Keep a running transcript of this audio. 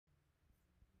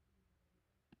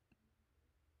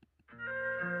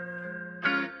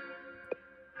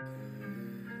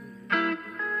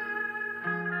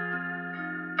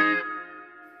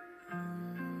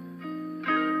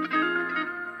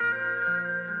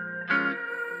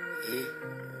You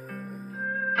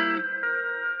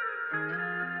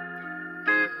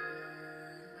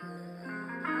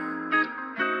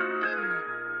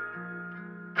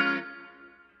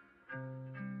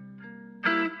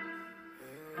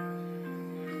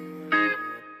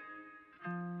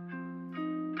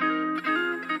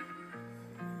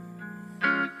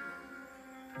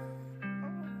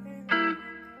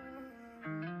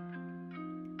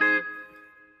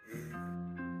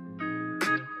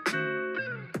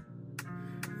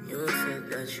said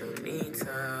that you need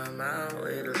time. I'll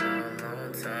wait a long,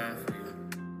 long time for you.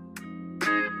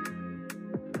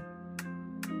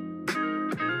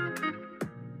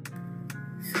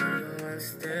 So you wanna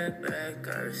step back,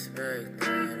 I respect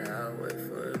that. I'll wait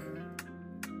for you.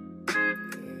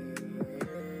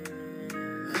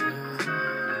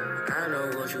 I know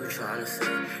what you tryna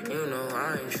say. You know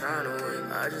I ain't tryna wait.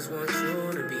 I just want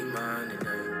you to be mine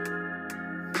today.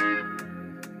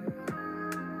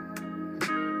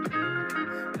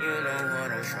 You know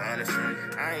what I'm tryna say.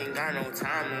 I ain't got no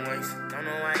time to waste. Don't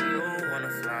know why you wanna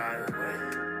fly away.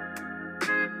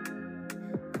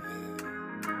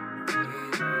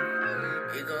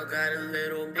 Ego got a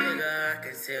little bigger. I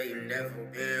can tell you never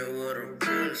been with a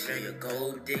real shit. You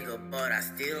gold digger, but I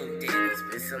still dig it.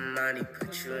 Spend some money,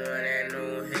 put you in that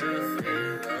new hill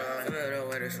figure. Feeling the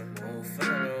way that you move,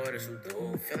 feeling the way that you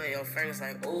do. Feeling your fingers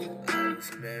like, ooh, I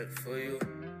was meant for you.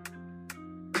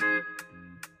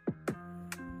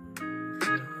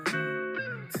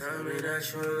 Tell me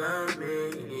that you love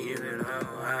me, even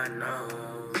though I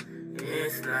know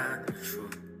it's not the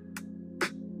truth.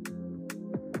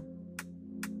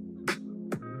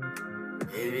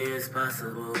 Maybe it's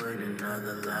possible in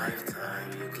another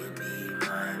lifetime you can be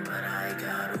mine, but I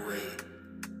gotta wait.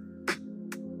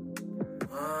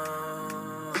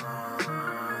 Whoa, I'll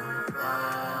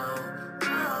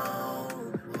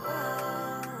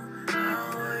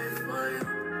wait for you.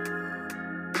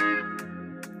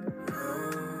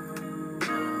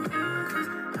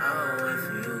 I'll wait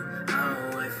for you,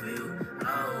 I'll wait for you,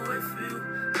 I'll wait for you,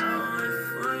 I'll wait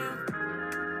for you.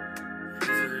 It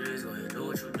is what it is, go ahead, do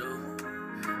what you do.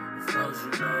 As long as you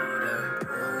know that,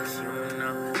 long as you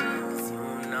know, long as you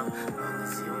know, long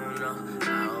as you know,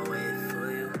 I'll wait for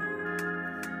you.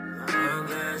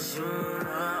 Long as you know,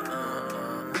 I'll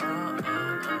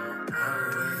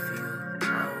wait for you,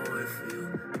 I'll wait for you,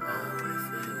 I'll wait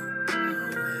for you,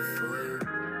 I'll wait for you.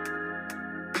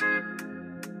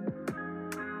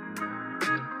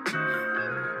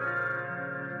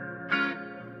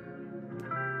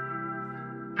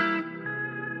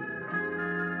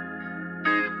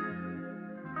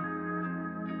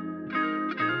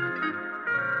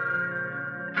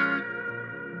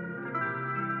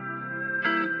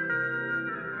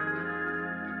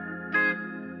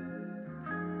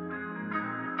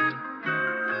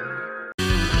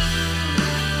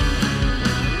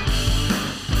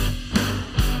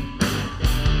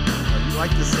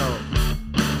 Like the song.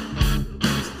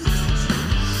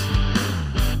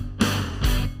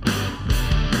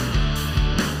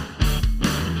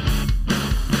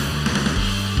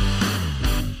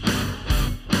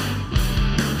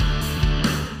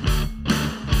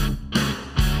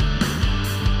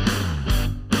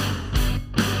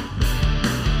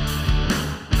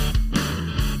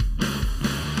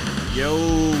 Yo,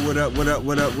 what up, what up,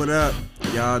 what up, what up?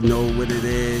 Y'all know what it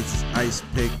is. Ice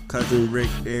Pick, Cousin Rick,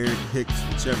 Eric Hicks,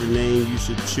 whichever name you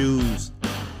should choose.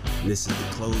 And this is the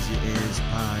Close Your Ears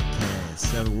podcast,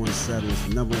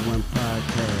 717's #1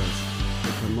 podcast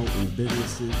for promoting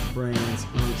businesses, brands,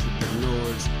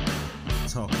 entrepreneurs,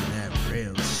 talking that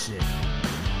real shit.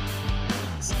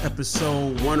 It's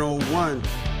episode 101.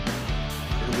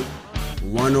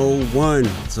 101.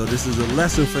 So this is a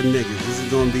lesson for niggas. This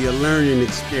is going to be a learning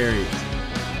experience.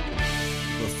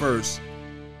 But first,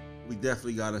 we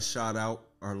definitely got to shout out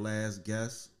our last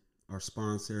guest, our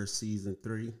sponsor, season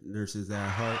 3, Nurses at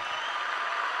Heart.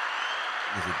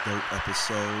 It was a dope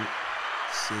episode.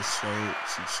 She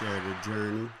shared her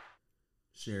journey,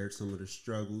 shared some of the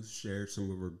struggles, shared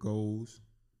some of her goals.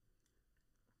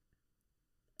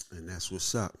 And that's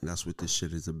what's up. That's what this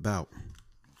shit is about.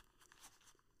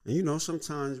 And you know,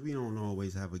 sometimes we don't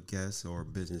always have a guest or a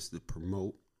business to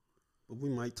promote, but we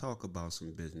might talk about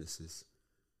some businesses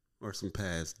or some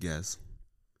past guests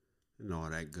and all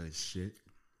that good shit.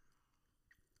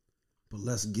 But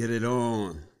let's get it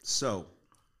on. So,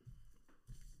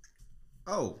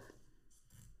 y'all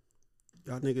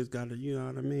niggas gotta, you know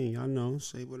what I mean? Y'all know,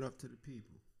 say what up to the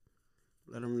people.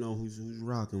 Let them know who's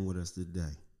rocking with us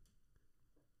today.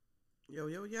 Yo.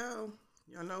 Y'all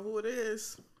know who it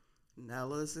is.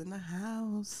 Nella's in the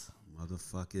house.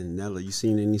 Motherfucking Nella. You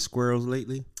seen any squirrels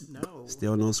lately? No.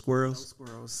 Still no squirrels? No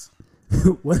squirrels.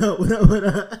 What up, what up, what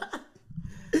up?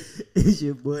 It's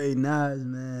your boy Nas,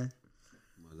 man.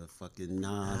 Motherfucking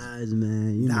Nas. Nas,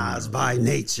 man. You Nas know. by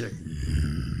nature.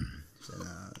 Shut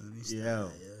up. Let me Yo.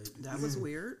 That was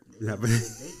weird.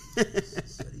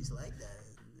 Shorty's like that.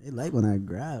 They like when I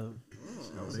grab.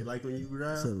 Oh, they like when you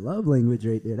grab? It's a love language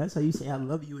right there. That's how you say I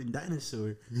love you in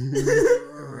Dinosaur.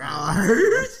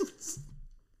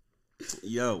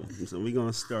 Yo, so we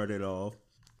gonna start it off.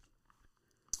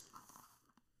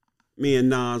 Me and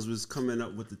Nas was coming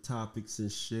up with the topics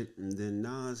and shit, and then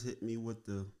Nas hit me with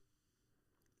the,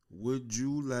 would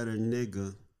you let a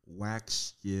nigga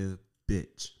wax your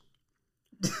bitch?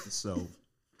 So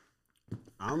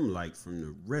I'm like from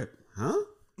the rip, huh?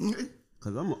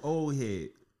 Cause I'm an old head.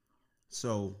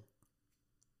 So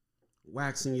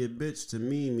waxing your bitch to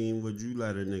me mean, would you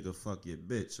let a nigga fuck your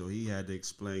bitch? So he had to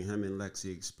explain, him and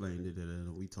Lexi explained it,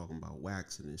 and we talking about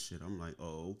waxing and shit. I'm like,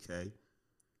 oh, okay.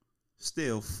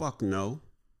 Still, fuck no.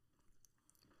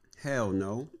 Hell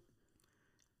no.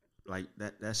 Like,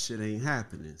 that shit ain't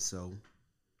happening, so.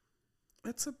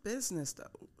 It's a business,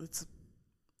 though. It's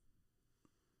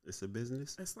a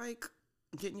business? It's like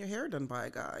getting your hair done by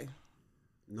a guy.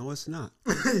 No, it's not.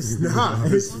 It's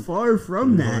not. It's far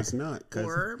from that. No, it's not.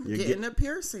 Or getting a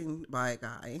piercing by a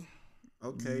guy.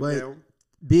 Okay, but now.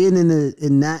 being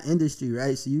in that industry,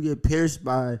 right? So you get pierced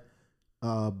by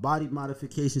body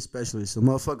modification specialists. So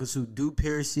motherfuckers who do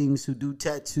piercings, who do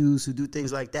tattoos, who do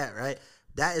things like that, right?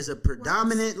 That is a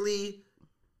predominantly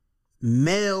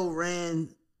male-ran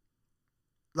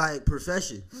like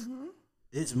profession. Mm-hmm.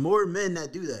 It's more men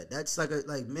that do that. That's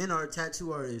like men are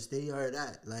tattoo artists. They are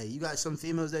that. Like you got some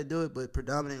females that do it, but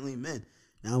predominantly men.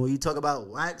 Now when you talk about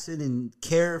waxing and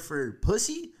care for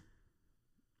pussy,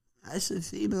 that's a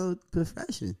female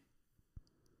profession.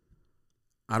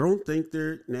 I don't think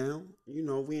they're now. You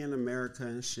know, we in America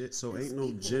and shit, so ain't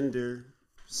no gender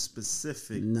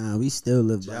specific. Nah, we still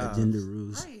live jobs. by gender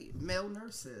rules. Right, male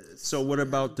nurses. So what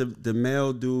about the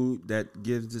male dude that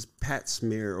gives this pat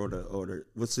smear or the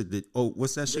what's it?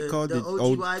 What's that shit called? The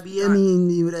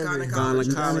OGYBM, whatever.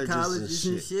 Gynecologists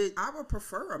and shit. I would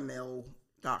prefer a male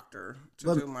doctor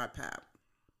to do my pap.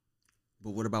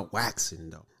 But what about waxing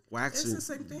though? Waxing, it's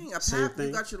the same thing. A pap,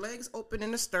 you got your legs open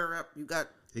in the stirrup. You got.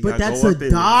 But that's a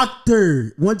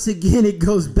doctor. Once again, it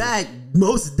goes back.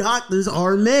 Most doctors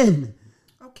are men.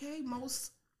 Okay,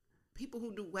 most people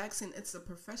who do waxing, it's a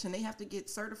profession. They have to get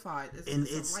certified. It's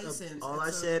a license. All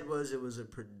I said was it was a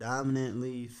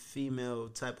predominantly female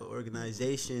type of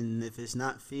organization. If it's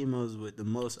not females with the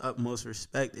most utmost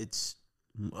respect, it's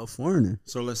a foreigner.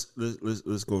 So let's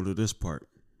go to this part.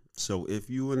 So if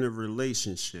you in a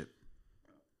relationship,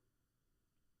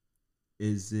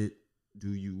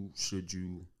 should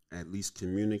you at least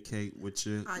communicate with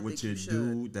your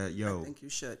dude that I think you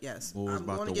should. Yes, boy's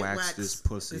about to wax this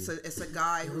pussy. It's a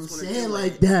guy who's going to say it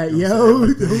like it. that, yo.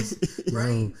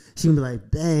 Right? She gonna be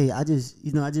like, "Babe, I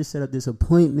just set up this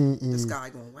appointment and this guy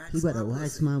gonna wax. He about to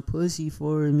wax my pussy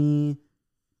for me."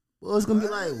 Well, it's gonna be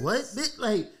like, "What?" Bitch?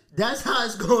 Like that's how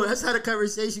it's going. That's how the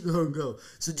conversation gonna go.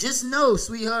 So just know,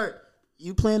 sweetheart.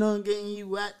 You plan on getting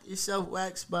yourself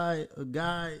waxed by a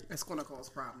guy? That's gonna cause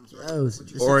problems, right?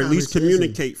 Or at least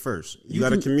communicate first. You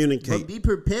gotta communicate. But be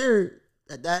prepared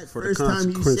that for first the time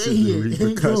you say it, when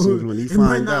he it find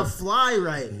might out. not fly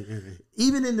right.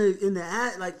 Even in the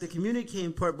act, like the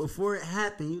communicating part before it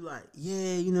happened, you like,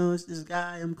 yeah, you know, it's this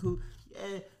guy. I'm cool.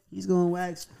 Yeah, he's gonna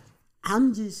wax.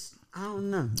 I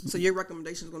don't know. So your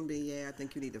recommendation is going to be, I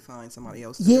think you need to find somebody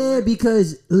else. Yeah,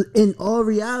 because in all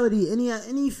reality,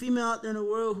 any female out there in the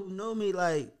world who know me,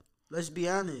 like, let's be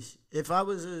honest. If I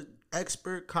was an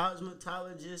expert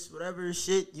cosmetologist, whatever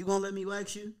shit, you gonna let me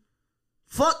wax you?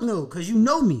 Fuck no, because you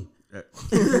know me. But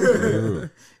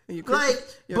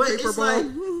it's like,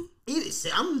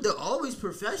 I'm always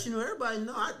professional. Everybody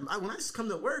know. When I just come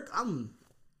to work,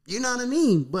 you know what I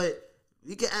mean? But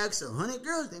you can ask 100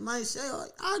 girls. They might say, "Oh,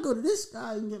 I'll go to this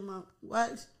guy and get my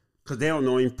wax." Because they don't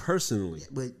know him personally.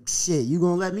 But shit, you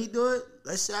going to let me do it?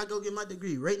 Let's say I go get my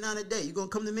degree right now today. You going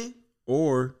to come to me?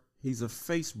 Or he's a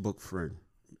Facebook friend.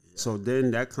 Yeah. So then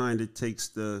that kind of takes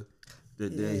the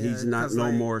he's not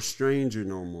no more a stranger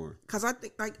no more. Because I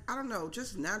think, like, I don't know,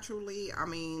 just naturally, I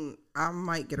mean, I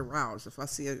might get aroused if I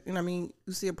see a, you know what I mean?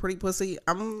 You see a pretty pussy,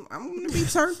 I'm going to be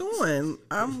turned on.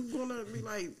 I'm going to be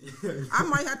like, I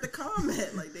might have to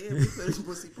comment, like, damn, you put this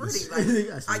pussy pretty.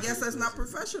 Like, I guess that's not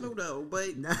professional, though. But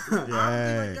I'll be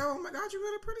like, yo, oh my God, you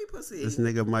got a pretty pussy. This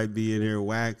nigga might be in here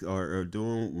or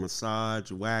doing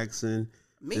massage, waxing.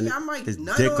 Me, I might his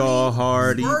dick all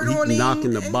hard. He knocking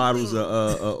the bottles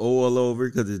of oil over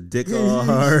because his dick all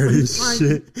hard and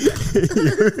shit.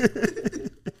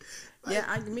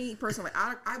 Me personally,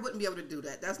 I wouldn't be able to do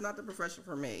that. That's not the profession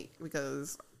for me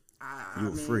because I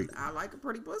mean, freak. I like a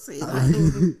pretty pussy.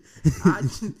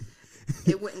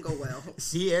 It wouldn't go well.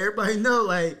 See, everybody know,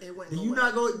 like, you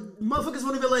not going, motherfuckers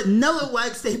won't even let Nella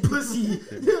wax they pussy.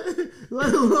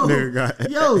 Let alone,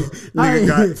 nigga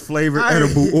got flavored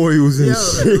edible oils and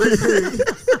shit.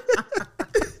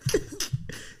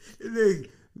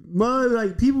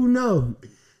 Like, people know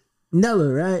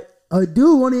Nella, right? A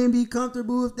dude won't even be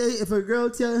comfortable if a girl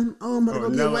tell him, "Oh, I'm gonna go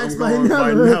get waxed by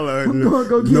Nella. I'm gonna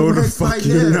go get waxed by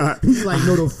Nella." He's like,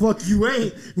 "No, the fuck you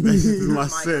ain't." This is my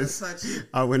sis.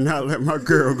 I would not let my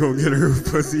girl go get her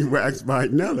pussy waxed by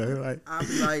Nella. Like, I'll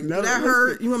be like, Nella, that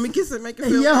hurt. You want me to kiss it, make it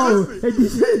feel good?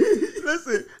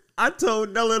 Listen, I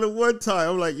told Nella the one time,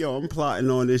 I'm like, yo, I'm plotting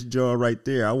on this jaw right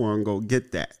there. I want to go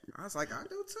get that. I was like, I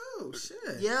do too.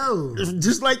 Shit. Yo.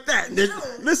 Just like that.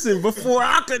 Listen, before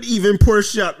I could even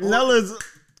push up, Nella's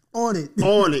on it.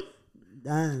 On it.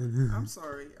 Damn. I'm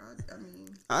sorry. I mean,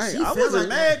 I wasn't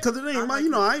mad because it ain't my,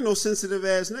 I ain't no sensitive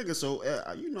ass nigga. So,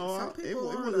 I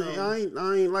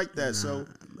ain't like that. So,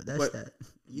 but that's that.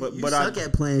 You suck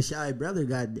at playing shy brother,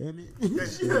 goddamn it.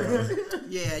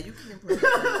 Yeah, you can play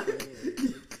that.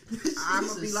 I'm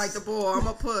gonna be like the boy. I'm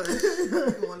gonna push.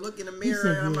 I'm gonna look in the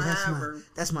mirror and I'm gonna have her.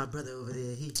 That's my brother over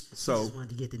there. He just wanted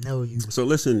to get to know you. So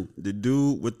listen, the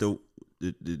dude with the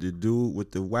dude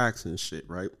with the wax and shit,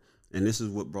 right? And this is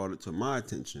what brought it to my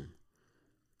attention.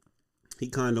 He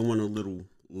kind of went a little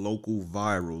local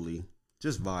virally,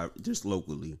 just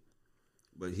locally,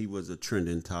 but he was a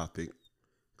trending topic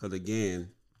because again,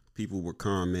 people were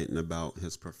commenting about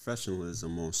his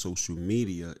professionalism on social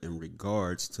media in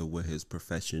regards to what his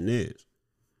profession is.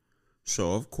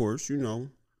 So, of course,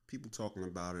 people talking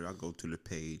about it. I go to the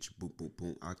page, boom, boom,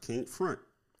 boom. I can't front.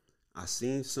 I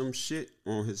seen some shit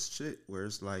on his shit where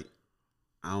it's like,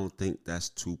 I don't think that's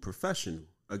too professional.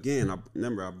 Again, I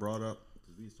brought up,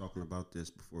 because we was talking about this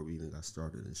before we even got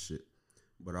started and shit,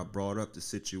 but I brought up the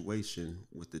situation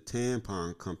with the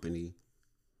tampon company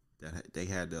that they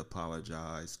had to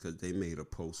apologize because they made a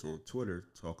post on Twitter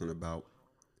talking about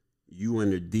you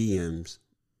in the DMs,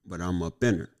 but I'm up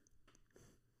in her.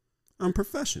 I'm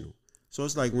professional. So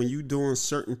it's like when you doing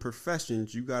certain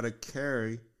professions, you got to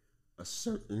carry a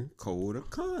certain code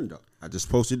of conduct. I just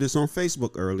posted this on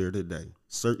Facebook earlier today.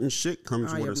 Certain shit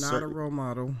comes with a certain... I am not a role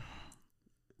model.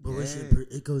 But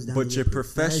it goes down to your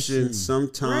profession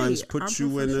sometimes puts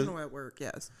you in a... I'm professional at work,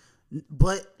 yes.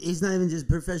 But it's not even just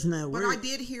professional at work. But I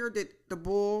did hear that the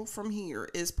bull from here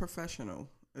is professional,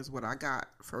 is what I got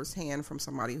firsthand from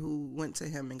somebody who went to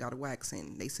him and got a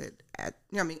waxing. They said, I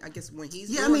guess when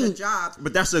he's doing the job,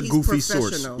 but that's a goofy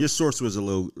source. Your source was a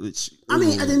little. At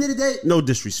the end of the day, no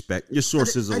disrespect. Your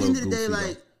source is a little goofy. At the end of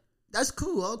the day, that's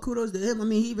cool. All kudos to him. I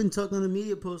mean, he even talked on a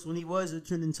media post when he was a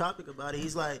trending topic about it.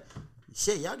 He's like,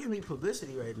 shit, y'all give me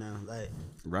publicity right now, right.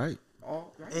 Right.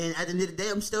 And at the end of the day,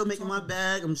 I'm still making my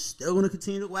bag. I'm still gonna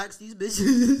continue to wax these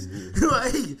bitches.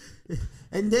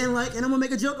 And then and I'm gonna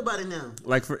make a joke about it now.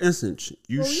 Like for instance,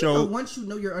 once you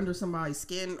know you're under somebody's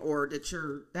skin or that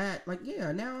you're that,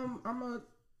 now I'm a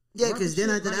because then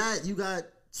after that you got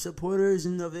supporters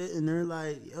of it, and they're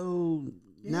like, yo,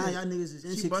 now y'all niggas is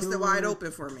insecure. She busted wide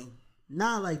open for me.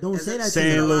 Nah, don't say that to me.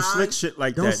 Saying a little slick shit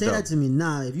like that. Don't say that to me.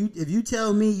 Nah, if you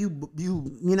tell me you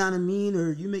know what I mean,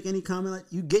 or you make any comment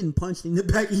you getting punched in the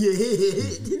back of your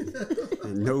head.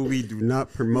 And no, we do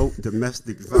not promote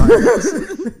domestic violence.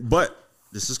 But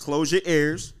this is close your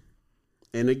ears.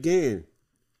 And again,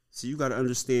 you got to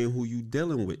understand who you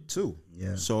dealing with too.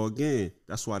 Yeah. So again,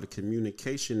 that's why the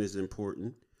communication is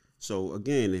important. So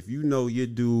again, if you know your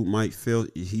dude might feel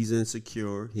he's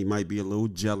insecure, he might be a little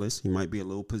jealous, he might be a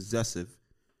little possessive.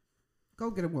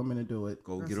 Go get a woman to do it.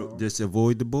 Just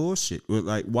avoid the bullshit.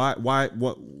 Like why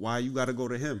you got to go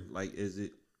to him? Like is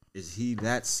he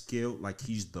that skilled? Like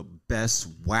he's the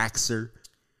best waxer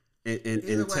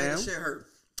in town? Shit hurt.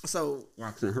 So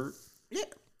waxing hurt? Yeah.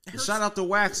 Shout out to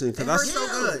waxing because that's so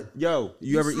good. Yo,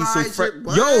 you ever eat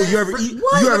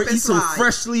some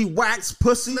freshly waxed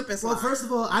pussy? Well, first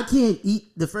of all, I can't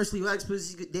eat the freshly waxed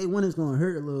pussy. Day one is gonna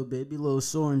hurt a little bit, be a little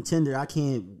sore and tender. I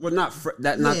can't. Well, not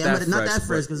that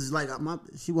fresh because it's like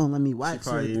she won't let me wax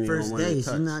her the first day.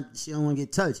 She don't want to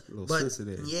get touched. A little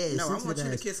sensitive. Yeah, no, I want you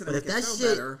to kiss it. But if that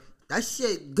shit. That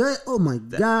shit good. Oh my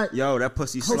god. Yo, that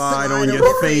pussy slide on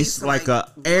your face like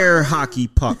a air hockey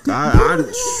puck.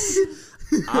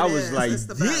 I was like,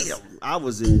 damn. I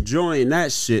was enjoying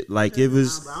that shit. Like it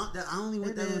was. I only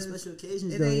want that on special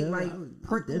occasions. It ain't like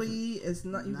prickly. It's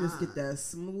not. You just get that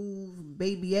smooth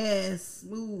baby ass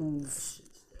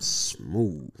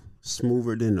smooth.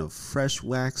 smoother than a fresh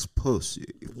wax pussy.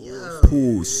 Yo.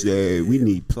 Pussy. We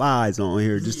need plies on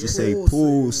here just to say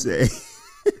pussy.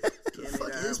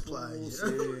 Fuck his plies.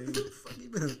 Fuck you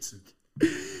been up to?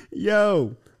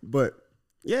 Yo, but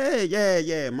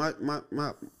yeah.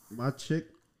 My chick,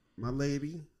 my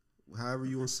lady, however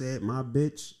you want to say it, my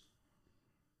bitch.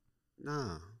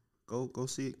 Nah, go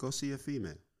see a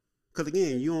female. Cause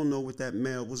again, you don't know what that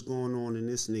male, what's going on in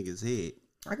this nigga's head.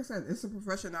 Like I said, it's a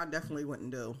profession I definitely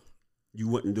wouldn't do. You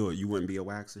wouldn't do it. You wouldn't be a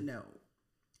waxer. No,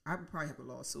 I would probably have a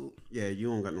lawsuit. Yeah, you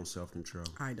don't got no self control.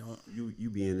 I don't. You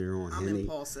be in there on I'm Henny.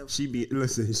 impulsive. She be I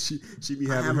having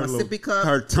have her my little sippy cup.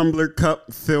 her tumbler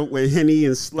cup filled with Henny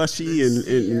and slushy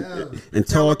and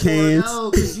tall cans.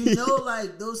 No, because you know,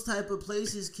 like those type of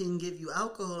places can give you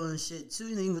alcohol and shit too.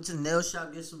 You can go to the nail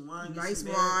shop, get some wine, Nice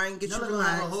some wine, get you you know, like,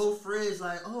 have a relaxed. whole fridge.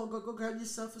 Like, oh, go grab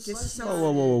yourself a Get slushy. yourself-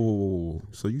 Whoa.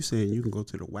 So you saying you can go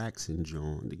to the waxing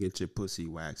joint to get your pussy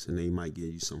waxed and they might give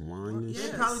you some wine and yeah.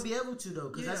 shit? They'd probably be able to though,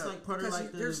 because that's like part of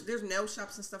like there's the. nail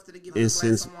shops and stuff that they give you a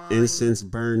glass of wine. Incense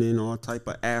burning, all type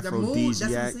of The mood, that's what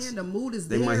I'm aphrodisiacs. saying. The mood is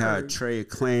They there. might have a tray of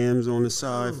clams on the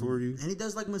side for you. And he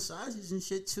does like massages and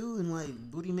shit too, and like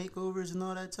booty makeovers and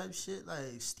all that type shit,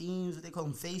 like steams, what they call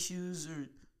them, facials or.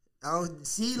 Oh,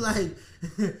 see, like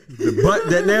The butt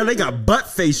that now they got butt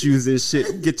face and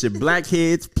shit. Get your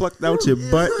blackheads plucked out your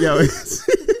butt, yo.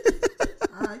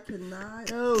 I cannot.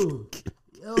 yo.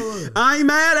 I ain't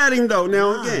mad at him though.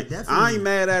 Now Nah, again, definitely. I ain't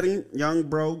mad at him. Young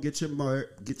bro, get your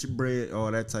bread,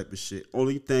 all that type of shit.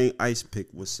 Only thing Ice Pick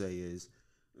would say is,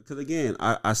 because again,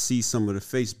 I see some of the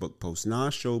Facebook posts. Now,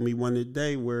 showed me one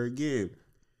today where again,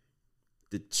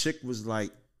 the chick was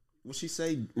like, what she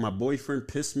say? My boyfriend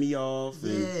pissed me off.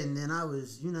 And Yeah, and then I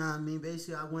was, you know what I mean?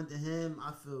 Basically, I went to him.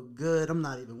 I feel good. I'm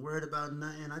not even worried about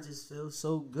nothing. I just feel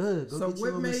so good. Go So get you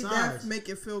what a made massage. that make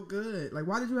it feel good? Like,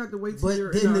 why did you have to wait till But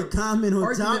you're then in the a comment on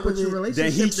argument top with of your it,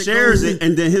 relationship? then he to shares go- it,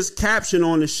 and then his caption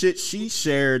on the shit she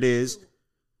shared is,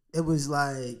 it was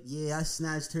like, yeah, I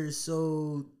snatched her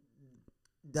so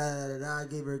I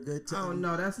gave her a good time. Oh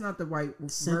no, that's not the right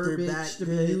Sent her verbiage back to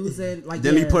be good. using. Like,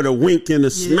 then he put a wink and a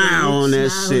smile on that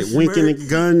smile, shit, winking a smirk.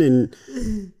 gun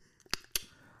and.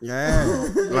 Yeah,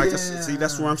 like Yeah. see,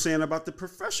 that's what I'm saying about the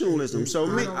professionalism. So I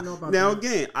me, don't know about now that.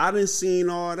 again, I didn't seen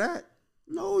all that.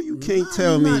 No, you can't Nah,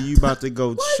 tell you me not you about to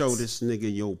go What? show this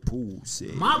nigga your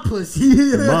pussy. My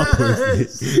pussy. My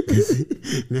pussy.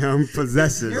 Now I'm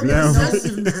possessive. There Now, is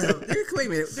They're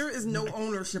claiming there is no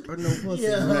ownership of no pussy.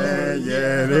 Yeah.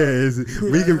 yeah, it is.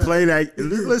 We can play that.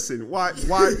 Listen, why do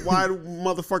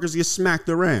motherfuckers get smacked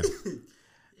around?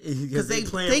 Because they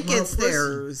think it's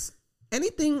theirs.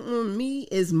 Anything on me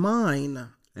is mine.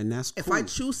 And that's cool. If I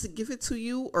choose to give it to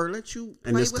you or let you play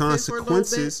and there's with it for a little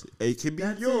consequences. bit, It could be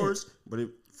That's yours, but if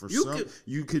for You some, could-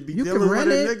 you could be you can dealing with rent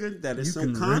a it. nigga that is You some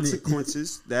can rent it.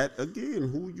 consequences that again,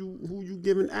 who you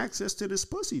giving access to this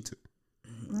pussy to?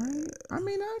 right? I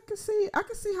mean, I can see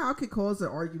how it could cause an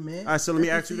argument. All right, so let me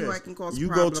I can ask you see how this: it can cause you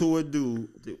go problem. to a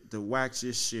dude to wax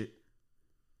your shit,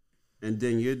 and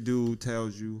then your dude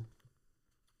tells you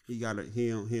he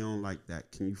don't like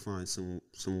that. Can you find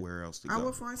somewhere else to go? I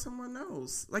will find someone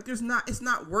else. Like, it's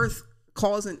not worth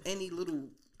causing any little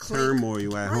clink.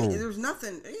 Turmoil at Right, home. there's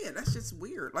nothing. Yeah, that's just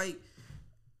weird. Like,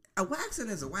 a waxing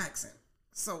is a waxing.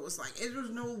 So it's like there's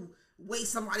no way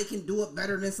somebody can do it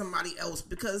better than somebody else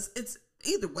because it's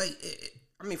either way.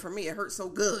 I mean, for me, it hurts so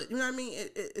good. You know what I mean?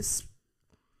 It's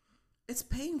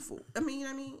painful. I mean,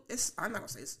 I'm not gonna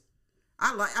say it's.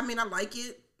 I like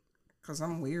it because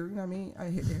I'm weird. You know what I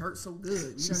mean? It hurts so good.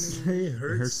 You know what I mean? It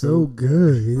hurts so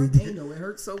good. Like, ain't no, it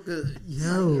hurts so good.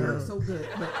 Yo. It hurts so good.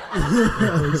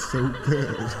 But so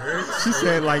good. She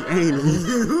said like anal.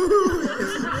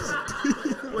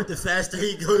 What, the faster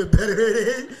you go, the better it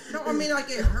is. no, I mean, like,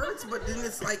 it hurts, but then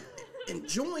it's like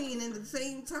enjoying at the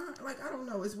same time. Like, I don't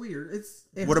know. It's weird.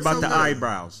 It What hurts about so the good.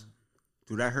 eyebrows?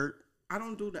 Do that hurt? I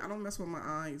don't do that. I don't mess with my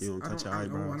eyes. You don't touch your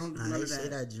eyebrows? I don't do I none ain't of say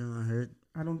that. that joint hurt.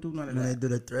 I don't do none of When they that. do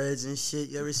the threads and shit,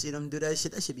 you ever see them do that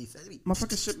shit? That should be fat.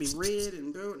 Motherfucker should be red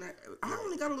and do. I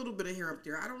only got a little bit of hair up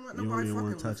there. I don't want You nobody don't even fucking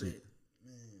wanna with touch it. it.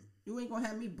 You ain't gonna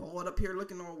have me bald up here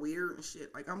looking all weird and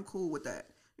shit. Like, I'm cool with that.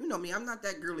 You know me. I'm not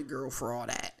that girly girl for all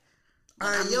that.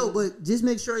 Yo, but just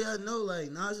make sure y'all know,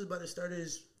 like, Nas is about to start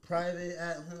his private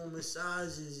at-home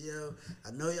massages, yo.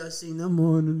 I know y'all seen them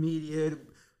on the media. The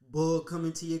bull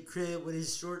coming to your crib with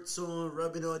his shorts on,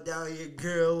 rubbing all down your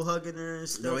girl, hugging her and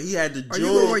stuff. No, he had the Are you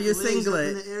gonna wear joint your Legs up in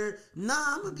singlet? the air. Nah,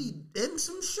 I'm gonna be in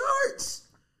some shorts.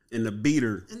 and the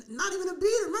beater And not even a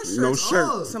beater, my shirt's No shirt.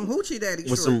 off. Some hoochie daddy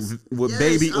with shorts. with Yes,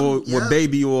 baby oil yeah. with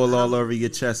baby oil all over your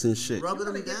chest and shit. Rubbing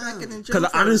You them gotta get back in down. the gym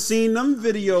Cause I done first. seen them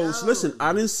videos. Yo. Listen,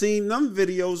 I done seen them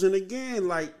videos, and again,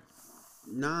 like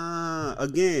Nah.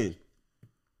 Again,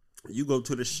 you go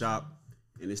to the shop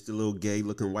and it's the little gay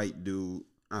looking white dude.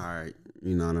 All right,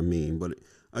 you know what I mean. But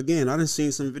again, I done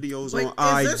seen some videos Like,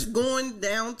 on is this going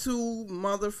down to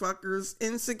motherfuckers'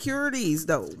 insecurities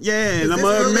though? Yeah, and I'm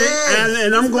gonna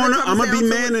be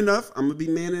man enough. I'm gonna be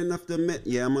man enough to admit,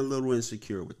 yeah, I'm a little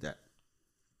insecure with that.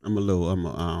 I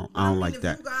don't like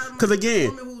that. Because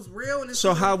again,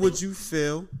 so how would you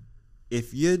feel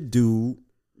if your dude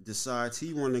decides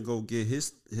he want to go get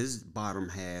his bottom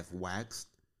half waxed,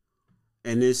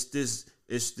 and it's this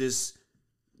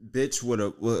bitch with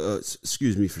a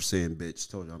excuse me for saying bitch.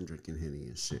 Told you I'm drinking Henny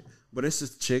and shit, but it's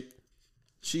this chick.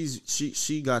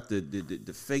 She got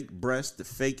the fake breast, the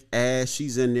fake ass.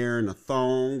 She's in there in a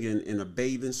thong and in a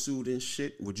bathing suit and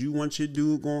shit. Would you want your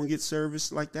dude go and get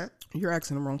service like that? You're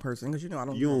asking the wrong person because I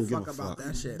don't give a fuck about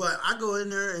that shit. But I go in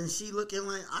there and she looking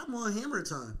like I'm on hammer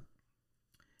time.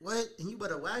 What? And you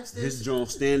better wax this? His joint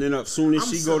standing up. Soon as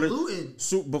she go saluting.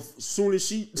 soon as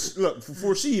she look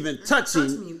before she even touch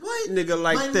me, what? Nigga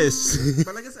like this.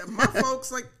 But like I said, my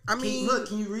folks like can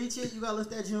you reach it? You gotta lift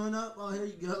that joint up. Oh, here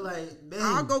you go. Like, bang.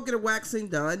 I'll go get a waxing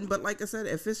done. But like I said,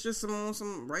 if it's just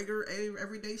some regular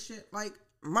everyday shit, like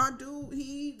my dude,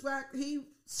 he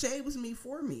shaves me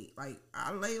for me. Like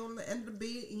I lay on the end of the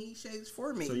bed and he shaves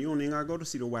for me. So you don't even gotta go to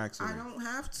see the waxing. I don't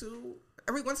have to.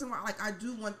 Every once in a while, like I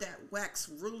do want that wax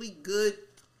really good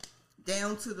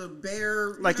down to the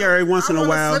bare. Like every once in a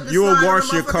while, you'll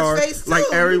wash your car. Like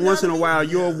every once in a while,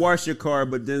 you'll wash your car,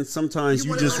 but then sometimes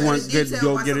you just want to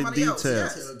go get it detailed.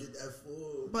 Yes.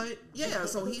 But yeah,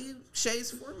 so he shaves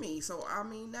for me. So I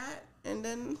mean that, and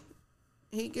then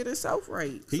he get himself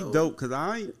right. He dope because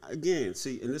and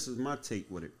this is my take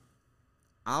with it.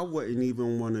 I wouldn't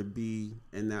even want to be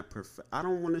in that I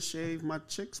don't want to shave my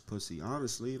chick's pussy,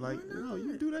 honestly. Like, no,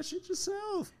 you do that shit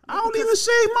yourself. I don't even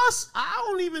shave I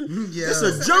don't even. Yeah. It's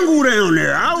a jungle down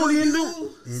there. I don't even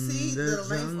do. See the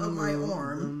length of my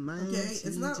arm. Okay,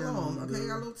 it's not long. Okay, I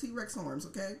got little T-Rex arms.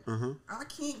 Okay, I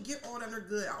can't get all that under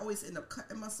good. I always end up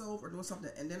cutting myself or doing something,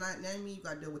 and then you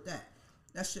gotta deal with that.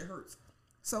 That shit hurts.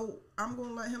 So I'm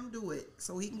gonna let him do it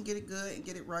so he can get it good and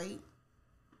get it right.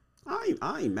 I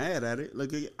ain't mad at it.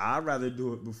 Look, I'd rather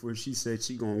do it before she said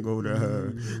she gonna go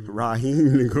to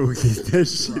Raheem to go get that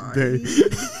shit done.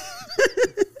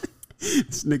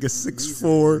 This nigga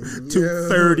 6'4",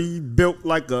 230, built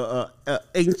like a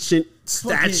ancient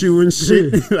statue and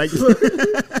shit. Like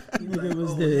nigga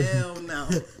was the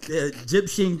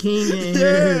Egyptian king in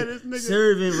here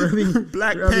serving, rubbing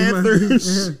Black Panther.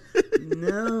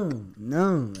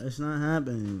 No, that's not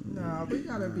happening. No, we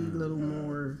gotta be a little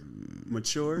more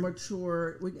mature.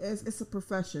 It's a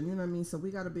profession, you know what I mean? So we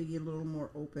gotta be a little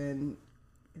more open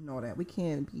and all that. We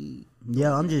can't be.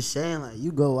 Yeah, I'm just saying, like,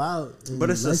 you go out, but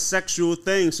it's a sexual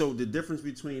thing. So the difference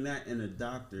between that and a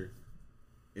doctor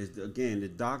is, again, the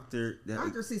doctor.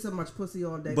 Doctor see so much pussy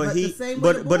all day, but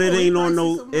it ain't on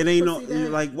no. It ain't no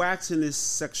like waxing is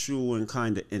sexual and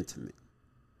kind of intimate.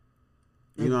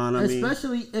 You know what I mean?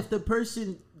 Especially if the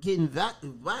person getting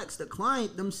waxed, the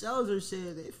client themselves are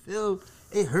saying they feel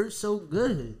it hurts so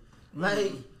good,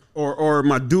 like. Or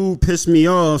my dude pissed me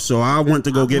off, so I want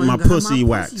to go get my pussy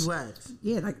waxed.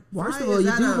 Yeah, like first of all,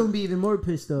 you do gonna be even more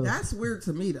pissed off. That's weird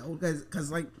to me though,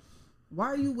 because like, why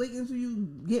are you waiting until you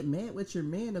get mad with your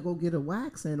man to go get a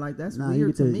wax? And like, that's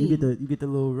weird to me. You get the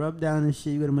little rub down and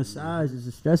shit. You get a massage. It's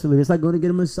a stress relief. It's like going to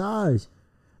get a massage.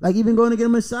 Like even going to get a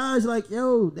massage, like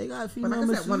yo, they got female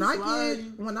massages.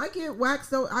 When I get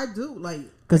waxed though, I do like.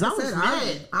 Because I was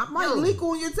mad. I might leak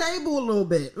on your table a little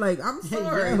bit. Like I'm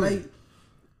sorry, like.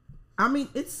 I mean,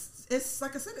 it's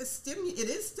like I said, it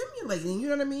is stimulating. You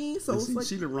know what I mean? So it's like,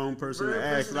 she the wrong person to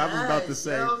ask. I was about to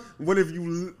say, what if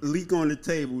you leak on the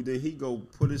table? Then he go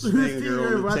put his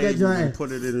finger on the table and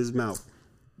put it in his mouth.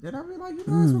 Then I be like, you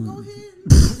might as well go ahead.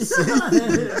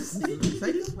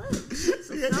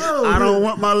 I don't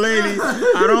want my lady.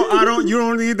 I don't. You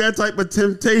don't need that type of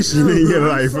temptation in your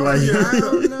life. Like I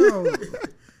don't know.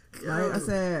 Like I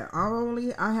said,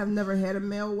 I have never had a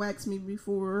male wax me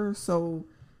before, so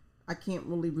I can't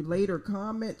really relate or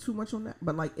comment too much on that,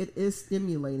 but like it is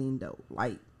stimulating though.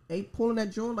 Like they pulling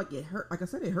that joint, like it hurt. Like I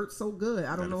said, it hurts so good.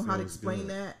 I don't know how to explain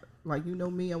that. Like, you know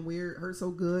me, I'm weird. Hurt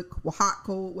so good, hot,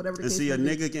 cold, whatever the case may be. And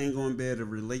see, a nigga ain't gonna be able to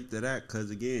relate to that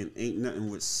because again, ain't nothing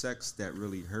with sex that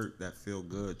really hurt that feel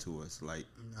good to us. Like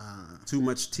too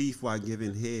much teeth while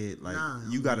giving head. Like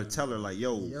you gotta tell her like,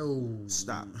 yo,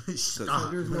 stop.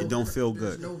 Stop. It don't feel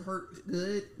good. There's no hurt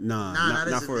good.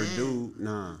 Not for a dude.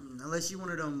 Nah. Unless you one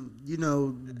of them,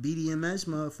 BDMS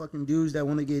motherfucking dudes that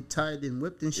want to get tied and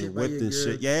whipped and shit. And by whipped your and girl.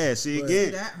 shit. Yeah, see But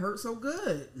again. That hurt so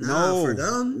good. No, for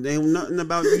them. there ain't nothing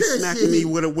about you smacking shit. me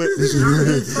with a whip.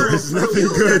 For There's nothing you,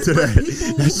 good to that's that. what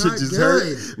people- That shit Not just good.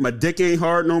 hurt. My dick ain't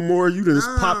hard no more. You done just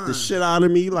popped the Nah. shit out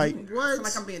of me. Like, I What? feel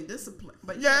like I'm being disciplined.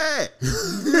 But yeah.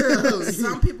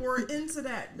 some people are into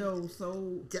that though.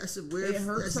 So That's a weird. It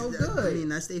hurts so I good. mean,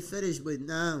 that's their fetish, but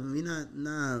nah, we not.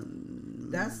 Nah.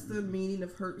 that's the meaning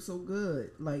of hurt so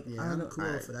good. Like Yeah, I I'm don't,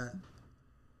 cool for that.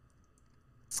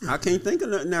 I can't think of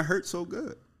nothing that hurt so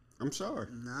good. I'm sorry.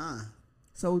 Nah.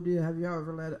 So have y'all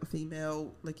ever let a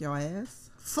female lick your ass?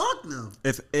 Fuck no.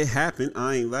 If it happened,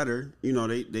 I ain't let her.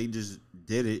 They just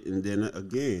did it, and then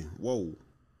again, whoa,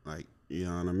 like you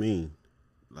know what I mean?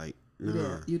 Like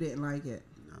nah. You didn't like it.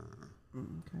 Nah.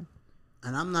 Okay.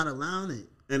 And I'm not allowing it.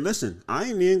 And listen, I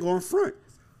ain't even going front.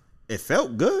 It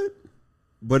felt good,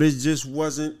 but it just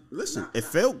wasn't. Listen, it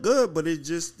felt good, but it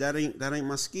just that ain't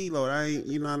my ski load. I ain't.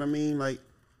 You know what I mean? Like.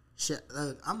 Shit,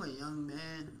 look, I'm a young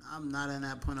man. I'm not in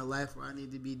that point of life where I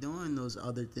need to be doing those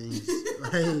other things.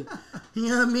 Like, you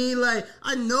know what I mean? Like,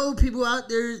 I know people out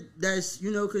there that's,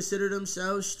 consider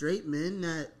themselves straight men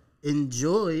that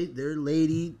enjoy their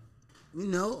lady,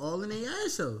 all in their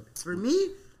asshole. For me,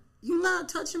 you're not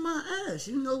touching my ass.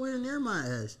 You're nowhere near my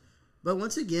ass. But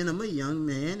once again, I'm a young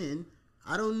man, and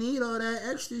I don't need all that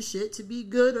extra shit to be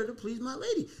good or to please my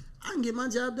lady. I can get my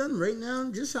job done right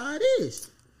now just how it is.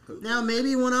 Now,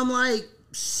 maybe when I'm like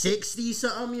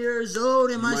 60-something years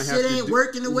old and my shit ain't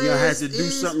working the way it is, have to do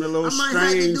something a little I might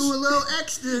have to strange. do a little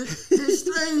extra and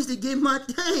strange to get my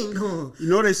thing going.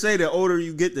 They say the older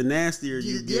you get, the nastier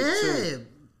you get. Yeah. Too.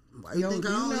 Why you think I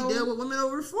you only know- deal with women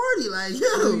over 40? Like,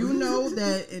 yo. Do you know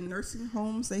that in nursing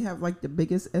homes they have like the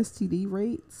biggest STD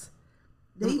rates?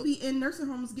 They be in nursing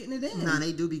homes getting it in. Nah,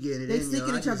 they do be getting it They in. stick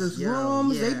in I each just- other's yo,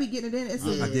 rooms. yeah. They be getting it in. It's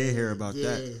Yeah. I did hear about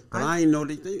Yeah. that, but I ain't know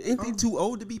ain't they too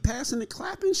old to be passing the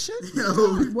clapping shit?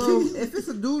 Yo. well, if it's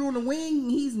a dude on the wing,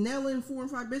 he's nailing 4 or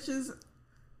 5 bitches.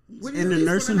 What do you In the think's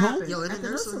nursing gonna home? happen? Yo, in the At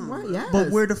nursing home, right, bro. yes. But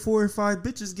where the 4 or 5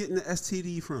 bitches getting the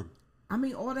STD from? I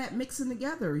mean, all that mixing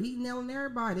together. He nailing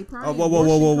everybody. They probably. Oh, whoa!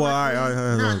 All washing right.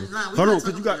 correctly. Nah, we Hold not on,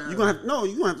 talking because about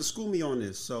you're gonna have to school me on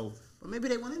this. So. But maybe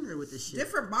they went in there with this shit.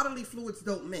 Different bodily fluids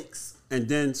don't mix. And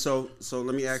then so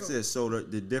let me ask this. So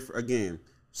the different again.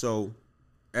 So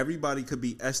everybody could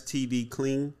be STD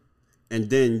clean, and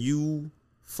then you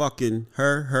fucking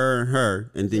her,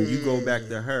 and then you go back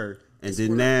to her, and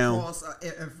then now Cause Yeah,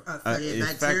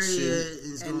 infection. bacteria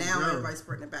is and gonna now grow. everybody's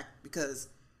spreading it back because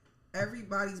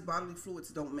everybody's bodily fluids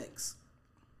don't mix,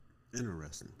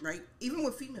 Interesting. right? Even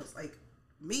with females, like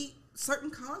me, certain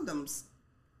condoms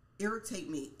irritate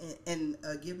me and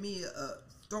give me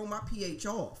throw my pH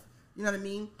off. You know what I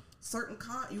mean? Certain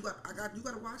you got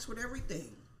to watch with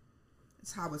everything.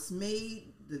 It's how it's made,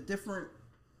 the different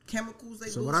chemicals they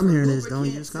So use what I'm for hearing is don't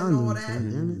use lubricants and all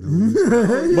condoms.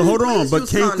 that. But hold on, Please but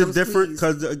use can't the condoms, different please.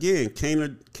 because again,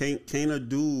 can't a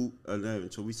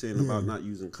dude? So we saying about not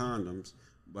using condoms,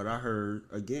 but I heard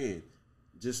again,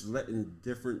 just letting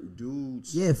different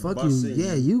dudes. Yeah, fuck you. bust in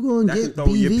Yeah, you gonna that get can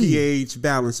throw your BV. pH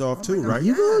balance off too, God, right?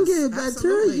 You gonna Yes, get bacteria.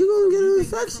 absolutely. You gonna get You an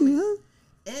think that's infection, really-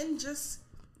 huh? And just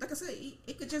like I said,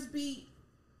 it could just be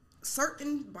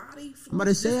certain body I'm about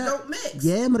to fluids say, just don't mix.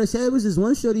 yeah, I'm about to say it was this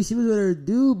one shorty. She was with her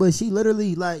dude, but she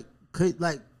literally could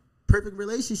perfect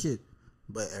relationship.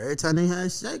 But every time they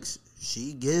had sex,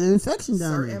 she get an infection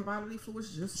down Certain there. bodily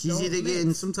fluids just She's don't either mix.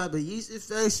 getting some type of yeast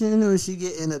infection or she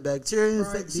getting a bacteria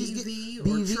Right, infection. She's BV or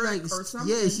BV, trick or something.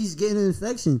 yeah, she's getting an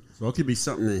infection. So it could be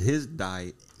something in his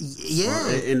diet. Yeah,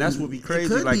 And that's what be crazy.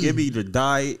 could Like be. it be the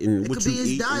diet and It what could you be his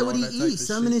eat. diet, and what all he that type eats. of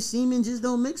Some of shit. his semen just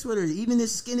don't mix with her. Even the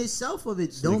skin itself of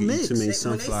it don't Nigga eat mix. too many When they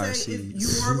sunflower say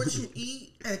seeds. you are what you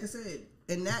eat, like I said,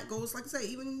 and that goes like I say,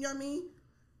 even you know what I mean,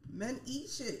 men eat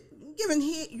shit. Giving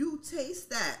hit, you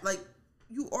taste that. Like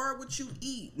you are what you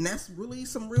eat, and that's really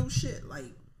some real shit.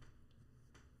 Like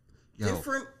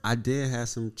different. I did have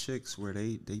some chicks where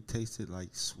they tasted like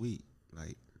sweet,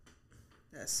 like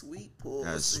That sweet pussy.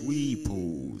 that sweet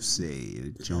pussy.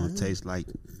 The joint tastes like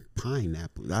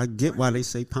pineapple. I get why they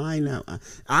say pineapple.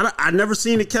 I never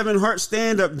seen a Kevin Hart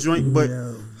stand up joint, but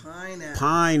Pineapple.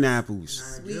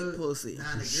 pineapples. Sweet pussy.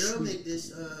 Nah, the girl make this.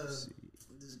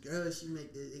 This girl, she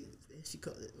make she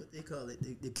call it what they call it,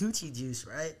 the coochie juice,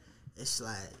 right? It's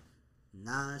like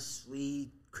non-sweet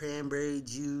cranberry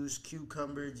juice,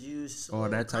 cucumber juice, All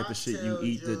that type of shit you cocktail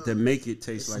eat to juice. make it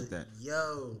taste It's like that.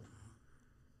 Yo,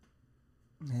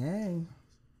 Hey,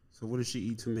 So what if she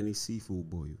eat too many seafood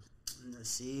boils?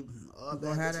 see, all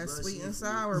gonna bad have bitches that love sweet and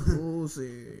seafood. sour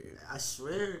pussy. I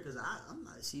swear, because I'm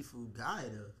not a seafood guy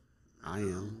though. I I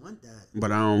am, don't want that.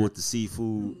 but I don't want the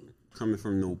seafood. coming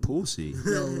from no pussy.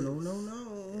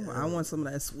 No. I want some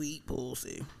of that sweet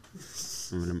pussy.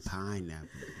 Some of them pineapple.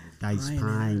 Diced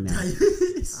pineapple.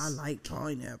 I like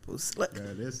pineapples. Look.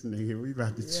 Yeah, this nigga, we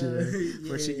about to chill.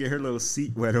 Before she get her little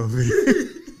seat wet over here.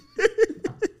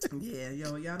 Yeah,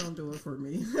 y'all don't do it for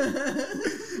me.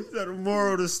 So the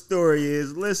moral of the story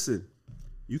is, listen,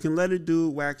 you can let a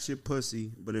dude wax your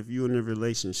pussy, but if you're in a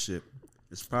relationship,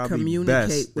 it's probably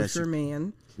Communicate best with that your you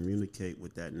man. communicate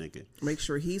with that nigga. Make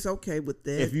sure he's okay with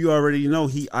that. If you already know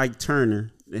he Ike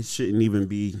Turner, it shouldn't even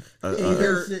be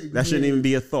that shouldn't even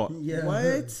be a thought. Yeah.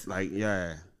 What? Like,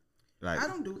 yeah. Like, I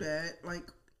don't do that. Like,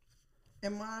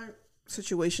 in my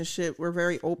situationship, we're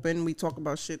very open. We talk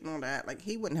about shit and all that. Like,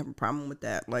 he wouldn't have a problem with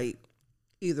that. Like,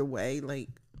 either way. Like,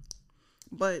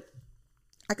 but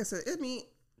like I said, I mean,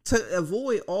 to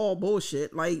avoid all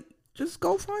bullshit, like, just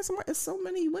go find somebody. There's so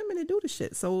many women that do the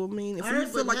shit. So I mean, if you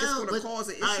feel like it's going to cause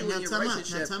an issue in your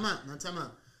relationship, Time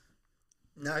out.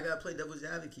 Now I gotta play devil's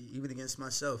advocate, even against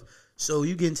myself. So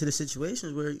you get into the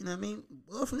situations where, you know what I mean?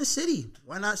 Well, from the city,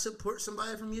 why not support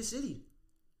somebody from your city?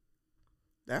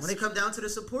 When they come down to the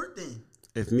support thing.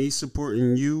 if me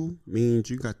supporting you means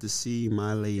you got to see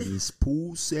my lady's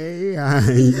pussy,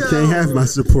 you can't have my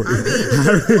support.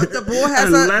 What the boy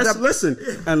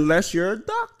has unless you're a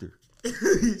doctor.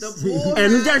 the boy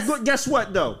And guess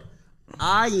what though?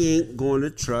 I ain't going to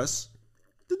trust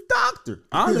the doctor,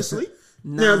 honestly.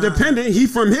 Now, depending, he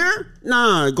from here?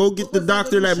 Nah, go get the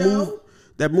doctor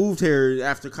that moved here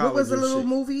after college. What was the and little shit.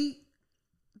 movie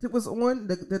that was on?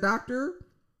 The doctor,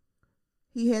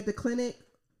 he had the clinic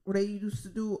where they used to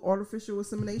do artificial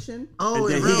insemination. Oh,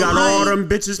 and then he got all them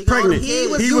bitches pregnant. He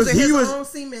was using his own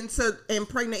semen to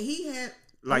impregnate. He had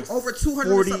like over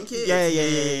 200 or something kids. Yeah.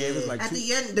 It was like at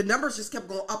the end, the numbers just kept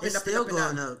going up and up and up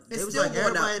and up. It's still like going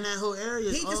everybody up. in that whole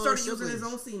area. He just started using his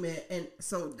own semen, and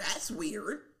so that's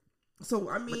weird.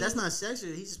 So I mean, but that's not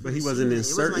sexual. But he wasn't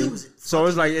inserting. So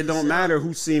it's like it don't matter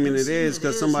whose semen it is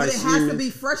because somebody's semen. But it has to be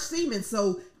fresh semen.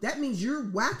 So that means you're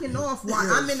whacking off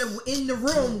while I'm in the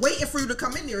room waiting for you to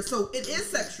come in there. So it is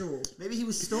sexual. Maybe he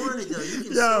was storing it though. You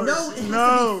can it has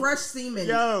to be fresh semen.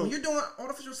 When you're doing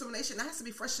artificial insemination, that has to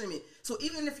be fresh semen. So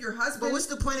even if your husband, but what's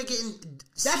the point of getting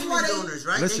semen donors,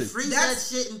 right? Listen, they freeze that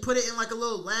shit and put it in like a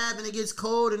little lab, and it gets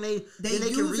cold, and then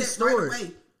they can restore it.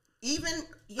 Right. Even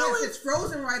it's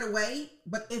frozen right away,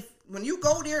 but when you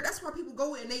go there, that's why people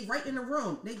go and they right in the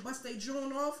room. They bust their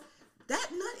joint off. That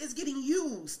nut is getting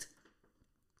used.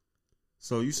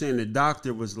 So you saying the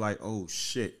doctor was like, oh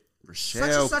shit,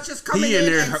 Rochelle, such is coming he in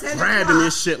in there at 10 grabbing o'clock.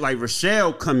 this shit like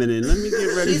Rochelle coming in. Let me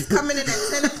get ready. She's coming in at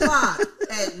 10 o'clock.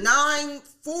 At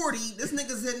 9:40, this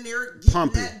nigga's in there getting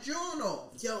pumping that joint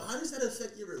off. Yo, how does that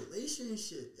affect your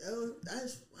relationship? Yo,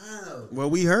 that's wow. Well,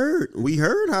 we heard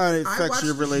how it affects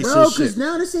your relationship. Bro, because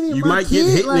now this ain't you my might kid,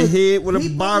 get hit in the head with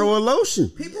a bottle of lotion.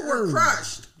 People were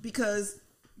crushed because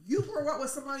you grew up with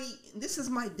somebody. This is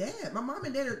my dad. My mom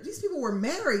and dad. These people were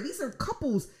married. These are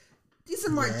couples. These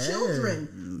are my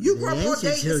children. You grew up all day.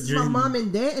 This is my mom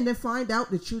and dad, and then find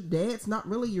out that your dad's not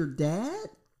really your dad.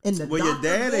 And your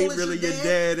dad ain't really your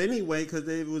dad anyway, because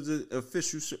it was an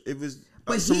official. It was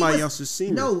somebody else's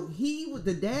semen. No,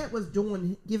 the dad was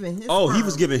giving his. Oh, he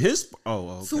was giving his. To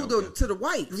the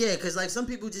wife. Yeah, because like some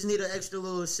people just need an extra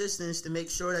little assistance to make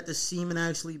sure that the semen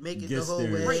actually make it the whole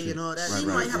way and all that. She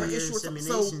might have an issue with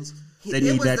inseminations. They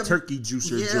need that turkey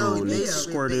juicer Joe and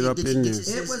squirt it up in there.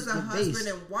 It was a husband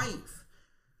and wife.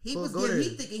 He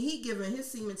thinking he giving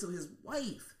his semen to his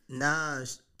wife. Nah,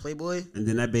 Playboy. And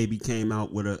then that baby came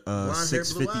out with a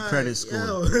 650 credit score.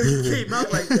 Yo, came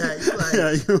out like that.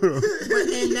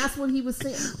 And that's what he was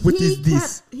saying. What is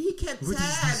this? He kept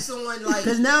tabs on like.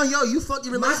 Because now, you fuck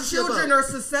your relationship. My children are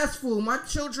successful. My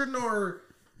children are.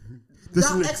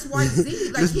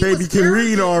 XYZ. Like, this baby can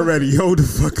read already. Hold the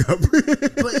fuck up.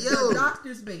 But the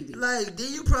doctor's baby. Like,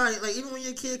 then you probably even when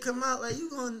your kid come out, like you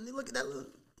gonna look at that little.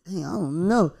 Hey, I don't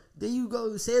know. Then you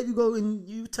go, say if you go and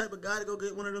you type of guy to go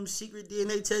get one of them secret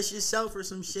DNA tests yourself or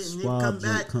some shit, and then come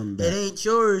back, it ain't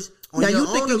yours. Now you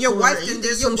thinking your wife did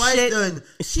some shit?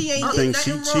 She ain't did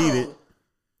nothing wrong. Cheated.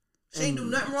 She ain't do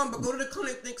nothing wrong, but go to the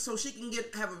clinic so she can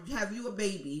have you a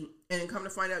baby, and then come to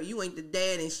find out you ain't the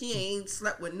dad, and she ain't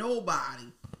slept with nobody.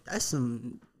 That's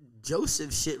some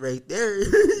Joseph shit right there.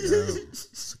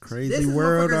 It's a crazy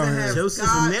world out here. Joseph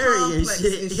and Mary and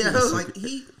shit. Like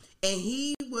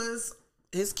he was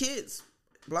his kids,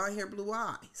 blonde hair, blue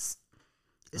eyes.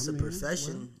 It's a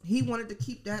profession. He wanted to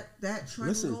keep that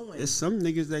trend going. There's some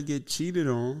niggas that get cheated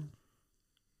on.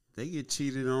 They get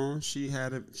cheated on. She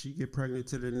get pregnant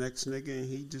to the next nigga, and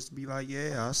he just be like,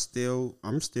 "Yeah, I'm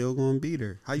still gonna be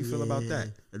there." How you feel about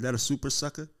that? Is that a super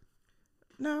sucker?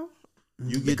 No,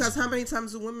 You get Because how many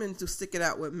times do women do stick it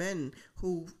out with men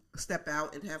who step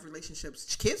out and have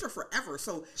relationships? Kids are forever.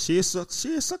 So she a sucker.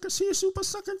 She a super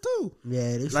sucker too.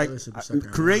 Yeah, they Like super sucker.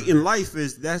 creating life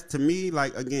that's to me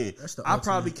like again. That's the I ultimate.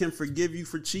 probably can forgive you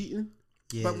for cheating.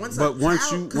 Yeah. But once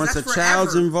a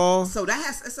child's involved, so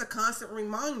it's a constant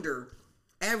reminder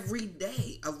every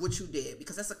day of what you did,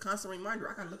 because that's a constant reminder.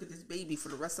 I gotta look at this baby for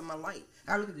the rest of my life.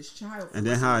 I gotta look at this child. and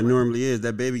then how it normally is,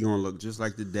 that baby gonna look just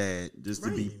like the dad, just to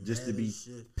be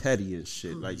shit. petty and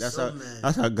shit. Like that's so how mad.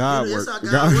 that's how God That's works.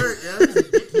 how God work.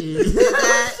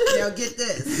 Now get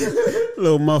this.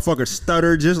 Little motherfucker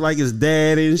stutter just like his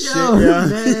dad and shit. Yo, Yeah.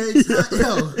 man,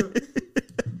 yo.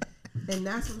 And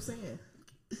that's what I'm saying.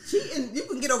 Cheating, you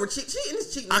can get over cheating. Cheating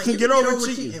is cheating. I Right? can You get over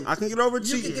cheating. I can get over You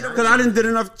can cheating get over because I didn't did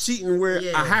enough cheating where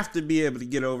Yeah. I have to be able to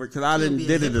get over because I Can't didn't be a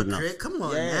did it hypocrite. enough. Come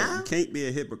on, yeah, now. you can't be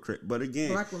a hypocrite. But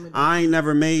again, Black women do. I ain't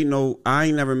never made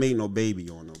no baby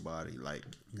on nobody. Like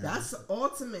That's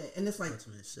ultimate, and it's like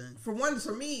Sin. for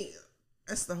me,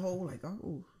 that's the whole like,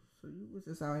 oh, so you was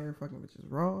just out here fucking bitches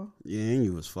raw. yeah, and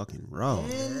you was fucking raw.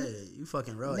 And Yeah, you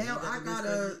fucking raw. now You got I the bitch gotta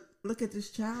pregnant. look at this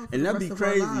child. For And the that'd rest be of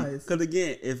our crazy. lives. Because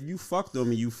again, if you fucked on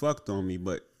me, you fucked on me.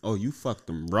 But you fucked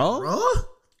them raw? Raw?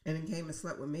 And then came and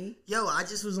slept with me. Yo, I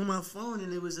just was on my phone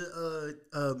and it was a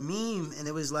meme and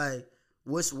it was like,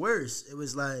 what's worse? It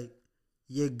was like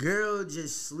your girl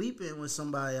just sleeping with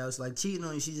somebody else, like cheating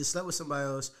on you. She just slept with somebody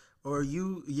else, or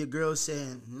your girl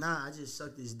saying, "Nah, I just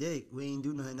sucked his dick. We ain't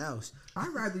do nothing else." I'd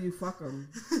rather you fuck him.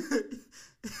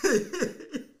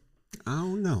 I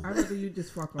don't know. I'd rather you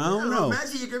just fuck him. I don't know.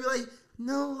 Imagine your girl be like,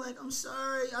 "No, like I'm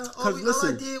sorry. All I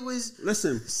listen, did was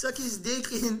Listen, suck his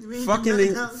dick and we ain't do fucking nothing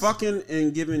and, else." fucking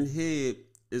and giving head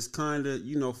is kind of,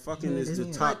 fucking is the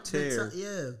Yeah. top The tier.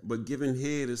 yeah. But giving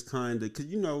head is kind of, because,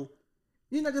 You're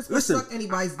not just gonna listen, suck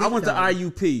anybody's dick. I went to though.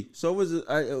 IUP. So it was,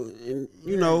 and,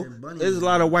 they're bunnies. there's a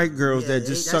lot of white girls Yeah, that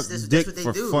just that's suck what dick they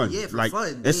for do. fun. Yeah, for like,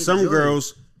 fun. there's They some enjoy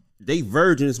girls, they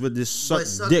virgins with this suck But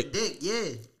suck dick. yeah.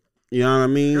 You know what I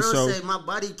mean? Girls So, say my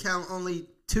body count only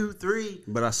 2, 3,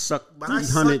 but I suck but I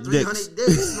 300 suck dicks. 300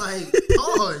 dicks. Like,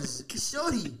 pause,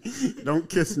 shorty. Don't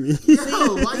kiss me.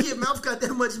 Yo, why your mouth got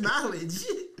that much mileage?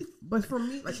 But for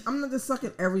me, like, I'm not just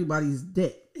sucking everybody's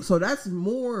dick. So that's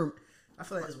more. I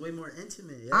feel like it's way more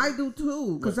intimate. Yeah. I do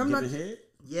too, because I'm not. Giving head?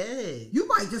 Yeah. You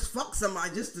might just fuck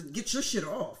somebody just to get your shit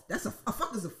off. That's a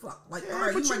fuck is a fuck. Like, Yeah, all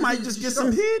right, but you might just get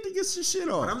some head to get your shit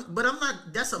off. But I'm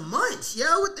not. That's a munch, yo.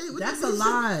 What That's a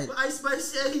lie. What Ice Spice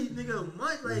say, nigga, a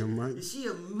munch. Like, Yeah, munch. is she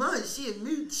a munch? She a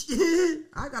mooch.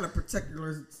 I got a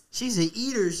particular. She's an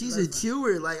eater. She's a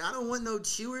chewer. Like, I don't want no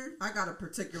chewer. I got a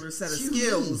particular set of Chew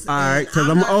skills. All right, because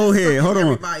I'm an not old just head. sucking Hold on.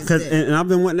 everybody's dick. And I've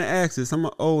been wanting to ask this. I'm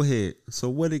an old head. So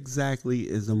what exactly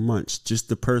is a munch? Just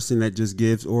the person that just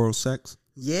gives oral sex?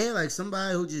 Yeah, like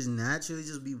somebody who just naturally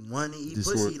just be wanting to eat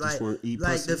pussy. Just want to eat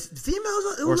like pussy? the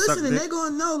females who Or suck listening, dick? they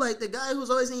gonna know. Like the guy who's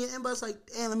always in your inbox, like,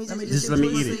 damn, let me just Just your let me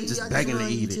eat pussy. it. Just I begging to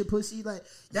wanna eat it. your pussy. Like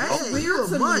That's yeah, weird you a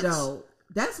to me, munch. though.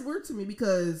 That's weird to me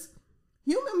because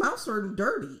human mouths are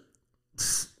dirty.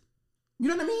 You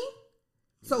know what I mean?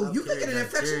 So Mouth you can get an carry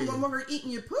infection bacteria. when we're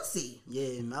eating your pussy.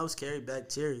 Yeah, mouse carry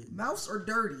bacteria. Mouths are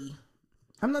dirty.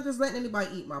 I'm not just letting anybody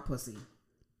eat my pussy.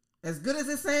 As good as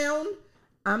it sound,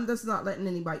 I'm just not letting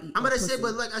anybody eat. I'm my gonna pussy. say,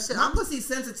 but like I said, my I'm pussy's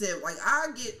sensitive. Like I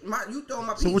get my, you throw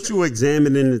my. So what pizza- you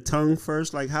examining the tongue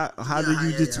first? Like how do you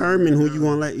Yeah. determine who you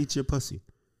want to let eat your pussy?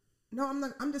 No, I'm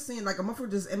not. I'm just saying, like a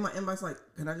motherfucker just in my inbox, like,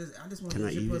 I just want Can to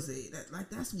I eat your eat it? pussy.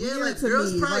 That's yeah, weird like to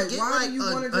girls me. probably Like, get why like do you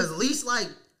want to at least like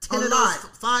 10 A of lot.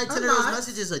 those, 5, 10 A of those lot.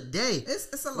 messages a day.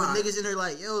 It's a With lot. niggas in there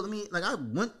like, yo, let me like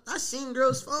I seen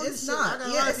girls phone It's and shit. not. I got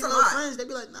Yeah, a lot of it's a female lot. friends. They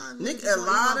be like, nah, Nigga, just a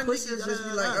wanna eat lot my of pussy, niggas just be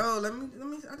da, like, da, da. oh, let me,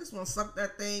 I just want to suck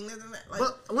that thing. Like,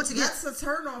 But once again, that's a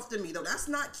turn off to me, though. That's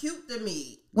not cute to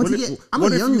me. once What again, if, I'm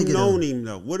what a if young you nigga. known though. him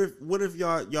though? What if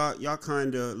y'all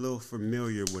kind of a little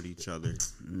familiar with each other?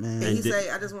 Man, And he did- say,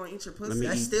 I just want to eat your pussy. me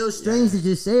that's eat. still strange to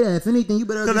just say that. If anything, you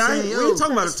better be Because saying, we yo, ain't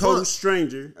talking about a that's total fuck.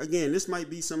 stranger. Again, this might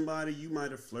be somebody you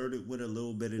might have flirted with a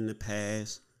little bit in the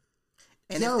past.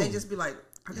 And Yo. if they just be like,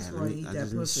 I just want to eat I that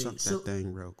just need to pussy. suck that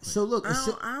thing real quick. So look, I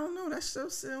don't know. That still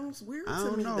sounds weird I to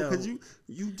don't me, know though. because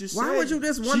you just Why said, would you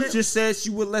just want She it- just said she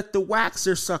would let the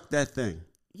waxer suck that thing.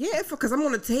 Yeah, because I'm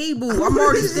on the table. I'm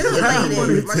already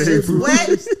stimulated. My shit's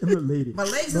wet. My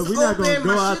legs But is we not gonna open.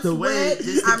 go My out shit's the way wet.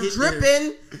 just to I'm get there.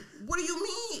 dripping. What do you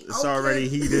mean? It's already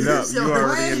heated up. So You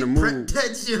already in the mood.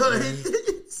 Protect your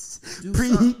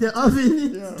Preheat the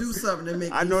oven. Do something to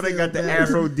make I me know they feel got the better.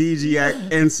 aphrodisiac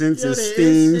incense and the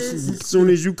steams. incense. As soon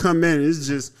as you come in, it's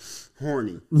just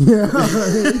horny. Yeah.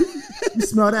 You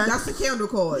smell that? That's the candle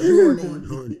cord.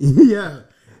 Horny. Yeah.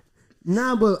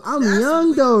 Nah, but I'm That's young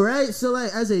weird. though, right? So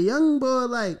like, as a young boy,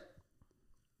 like,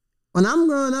 when I'm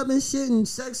growing up and shit and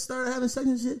started having sex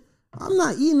and shit, I'm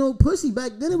not eating no pussy.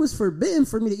 Back then, it was forbidden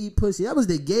for me to eat pussy. That was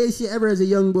the gayest shit ever as a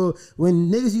young boy. When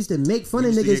niggas used to make fun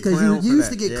of niggas because you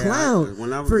used to get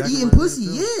clowned for eating pussy.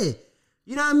 Yeah.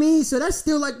 You know what I mean? So that's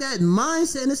still like that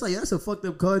mindset. And it's like, that's a fucked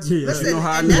up culture. Listen, you know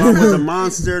how I knew I was a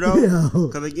monster, though?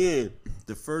 Because, again,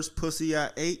 the first pussy I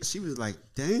ate, she was like,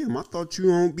 damn, I thought you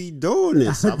don't be doing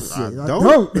this. I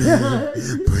don't.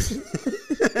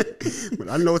 But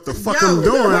I know what the fuck I'm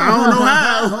doing. I don't know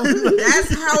how.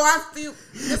 That's how I feel.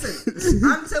 Listen,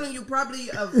 I'm telling you, probably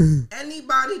of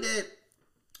anybody that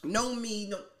know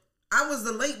me, I was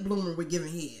the late bloomer with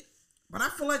giving head. But I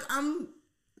feel like I'm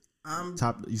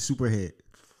top. You super head.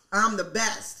 I'm the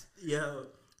best. Yo.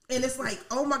 And it's like,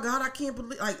 oh my God, I can't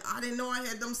believe, like, I didn't know I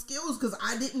had them skills because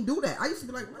I didn't do that. I used to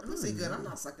be like, my pussy good. I'm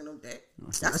not sucking no dick.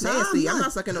 That's nasty. I'm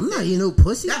not sucking no dick. I'm not eating no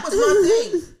pussy. That was my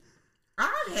thing. I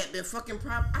had been fucking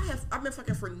I've been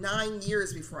fucking for 9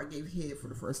 years before I gave head for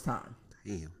the first time.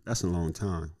 Damn, that's a long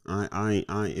time.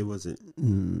 It wasn't.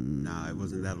 Nah, it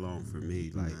wasn't that long for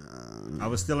me. Like, I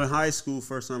was still in high school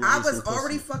first time. I was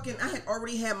already fucking. I had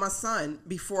already had my son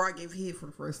before I gave head for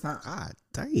the first time. God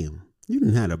damn, you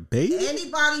didn't have a baby.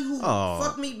 Anybody who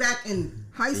fucked me back in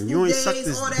high school days, all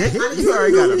that, dick? I didn't You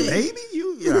already got a dick. baby.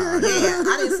 Yeah,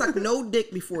 I didn't suck no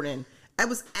dick before then. It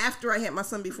was after I had my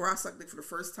son before I sucked dick for the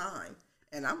first time.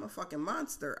 And I'm a fucking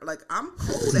monster. Like, I'm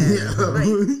cold at it. Like,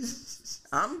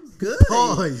 I'm good.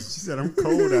 She said, I'm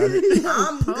cold at it.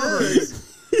 I'm good.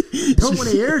 Don't want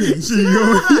to hear this.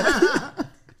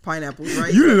 Pineapples,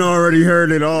 right? You done already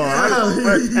heard it all.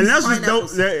 And that's what's dope.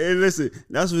 And listen,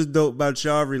 that's what's dope about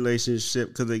y'all relationship.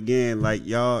 Because, again, like,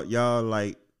 y'all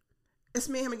like, it's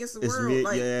me and him against the world.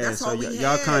 Like, that's so all we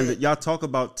y'all had. Y'all talk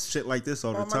about shit like this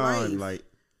all the time. Like,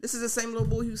 this is the same little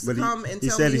boy who used to But come and he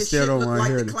tell said me he his still shit don't looked wanna like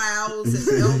hear the it. clouds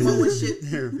and Elmo and shit.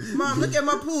 Mom, look at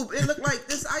my poop. It looked like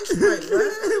this ice pipe.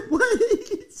 What?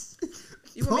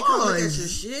 You want me to come look at your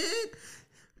shit?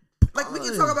 Like, we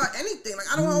can talk about anything. Like,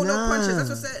 I don't hold no punches. That's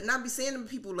what I said. And I be saying to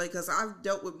people, like, because I've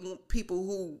dealt with people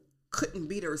who couldn't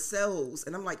be themselves.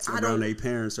 And I'm like, I don't. Around their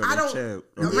parents or I their don't. child.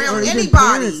 Around Even anybody.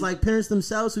 parents, like parents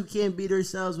themselves who can't be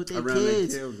themselves with their Around their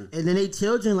kids. children. And then they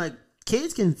children, like,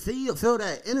 kids can feel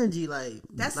that energy, like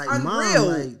That's like, unreal.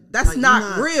 Mom, That's like,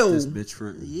 not real. This bitch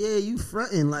fronting. Yeah, you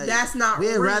fronting, like That's not we'd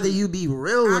real. rather you be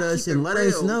real with I us keep and it let real.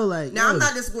 us know, like now yo, I'm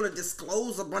not just going to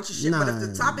disclose a bunch of shit, but if the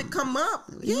Nah. topic come up,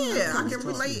 yeah, I can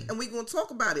relate and we going to talk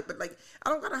about it. But like,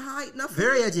 I don't got to hide nothing.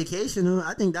 very educational.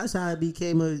 I think that's how I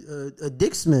became a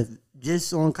Dick Smith,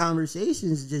 just on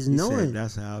conversations, just He knowing. said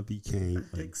that's how I became.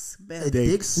 Like, Dick A Smith.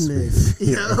 Dick Smith,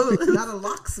 you know, Not a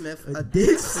locksmith. a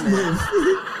Dick Smith.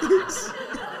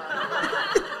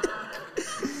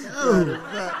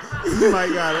 you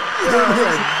might got it.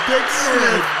 Dick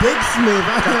Smith. Dick Smith.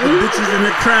 Bitches in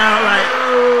the crowd, like.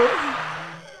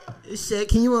 Shit,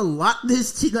 can you unlock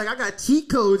this cheat? Like, I got cheat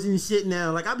codes and shit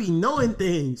now. Like, I be knowing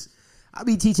things. I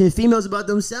be teaching females about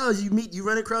themselves. You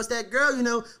run across that girl, you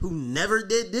know, who never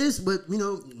did this, but, you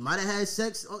know, might have had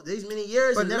sex these many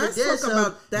years But and never let's did talk so.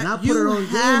 about that. And I put You her on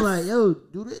have- game like, yo,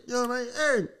 do this. You know, like,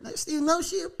 hey, next thing you know,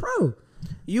 she a pro.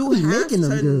 You be have making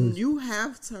them to. girls. You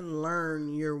have to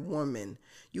learn your woman.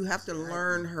 You have to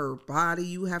learn her body.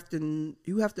 You have to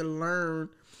learn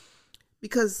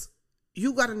because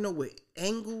you got to know what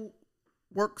angle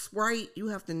works right. You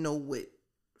have to know what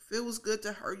feels good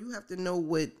to her. You have to know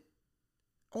what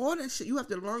all that shit. You have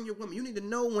to learn your woman. You need to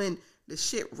know when the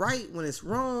shit right, when it's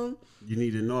wrong. You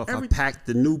need to know if I Every- packed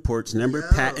the Newports. Remember Yo,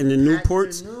 packing the pack the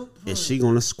Newports? Newports. Is she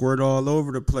gonna squirt all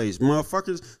over the place?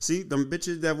 Motherfuckers, see, them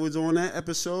bitches that was on that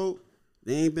episode,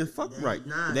 they ain't been fucked right.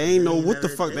 nah, they ain't know they what the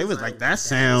never- fuck. they They was like, like, that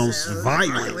sounds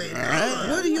violent.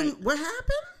 What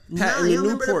happened? Packing Nah, the you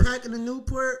remember Newport. the packing the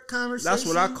Newport conversation? That's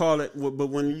what I call it. But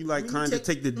when you like When you kind of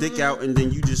take- take the dick out and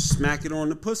then you just smack it on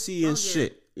the pussy and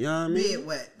shit. You know what I mean? Bed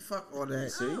wet. Fuck all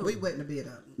that. We wetting the bed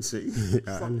up. See,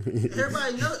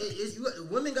 Everybody know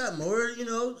women got more, you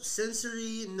know,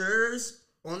 sensory nerves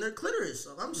on their clitoris.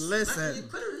 So I'm Listen. smacking your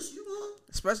clitoris, you know.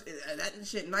 Especially that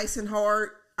shit nice and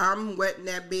hard. I'm wetting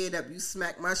that bed up. You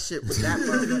smack my shit with that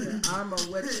motherfucker. I'ma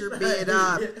wet your bed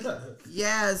up.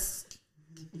 Yes.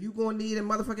 You gonna need a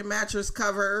motherfucking mattress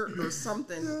cover or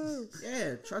something.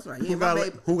 Yeah, trust me.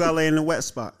 who got lay in the wet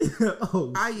spot?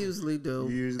 Oh, I usually do.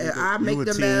 You usually And do. I You make a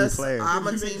the team mess. player. I'm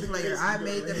a team player. I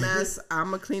made the mess.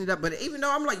 I'ma clean it up. But even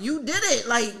though I'm like, you did it.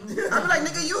 Like, I be like,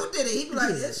 nigga, you did it. He be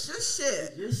like, it's just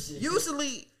shit.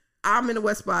 Usually, I'm in the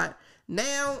wet spot.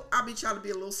 Now, I be trying to be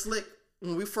a little slick.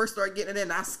 When we first started getting it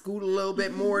in, I scoot a little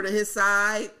bit more to his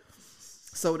side.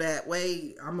 So that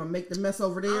way, I'm gonna make the mess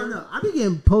over I don't there. know. I be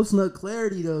getting post nut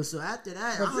clarity though. So after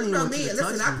that, But I don't you even know want me. you to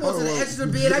Listen, touch I me. go to the edge of the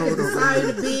bed. I get the side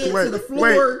of the bed to the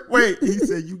floor. Wait. He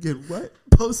said you get what?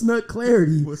 Post nut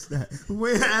clarity. What's that?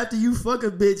 When after you fuck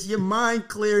a bitch, your mind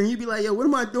clear and you be like, yo, what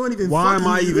am I doing even? Why am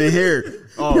fucking I you? even here?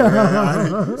 Oh,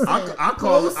 man, I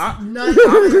call Nut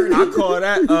I call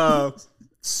that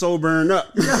sobering up.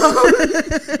 But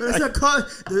it's not called.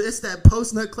 It's that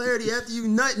post nut clarity after you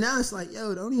nut. Now it's like,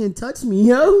 yo, don't even touch me,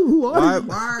 yo. Why?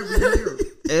 Why are you here?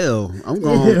 Ew, I'm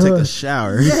going home to take a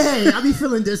shower. Yeah, I be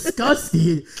feeling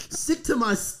disgusted, sick to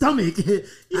my stomach. I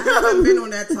haven't been on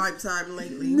that type time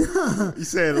lately. You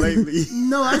said lately.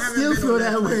 No, I haven't still been feel on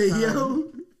that that way, type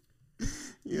yo.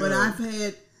 But I've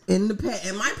had in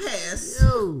my past,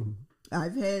 Yo.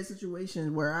 I've had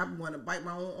situations where I want to bite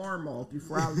my own arm off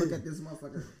before I look at this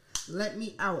motherfucker. Let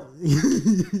me out.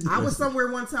 I was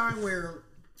somewhere one time where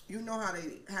you know how they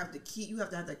have the key. You have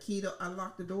to have the key to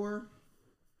unlock the door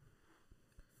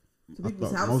to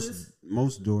people's houses.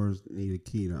 Most doors need a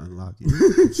key to unlock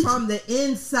it. From the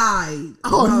inside.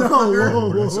 Oh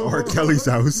no! That's R. Kelly's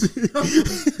house.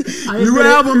 I ain't New been-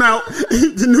 album out.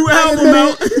 The new album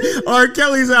out. R.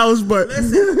 Kelly's house, but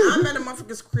Listen, I'm at a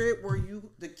motherfucker's crib where you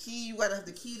gotta have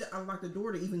the key to unlock the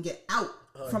door to even get out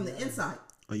from the inside.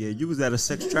 oh yeah, you was at a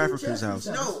sex trafficker's house.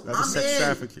 No, That's a I'm sex in.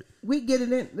 trafficker. We get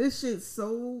it in. This shit's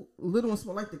so little and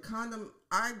small. Like the condom,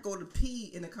 I go to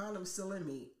pee and the condom's still in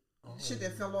me. Shit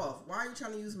that fell off. Why are you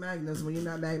trying to use magnums when you're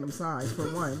not magnum size, for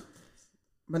one?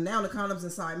 But now the condom's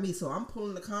inside me, so I'm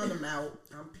pulling the condom out.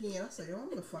 I'm peeing. I say, yo,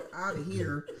 I'm the fuck out of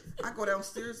here. I go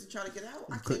downstairs to try to get out.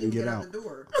 I can't couldn't even get get out out. the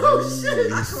door. Oh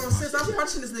shit! I come upstairs. I'm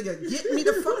watching this nigga. Get me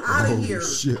the fuck out of here.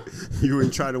 Shit, you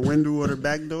wouldn't try the window or the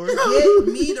back door? Get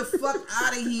me the fuck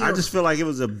out of here. I just feel like it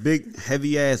was a big,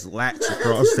 heavy ass latch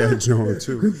across that joint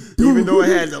too. Even though it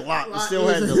had the lock, it still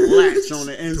had the latch on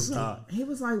the inside. He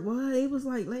was like, what? He was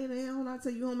like, lay down. I'll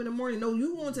take you home in the morning. No,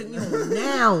 you want to take me home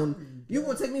now. You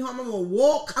want to take me home? I'm going to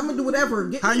walk. I'm going to do whatever.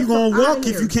 Get How me you the gonna fuck outta walk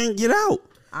if here. you can't get out?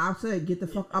 I said, get the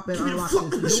fuck up and unlock this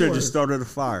door. You should have just started a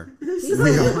fire. He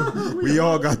said, We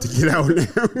all got to get out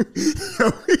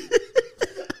now.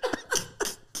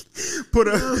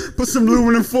 Put some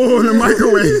aluminum foil in the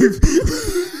microwave.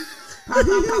 pop,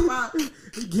 pop, pop,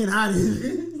 pop. Get out of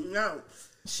here, No.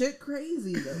 Shit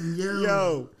crazy, though.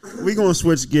 Yo, we gonna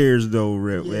switch gears though,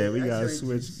 Rip. Yeah, Man, we that's gotta right.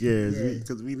 switch gears Yeah.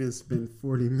 because we didn't spend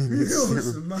 40 minutes on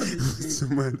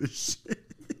some other shit.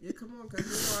 Yeah, come on, because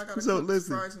you know I got to So cook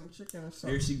listen. fry some chicken or something.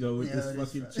 Here she go with Yeah, this that's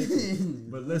fucking right. chicken.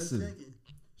 But listen,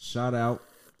 shout out.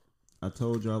 I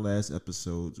told y'all last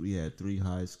episodes we had 3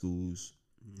 high schools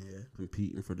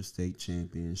competing for the state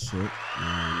championship. You know what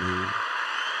I mean?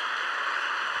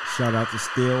 Shout out to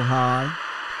Still High.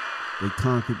 They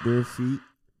conquered their feat.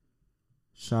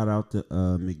 Shout out to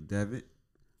McDevitt.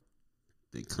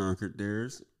 They conquered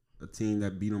theirs. A team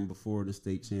that beat them before the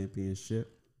state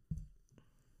championship.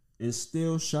 And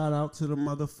still shout out to the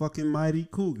motherfucking Mighty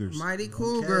Cougars. Mighty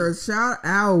Cougars, shout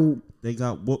out. They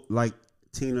got whooped like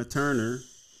Tina Turner,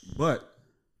 but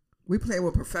We play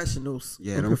with professionals.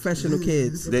 Yeah, and them- professional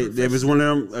kids. they was one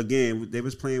of them again. They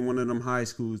was playing one of them high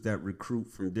schools that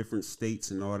recruit from different states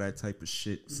and all that type of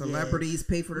shit. Celebrities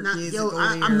pay for their Nah, kids yo, to go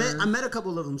I there. met a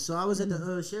couple of them. So I was at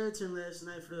the Sheraton last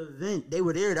night for the event. They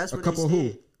were there. That's where couple they who?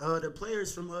 stayed. The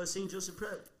players from St. Joseph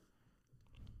Prep.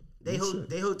 They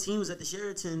hold teams at the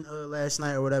Sheraton last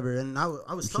night or whatever, and I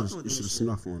was talking with them. You should have and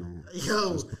shit. snuck on them.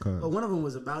 Yo, Just because. but one of them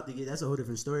was about to get. That's a whole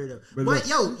different story though. But But,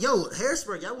 look- yo,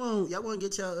 Harrisburg, y'all want to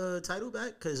get your title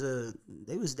back because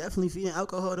they was definitely feeding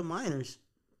alcohol to minors.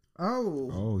 Oh,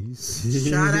 Oh, he's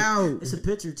shout out. It's a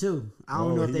picture too. I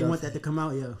don't Oh, know if he they got- want that to come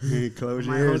out, yo. Close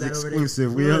Might your hold ears that over there.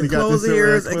 exclusive. We only got Close this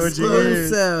ears Close your ears.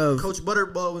 exclusive. Coach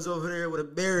Butterball was over there with a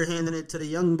bear handing it to the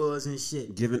young boys and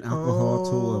shit. Giving alcohol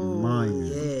to a minor.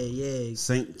 Yeah.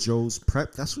 St. Joe's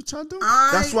Prep. That's what y'all do. I-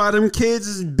 That's why them kids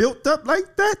is built up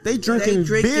like that. They drinking, They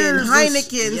drinking beers,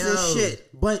 Heinekens Yo, and shit.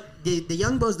 But the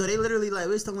young boys though, they literally like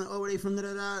we was talking like, oh, where they from?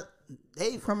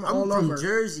 They From I'm all from over.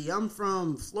 Jersey. I'm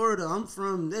from Florida. I'm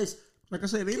from this. Like I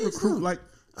said, they Kids recruit don't- like.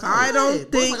 I Yeah,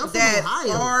 don't boys think like, I'm from that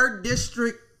Ohio. our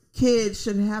district kids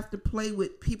should have to play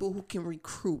with people who can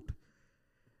recruit.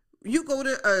 You go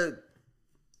to a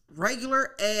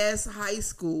regular ass high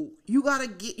school, you gotta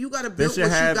They build what should you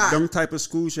have got. them type of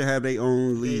schools should have their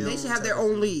own league They should have their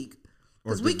own league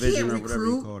or because we division can't or whatever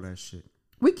you recruit. call that shit.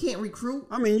 We can't recruit.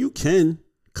 I mean, you can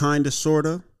kinda,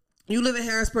 sorta. You live in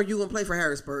Harrisburg, you gonna play for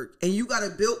Harrisburg, and you gotta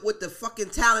build with the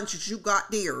fucking talent that you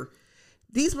got there.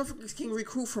 These motherfuckers can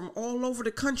recruit from all over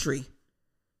the country.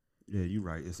 Yeah, you're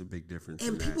right. It's a big difference.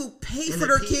 And in people that. pay And for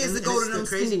their kids to go to them The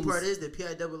crazy schools. part is the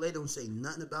PIAA don't say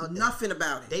nothing about that. Nothing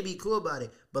about it. They be cool about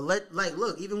it. But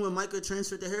look, even when Micah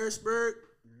transferred to Harrisburg,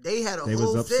 they had They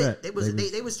whole was fit. upset.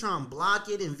 They was trying to block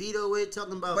it and veto it,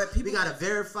 talking about But people- we gotta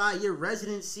verify your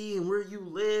residency and where you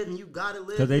live and you gotta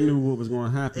live. Because they here. knew what was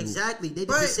going to happen. Exactly. They did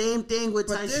But- the same thing with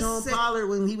but this Tyshawn said- Pollard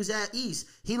when he was at East.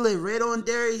 He lived right on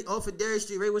Derry, off of Derry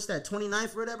Street, right? What's that,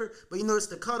 29th or whatever? But you know, it's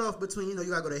the cutoff between, you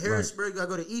gotta go to Harrisburg, you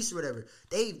gotta go to East or whatever.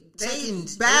 They checking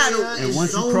battle. area And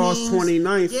once you cross zonings.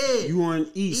 29th, Yeah. you on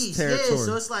East territory. Yeah,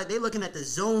 so it's like they looking at the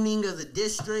zoning of the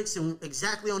districts and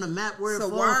exactly on the map where So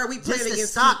it why falls, are we playing just to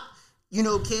against stop,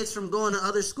 kids from going to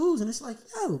other schools? And it's like,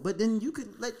 yo, but then you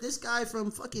could let this guy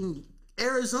from fucking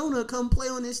Arizona come play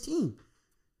on this team.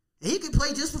 And he could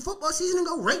play just for football season and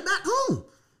go right back home.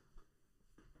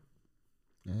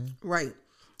 Right.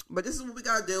 But this is what we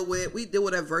gotta deal with. We deal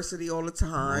with adversity all the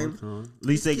time. At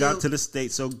least they got to the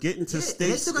States. So getting to Yeah, and they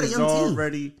States still got a is young team.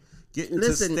 already... Getting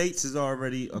Listen, to States is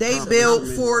already... They accomplishment. built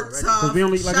Fort Tough. Because we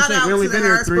only, like I Shout said, out we only to been the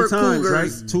here 3 Harrisburg times,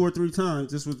 Cougars. right? 2 or 3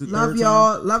 times. This was the Love third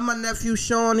y'all. time. Love my nephew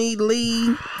Shawnee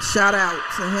Lee. Shout out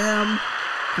to him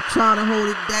for trying to hold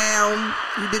it down.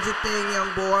 You did your thing,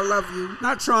 young boy. I love you.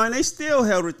 Not trying. They still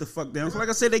held it the fuck down. So like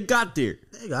I said, they got there.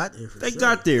 They got there for They sure.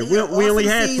 got there. They We only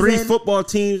awesome had 3 season. football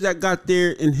teams that got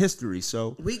there in history.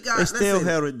 So We got. they still listen,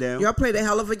 held it down. Y'all played a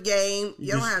hell of a game.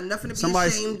 You don't just- have nothing to be Somebody,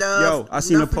 ashamed of. yo, I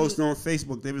seen a Nothing- post on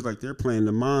Facebook. They was like, they're playing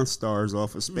the Monstars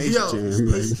off of Space Yo, Jam.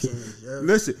 Space Like, Jam, yo.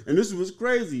 listen, and this was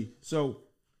crazy. So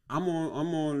I'm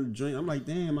on the joint. I'm like,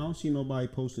 damn, I don't see nobody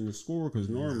posting the score because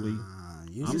normally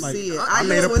I'm like, see it. I I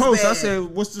made knew a it was post. I bad. said,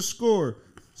 what's the score?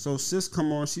 So sis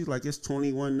come on. She's like, it's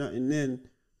 21-0. Then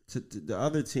to the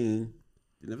other team.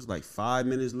 And it was like 5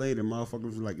 minutes later, motherfuckers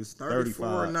was like, it's 34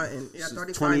 35. nothing. Yeah, It's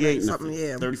 35 28 something, nothing.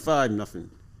 yeah. 35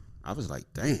 nothing. I was like,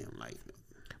 damn, like.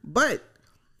 But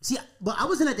See, but I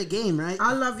wasn't at the game, right?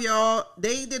 I love y'all.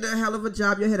 They did a hell of a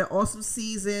job. Y'all had an awesome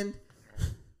season.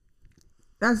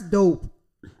 That's dope.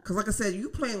 Cause like I said, you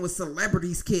playing with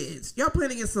celebrities' kids. Y'all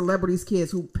playing against celebrities'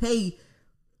 kids who pay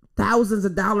thousands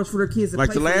of dollars for their kids to Like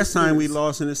play the for last their time we schools.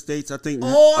 lost in the States, I think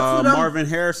All to them- Marvin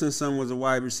Harrison's son was a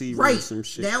wide receiver or Right. some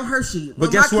shit. Down Hershey. But When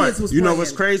guess my what? kids was You know playing.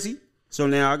 what's crazy? So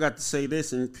now I got to say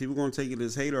this, and people gonna take it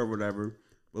as hate or whatever.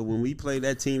 But when we played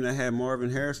that team that had Marvin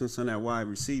Harrison's son at wide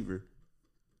receiver,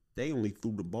 they only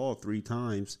threw the ball 3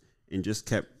 times and just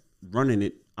kept running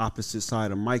it opposite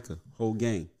side of Micah whole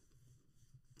game.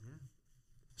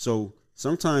 So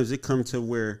sometimes it come to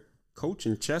where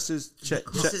coaching this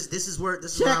is where I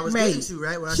was Checkmate. getting to,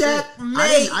 right? Where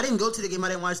Checkmate. I didn't go to the game. I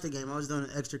didn't watch the game. I was doing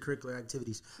extracurricular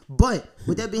activities. But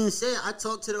with that being said, I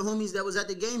talked to the homies that was at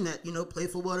the game that play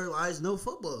football their lives, know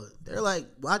football. They're like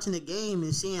watching the game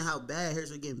and seeing how bad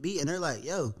Harrisburg getting beat, and they're like,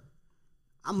 "Yo,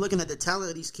 I'm looking at the talent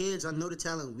of these kids. I know the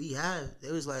talent we have."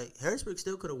 They was like, Harrisburg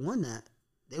still could have won that.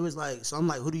 They was like, so I'm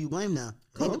like, who do you blame now?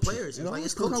 It ain't the players. It's like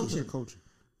it's coaching.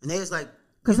 And they was like.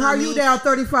 Because know how what I you mean? down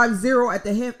 35-0 at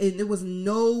the half and there was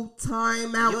no You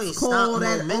timeouts ain't called stopped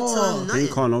at momentum, all. nothing. They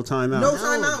didn't call no timeout. No No,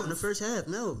 timeouts. in the first half,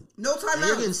 no. No And timeouts.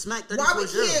 you're getting smacked Why we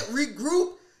 34-0. can't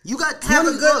regroup? You got Have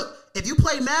 20. a good- Look, if you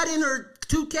play Madden or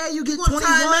 2K, you get want 21.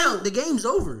 timeout. The game's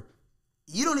over.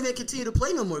 You don't even continue to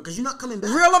play no more because you're not coming back.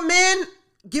 Reel them in,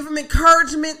 give them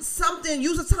encouragement, something.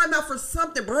 Use a timeout for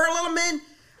something. Reel them in.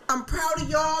 I'm proud of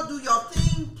y'all. Do y'all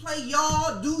thing. Play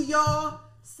y'all. Do y'all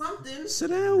something.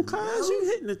 Sit down, cuz. You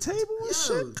hitting the table and Yo,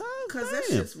 shit, cuz. Because that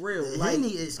Damn. shit's real. The Like, Henny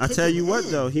is I tell you kicking what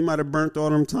in. though, he might have burnt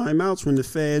all them timeouts when the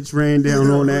feds ran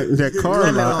down on that car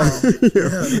Lemon lot. law.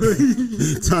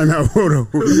 Timeout, hold on.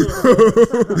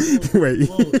 Wait,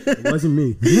 It wasn't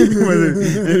me.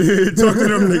 talk to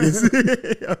them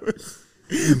niggas.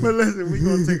 But listen, we're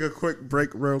gonna take a quick break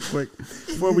real quick.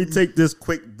 Before we take this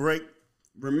quick break,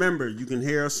 remember you can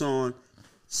hear us on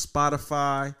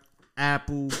Spotify,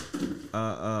 Apple,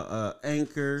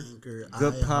 Anchor,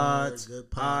 Good Pods,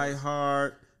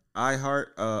 iHeart,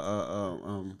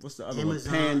 what's the other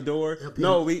Amazon. one? Pandora. Yep,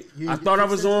 No, you- I thought I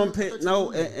was on. I thought you No,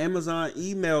 was on. Amazon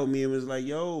emailed me and was like,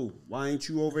 "Yo, why ain't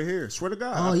you over here?" Swear to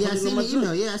God. Oh, yeah, put I it seen in my the email.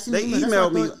 joint. Yeah, I seen They the email. That's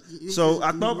emailed what I me, thought so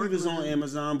I you thought we working was with on them.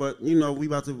 Amazon, but we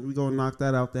gonna knock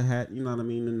that out the hat. You know what I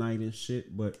mean, tonight and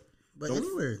shit. But don't-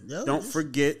 anywhere, yo, don't just-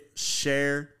 forget,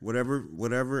 share whatever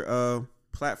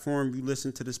platform you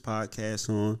listen to this podcast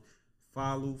on.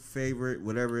 Follow, favorite,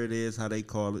 whatever it is, how they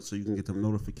call it, so you can get them if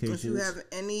notifications. you have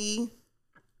any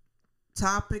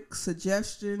topics,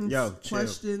 suggestions, Yo, chill.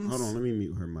 questions. Hold on, let me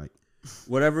mute her mic.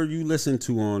 Whatever you listen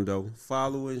to on though,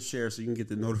 follow and share so you can get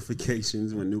the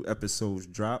notifications when new episodes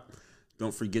drop.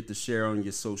 Don't forget to share on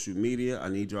your social media. I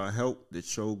need y'all help. The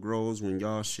show grows when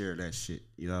y'all share that shit.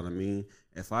 You know what I mean?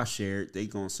 If I share it, they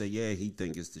gonna say, yeah, he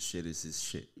think it's the shit, it's his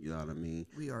shit. You know what I mean?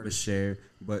 We are. But share.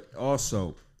 But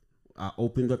also, I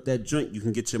opened up that joint. You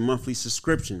can get your monthly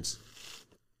subscriptions.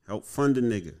 Help fund a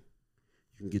nigga.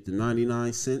 You can get the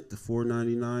 99 cent, the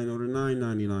 $4.99, or the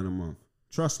 $9.99 a month.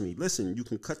 Trust me. Listen, you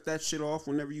can cut that shit off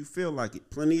whenever you feel like it.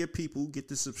 Plenty of people get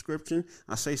the subscription.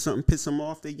 I say something piss them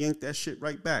off, they yank that shit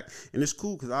right back. And it's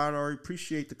cool because I already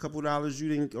appreciate the couple dollars you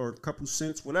didn't, or a couple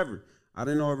cents, whatever. I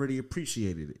didn't already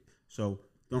appreciated it. So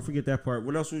don't forget that part.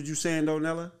 What else was you saying though,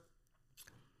 Nella?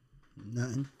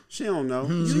 Nothing. She don't know.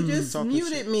 You just Talking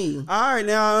muted shit. me. All right,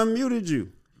 now I unmuted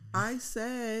you. I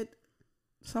said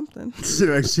something. She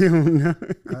don't know.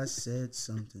 I said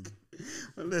something.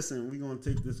 But listen, we're going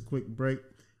to take this quick break.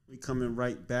 We coming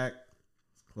right back.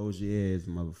 Close your ears,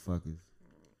 motherfuckers.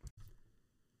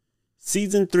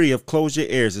 Season 3 of Close Your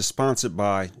Ears is sponsored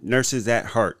by Nurses at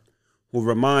Heart, who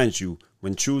reminds you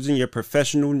when choosing your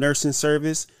professional nursing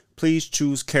service, please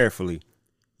choose carefully.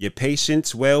 Your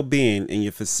patient's well-being and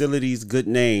your facility's good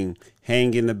name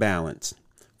hang in the balance.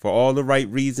 For all the right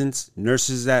reasons,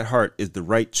 Nurses at Heart is the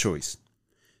right choice.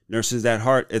 Nurses at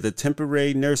Heart is a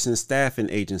temporary nursing staffing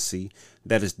agency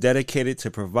that is dedicated to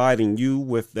providing you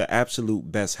with the absolute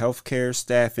best healthcare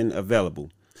staffing available.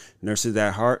 Nurses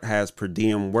at Heart has per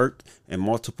diem work in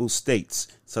multiple states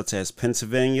such as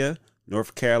Pennsylvania,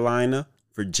 North Carolina,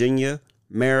 Virginia,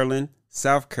 Maryland,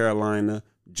 South Carolina,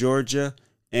 Georgia,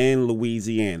 and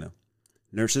Louisiana.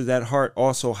 Nurses at Heart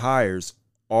also hires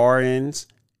RNs,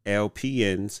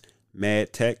 LPNs,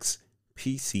 med techs,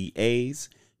 PCAs,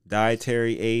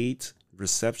 dietary aides,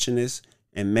 receptionists,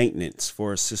 and maintenance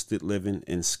for assisted living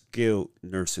and skilled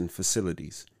nursing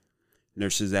facilities.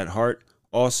 Nurses at Heart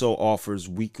also offers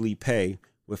weekly pay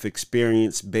with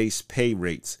experience-based pay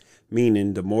rates,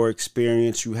 meaning the more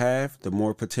experience you have, the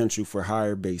more potential for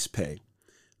higher base pay.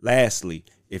 Lastly,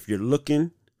 if you're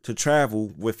looking to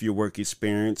travel with your work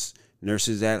experience,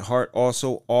 Nurses at Heart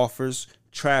also offers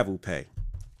travel pay.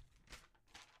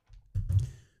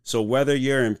 So whether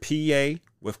you're in PA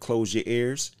with Close Your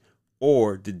Ears,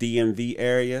 or the DMV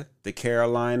area, the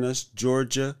Carolinas,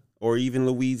 Georgia, or even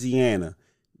Louisiana,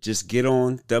 just get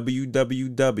on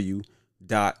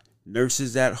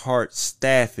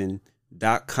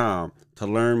www.nursesatheartstaffing.com to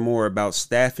learn more about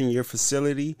staffing your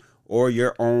facility or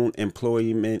your own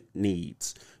employment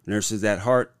needs. Nurses at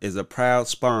Heart is a proud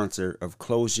sponsor of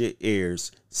Close Your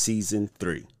Ears Season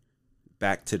 3.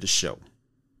 Back to the show.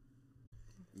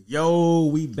 Yo,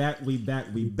 we back.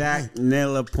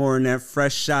 Nella pouring that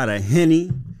fresh shot of Henny.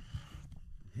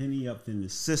 Henny up in the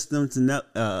system. Nas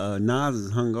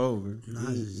is hungover. He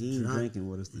ain't drinking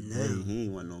with us today. No. He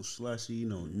ain't want no slushy,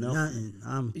 no nothing.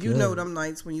 I'm good. You know them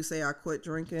nights when you say I quit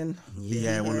drinking. He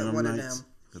had one of them nights.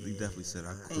 Because he definitely said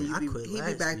I quit. And he'll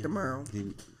be back tomorrow.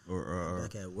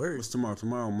 Back at work. What's tomorrow?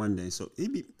 Tomorrow Monday. So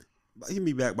he'll be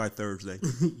back by Thursday.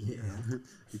 Yeah.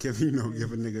 Give a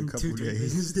nigga a couple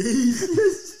days.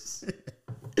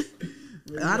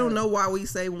 I don't know why we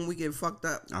say when we get fucked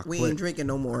up, we ain't drinking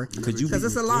no more. Because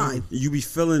it's a lie. You be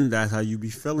feeling that's how you be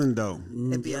feeling though.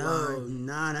 It be a lie.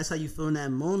 Nah, that's how you feel in that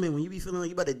moment when you be feeling like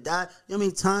you about to die. You know how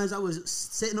many times I was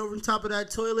sitting over the top of that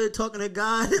toilet talking to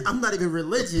God? I'm not even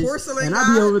religious. Porcelain And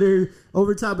God. I be over there,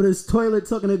 over top of this toilet,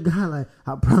 talking to God like,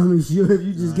 I promise you, if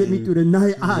you just get me through the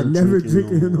night, I never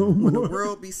drink it no When the more.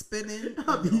 world be spinning,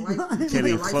 Can't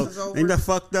even close. Ain't that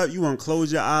fucked up? You want to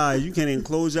close your eyes. You can't even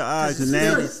close your eyes. And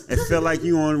now it feel like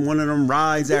you on one of them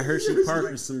rides at Hershey Park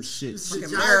or some shit.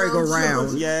 Fucking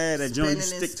merry-go-round. Yeah, that joint you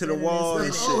stick to the wall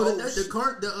and shit. Oh,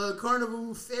 the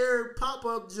Carnival Fair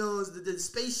pop-up Jones, the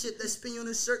spaceship that spin you in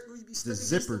a circle, you be stuck The against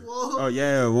zipper. the wall. Oh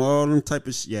yeah, all them type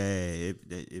of shit. Yeah,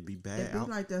 it be bad. It be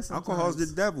like that sometimes. Alcohol's the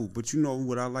devil, but you know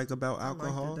what I like about I like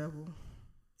alcohol? the devil.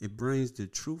 It brings the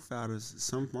truth out of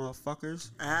some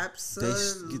motherfuckers.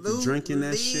 Absolutely. They get to drinking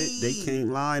that shit. They can't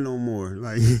lie no more.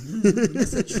 Like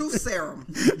It's a truth serum.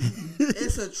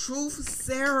 It's a truth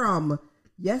serum.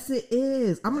 Yes, it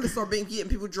is. I'm gonna start getting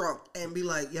people drunk and be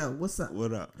like, "Yo, what's up?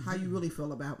 What up? How you really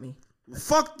feel about me?"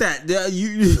 Fuck that. You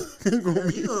You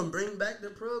gonna bring back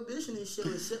the prohibition and shit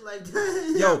and shit like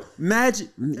that. Yo, imagine.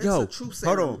 It's Yo, a truth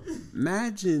hold serum. on.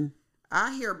 Imagine.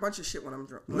 I hear a bunch of shit when I'm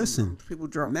drunk. Listen, people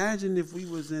drunk. Imagine if we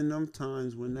was in them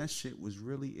times when that shit was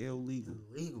really illegal.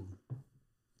 Illegal.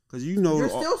 Cause you know, There's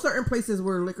still certain places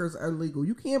where liquors are illegal.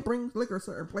 You can't bring liquor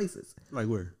certain places. like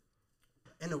where?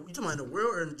 You talking about in the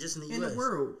world or just in the In US? the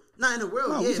world. Not in the world,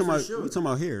 No, yeah, for sure. we talking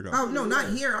about here though. Oh no,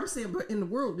 not here. I'm saying, but in the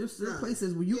world, there's certain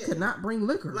places where you cannot bring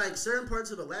liquor. Like certain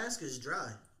parts of Alaska is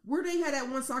dry. Where they had that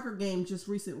one soccer game just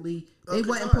recently, they Qatar.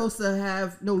 wasn't supposed to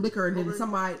have no liquor, and then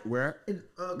somebody Where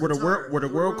Qatar. the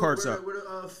world cards up.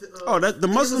 Oh, that the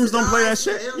Muslims don't play that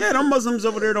shit. Yeah, them Muslims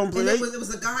over there don't play. And They, it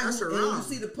was a guy That's who, and around. you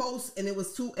see the post, and it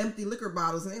was 2 empty liquor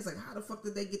bottles, and it's like, how the fuck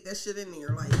did they get that shit in there?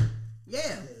 Like,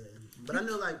 yeah. But I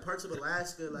know like parts of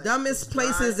Alaska, like Dumbest it's dry.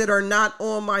 places that are not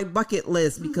on my bucket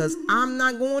list because I'm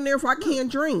not going there if I can't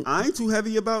drink. I ain't too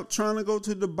heavy about trying to go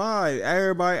to Dubai.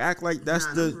 Everybody act like that's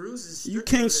Nah, the them rules is you strict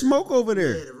can't over there. smoke over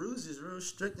there. Yeah, the rules is real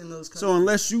strict in those countries. So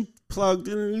unless you plugged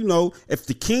in, if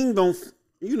the king don't,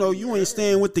 you ain't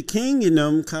staying with the king in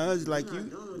them, cause like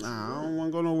you, nah, I don't want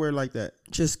to go nowhere like that.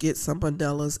 Just get some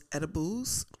Nella's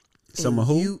edibles. Some of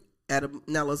who?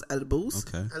 Nella's edibles.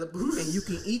 Okay, And you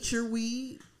can eat your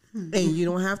weed, and you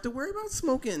don't have to worry about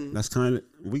smoking. that's kind of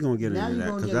we gonna get Now into you that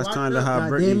gonna because get that's locked kind of up, how goddamn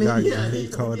Brittany it. got Yeah, he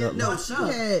caught up. No, she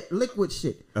had liquid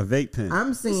shit. A vape pen.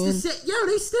 I'm It's the saying, shit. Yo,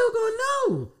 they still gonna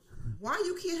know. why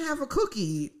you can't have a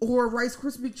cookie or a Rice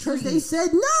Krispie Because they treat? said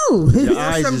no. Your or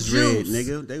eyes some is red, juice.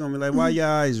 nigga. They gonna be like, why your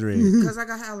eyes red? Because I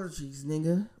got allergies,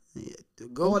 nigga.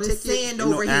 Go All take this it. sand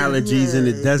No over here. allergies in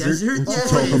the desert. desert, What you yeah.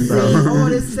 talking All this about? sand- all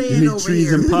this You sand need over trees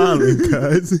here. and pollen,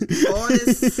 cuz. All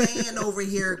this sand over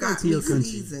here got to me your country.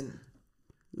 sneezing.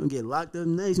 You gonna get locked up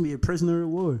next and be a prisoner of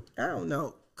war. I don't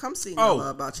know. Come see Oh,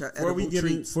 Nella about your Before edible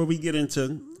treats. before we get into,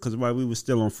 because while we were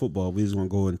still on football, we was gonna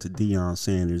go into Deion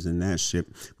Sanders and that shit.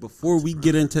 Before we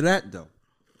get into that though,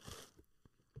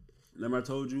 remember I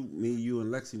told you, me, you,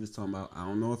 and Lexi was talking about. I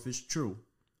don't know if it's true,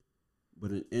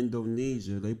 but in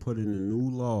Indonesia they put in a new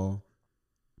law: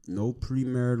 no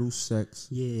premarital sex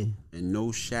Yeah. and no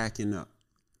shacking up.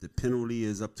 The penalty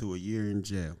is up to a year in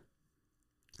jail.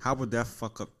 How would that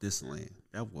fuck up this land?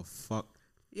 That will fuck.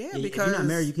 Yeah, If because you're not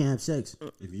married, you can't have sex.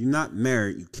 If you're not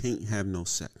married, you can't have no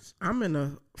sex. I'm in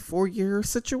a 4-year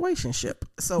situationship.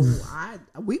 So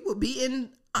we would be in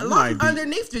You might be-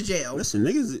 underneath the jail. Listen,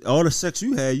 niggas, all the sex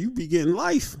you had, you be getting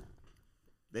life.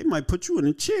 They might put you in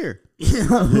a chair. Yeah.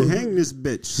 Hang this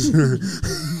bitch.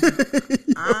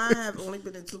 I have only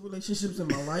been in 2 relationships in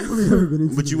my life,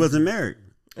 But you wasn't married.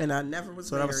 and I never was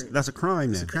So married. that's a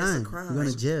crime then. Crime. crime. You're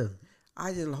going to jail.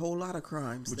 I did a whole lot of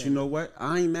crimes. But then. you know what?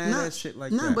 I ain't mad at shit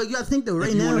like Nah, that. but you gotta think though, right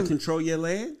if you now. want to control your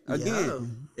land, again,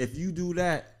 Yeah. if you do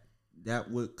that, that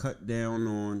would cut down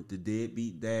on the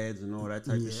deadbeat dads and all that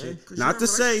type of shit. 'Cause you have a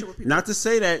relationship with people. Not to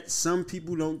say that some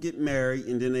people don't get married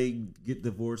and then they get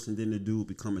divorced and then the dude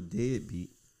become a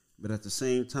deadbeat. But at the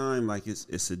same time, like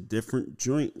it's a different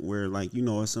joint where like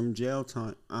it's some jail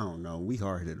time. I don't know. We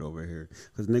hard headed over here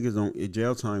because niggas don't.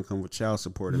 Jail time come with child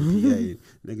support and PA.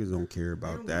 Niggas don't care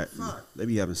about don't that. give a fuck. They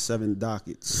be having 7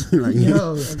 dockets. Like,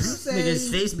 Yo, say- nigga's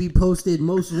face be posted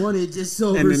most wanted just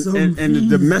over and, some and the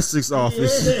domestics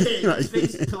office. Yeah, Like, his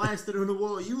face plastered on the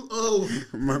wall. You owe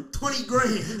my, 20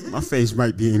 grand. my face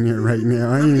might be in there right now.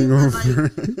 I ain't even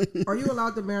going. Are you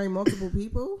allowed to marry multiple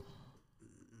people?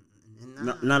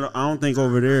 No, I don't think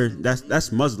over there.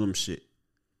 That's Muslim shit.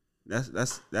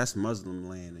 That's Muslim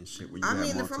land and shit. Where you I have mean,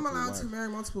 if I'm multiple allowed wives. to marry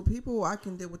multiple people, I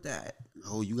can deal with that.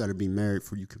 Oh, you got to be married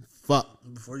before you can fuck.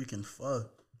 Before you can fuck.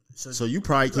 So you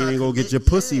probably can't even go gotta get your commit,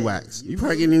 pussy yeah. waxed. You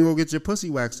probably can't even go get your pussy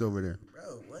waxed over there. Bro,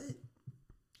 what?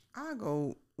 I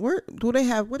go. Where do they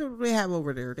have? What do they have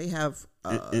over there? They have.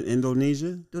 In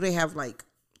Indonesia, Do they have like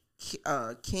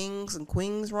kings and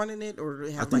queens running it, or do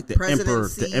they I have think like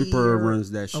the emperor or-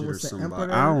 runs that shit or it's the somebody.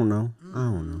 emperor? I don't know.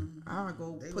 I'll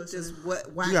go put this wax.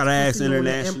 You gotta ask pussy on the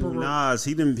international emperor. Nas.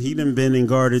 He done been and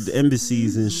guarded the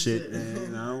embassies and shit.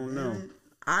 Man, I don't know.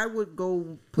 I would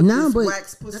go put Nah, this but-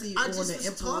 wax pussy I on just the was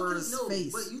emperor's talking,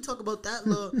 face. but you talk about that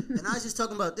law, and I was just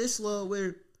talking about this law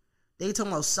where they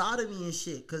talking about sodomy and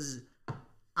shit. Cause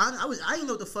I didn't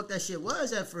know what the fuck that shit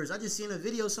was at first. I just seen a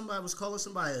video somebody was calling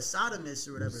somebody a sodomist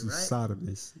or whatever, right?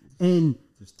 Sodomist. And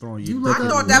Just throwing You you. look I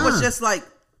up- thought that was Nah. just like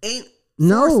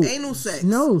no, forced anal sex.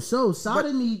 No, so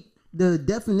sodomy, the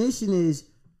definition is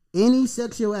any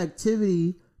sexual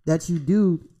activity that you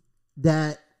do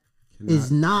that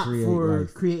is not create for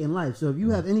life. creating life. So if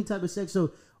you have any type of sex,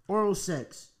 so oral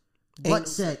sex, butt Anal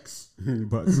sex,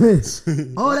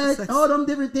 But all them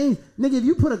different things. Nigga, if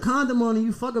you put a condom on and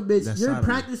you fuck a bitch, That's you're sodomy.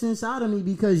 practicing sodomy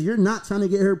because you're not trying to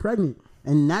get her pregnant.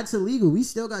 And that's illegal. We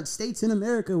still got states in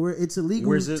America where it's illegal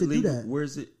where's it to legal? do that.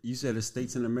 Where's it? You said the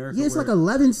states in America. Yeah, it's where- like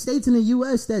 11 states in the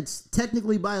U.S. that's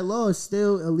technically by law is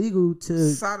still illegal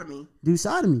to sodomy. do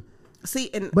sodomy. See,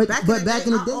 and But- back but in back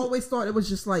the in day, the day- I always thought it was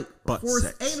just like Butt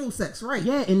forced sex. anal sex, right?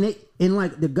 Yeah, and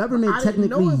like the government I didn't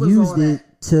know technically it was used all it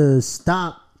that. to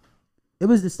stop It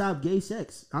was to stop gay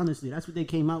sex. Honestly, that's what they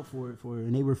came out for,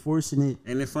 and they were forcing it.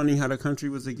 Ain't it funny how the country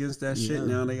was against that shit? Yeah.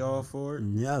 Now they all for it.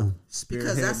 Yeah,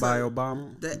 Spearheaded by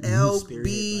Obama. The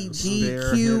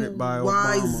Spearheaded by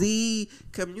LBGQYZ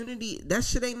community, that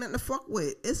shit ain't nothing to fuck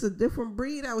with. It's a different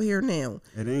breed out here now.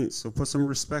 It ain't. So put some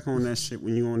respect on that shit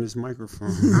when you on this microphone.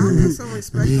 I put some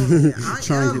respect on it.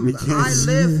 Trying to get me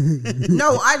canceled.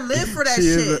 I live for that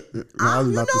shit. I was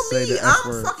You about to know say me. the F I'm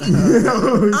word. fucking.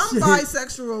 I'm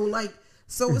bisexual. Like,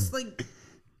 so it's like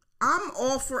I'm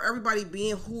all for everybody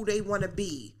being who they want to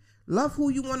be. Love who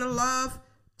you want to love.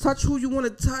 Touch who you want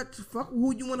to touch. Fuck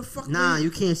who you want to fuck with. nah, you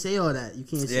can't say all that. You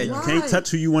can't say You all can't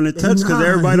touch who you want to touch because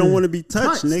everybody don't want to be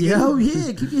touched, nigga. Yo,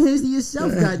 yeah, keep your hands to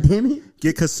yourself, goddammit.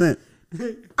 Get consent.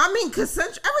 I mean,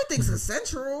 everything's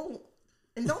consensual.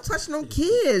 And don't touch no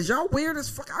kids. Y'all weird as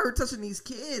fuck out here touching these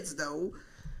kids, though.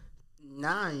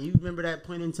 Nah, you remember that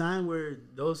point in time where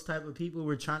those type of people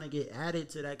were trying to get added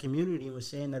to that community and was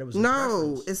saying that it was a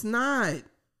preference? It's not.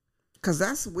 Because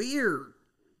that's weird.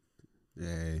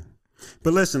 Yeah.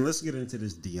 But listen, let's get into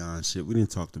this Dion shit. We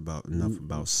didn't talk about enough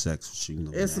about sex. You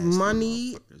know, It's nasty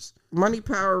money, motherfuckers. money,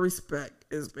 power, respect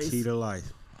is Key basically. to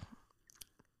life.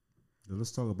 So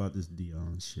let's talk about this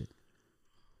Dion shit.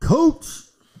 Coach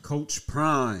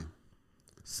Prime.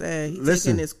 Said he's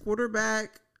Listen. taking his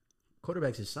Quarterback's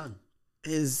his son.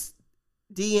 his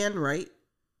DN, right?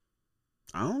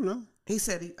 I don't know. He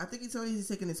said, I think he told you he's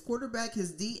taking his quarterback,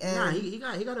 his DN. Nah, he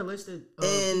got a list of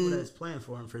people that's playing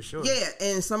for him for sure. Yeah,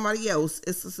 and somebody else.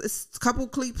 It's a couple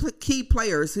key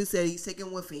players who said he's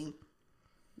taking with him.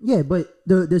 Yeah, but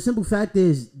the simple fact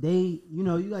is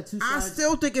you got two I sides.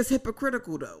 still think it's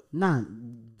hypocritical, though. Nah,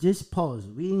 just pause.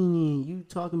 We ain't even, you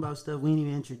talking about stuff we ain't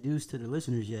even introduced to the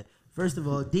listeners yet. First of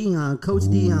all, Coach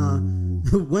Dion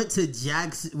went to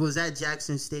was at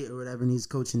Jackson State or whatever, and he's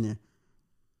coaching there.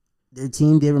 Their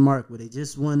team did remarkable. They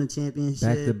just won the championship.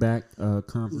 Back-to-back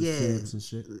conference champs and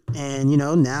shit. And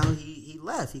now he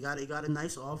left. He got a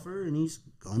nice offer, and he's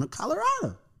going to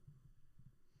Colorado.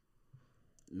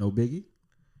 No biggie.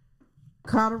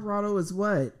 Colorado is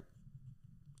what?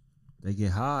 They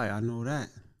get high. I know that.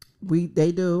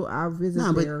 They do. I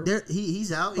visit there. But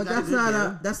he's out. But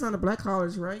that's not a black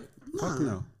college, right? Fuck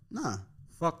no. Nah.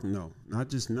 Fuck no. Not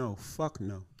just no. Fuck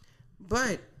no.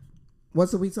 But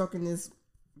what's we talking this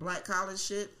black college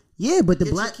shit? Yeah, but the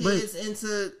Get black your kids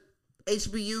into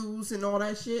HBUs and all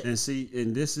that shit. And see,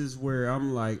 and this is where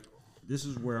I'm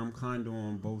kind of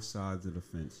on both sides of the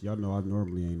fence. Y'all know I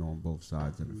normally ain't on both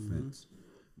sides of the fence.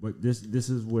 But this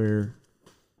is where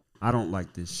I don't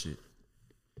like this shit.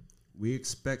 We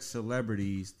expect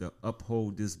celebrities to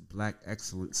uphold this black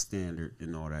excellence standard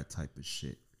and all that type of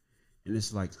shit. And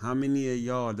it's like, how many of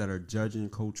y'all that are judging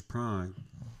Coach Prime,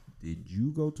 did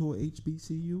you go to a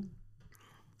HBCU?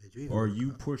 Or are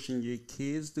you pushing your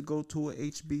kids to go to a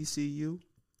HBCU?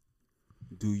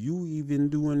 Do you even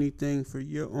do anything for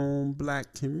your own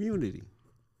black community?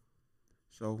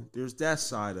 So there's that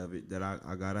side of it that I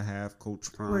gotta have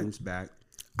Coach Prime's back.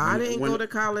 I didn't go to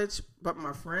college, but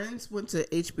my friends went to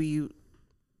HBCUs.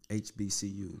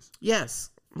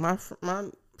 Yes, my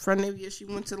friend Nella, she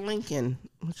went to Lincoln,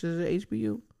 which is an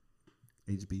HBU.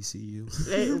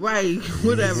 HBCU. Right,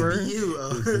 whatever.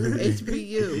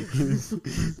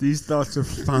 HBU. These thoughts are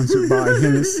sponsored by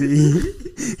Hennessy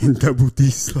and Double D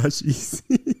slushies.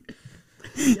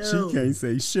 She can't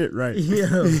say shit right.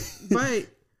 Yeah. But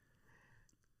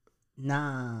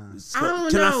nah. I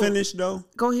don't Can know. I finish though?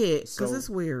 Go ahead, because it's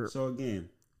weird. So again,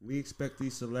 we expect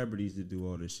these celebrities to do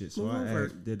all this shit. So I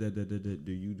asked, do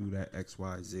you do that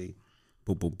XYZ?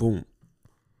 Boom, boom, boom.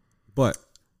 But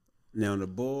now the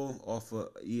bull off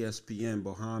of ESPN,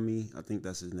 Bahami, I think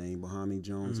that's his name, Bahami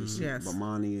Jones or something. Yes.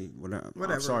 Bahmani, whatever.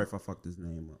 Whatever. I'm sorry if I fucked his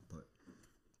name up, but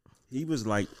he was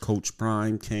like Coach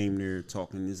Prime came there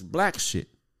talking this black shit,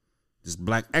 this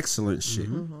black excellence shit.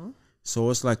 So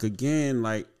it's like, again,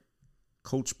 like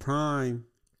Coach Prime,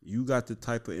 you got the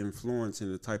type of influence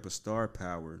and the type of star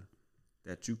power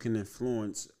that you can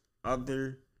influence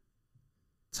other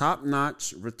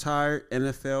top-notch retired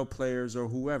NFL players or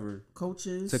whoever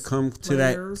Coaches to come to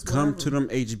them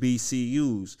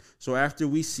HBCUs. So after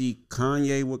we see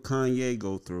what Kanye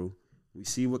go through, we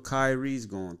see what Kyrie's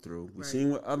going through, we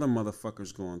seen what other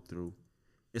motherfuckers going through.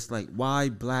 It's like, why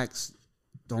blacks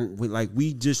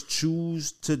we just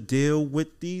choose to deal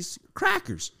with these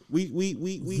crackers. We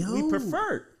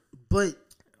prefer it. But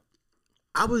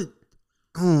I would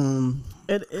how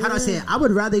do I say it? I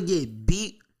would rather get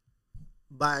beat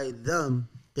by them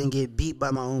than get beat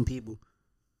by my own people.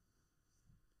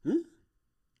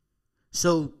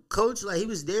 So Coach, like, he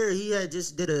was there, he had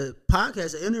just did a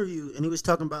podcast, an interview, and he was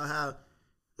talking about how,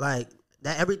 like,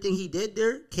 that everything he did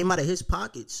there came out of his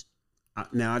pockets.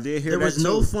 Now I did hear there that was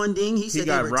no funding. He said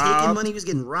they were taking money. He was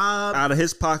getting robbed out of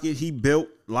his pocket. He built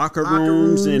locker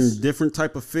rooms and different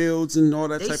type of fields and all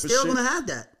that type of shit. They still gonna have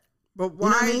that. But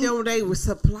why don't they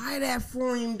supply that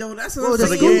for him though? That's what I'm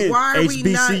saying. Again, why are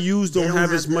HBCUs don't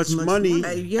have as much money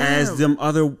as them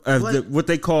other what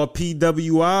they call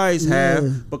PWIs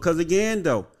have. Because again,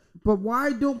 though. But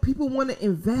why don't people want to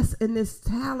invest in this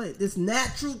talent, this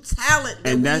natural talent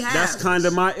and that's kind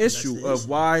of my issue of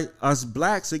why us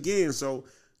blacks again. So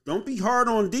don't be hard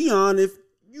on Dion if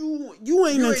you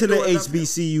ain't into the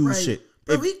HBCU shit.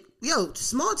 But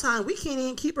small time, we can't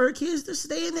even keep our kids to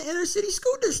stay in the inner city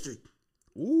school district.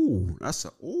 Ooh, that's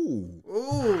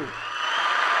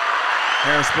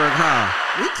Harrisburg High.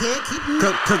 We can't keep them.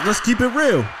 Cause let's keep it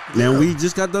real. Now we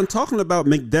just got done talking about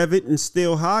McDevitt and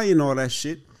Still High and all that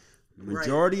shit.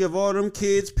 Majority of all them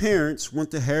kids' parents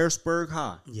went to Harrisburg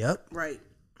High. Yep. Right.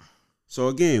 So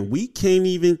again, we can't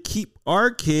even keep our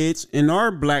kids in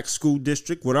our black school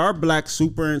district with our black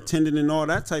superintendent and all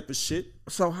that type of shit.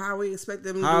 So how we expect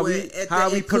them to do it at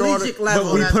the collegiate But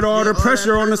level? we put all the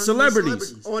pressure on the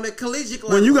celebrities. On the collegiate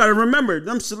level. When you got to remember,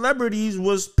 them celebrities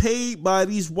was paid by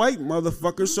these white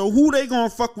motherfuckers. So who they gonna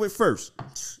fuck with first?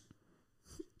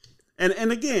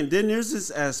 And again, then there's this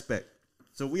aspect.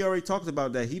 So we already talked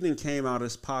about that. He didn't came out of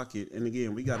his pocket. And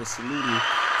again, we got to salute him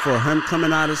for him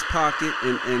coming out of his pocket.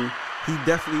 And he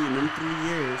definitely, in them 3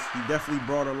 years, he definitely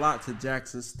brought a lot to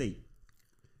Jackson State.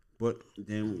 But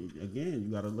then again,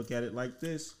 you got to look at it like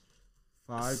this: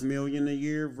 $5 million a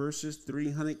year versus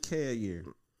 $300K a year.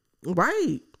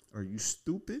 Right? Are you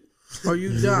stupid? Are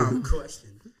you dumb? Good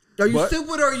question. Are you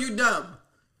stupid or are you dumb?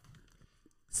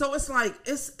 So it's like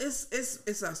it's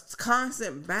a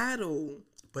constant battle.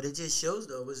 But it just shows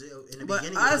though. Was it in the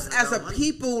beginning? But us as a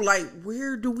people, like,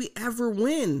 where do we ever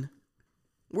win?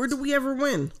 Where do we ever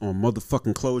win? On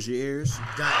motherfucking close your ears.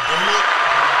 God damn it.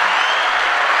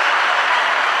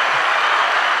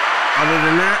 Other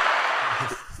than that,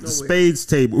 the spades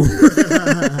table.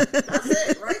 That's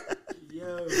it, right?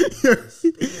 Yo.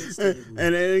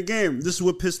 And then again, this is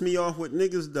what pissed me off with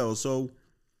niggas though. So,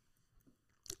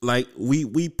 like,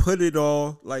 we put it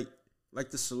all like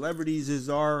the celebrities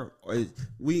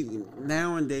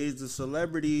nowadays the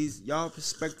celebrities, y'all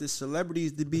expect the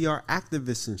celebrities to be our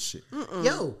activists and shit.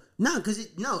 Yo, cause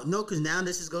now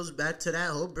this goes back to that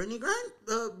whole Brittany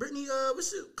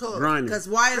what's it called? Grinding. Cause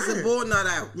why is the ball not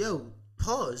out? Yo,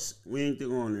 pause. We ain't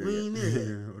going there. We ain't there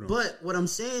yet. But what I'm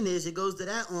saying is, it goes to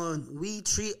that we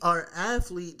treat our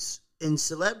athletes and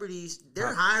celebrities,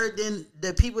 they're higher than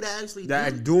the people that actually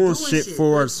doing shit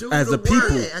for us as a people.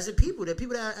 Yeah, as a people, the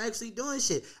people that are actually doing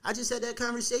shit. I just had that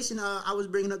conversation. I was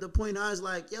bringing up the point. I was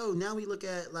like, yo, now we look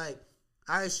at like,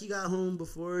 all right, she got home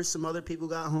before some other people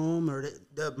got home, or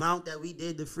the amount that we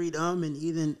did to freedom, and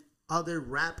even other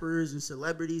rappers and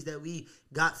celebrities that we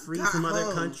got free from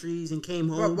other countries and came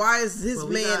home. But why is this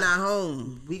man not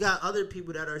home? We got other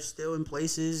people that are still in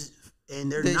places,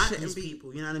 and they're not his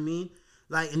people. You know what I mean?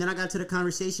 Like, and then I got to the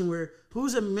conversation where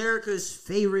who's America's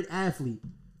favorite athlete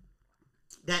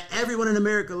that everyone in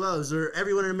America loves or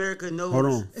everyone in America knows? Hold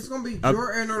on. It's going to be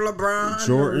Jordan or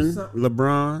LeBron.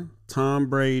 LeBron, Tom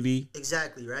Brady.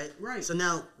 Exactly, right? Right. So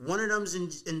now one of them's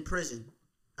in prison,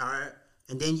 all right?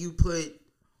 And then you put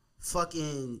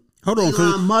fucking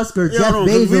Elon Musk or Jeff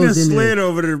Bezos we done in slid there.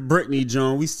 over to Brittany,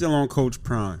 John. We still on Coach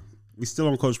Prime. We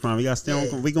got stay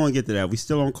on. We gonna get to that. We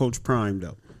still on Coach Prime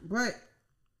though. But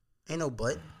ain't no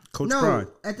but. Coach Prime.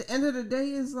 At the end of the day,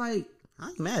 it's like I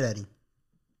ain't mad at him.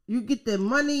 You get the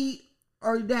money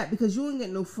or that because you ain't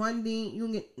get no funding, you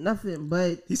ain't get nothing.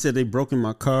 But he said they broke in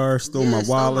my car, stole my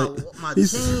wallet. My he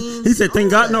said,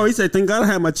 "Thank God, no." He said, "Thank God I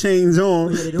had my chains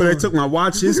on, but they took my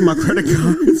watches, my credit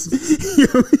cards."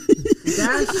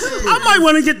 I might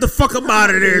want to get the fuck up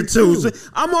out of there too. So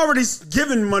I'm already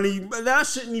giving money, but that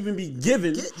shouldn't even be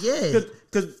given.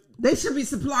 Because they should be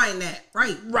supplying that,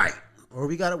 right? Or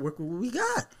we gotta work with what we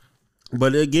got.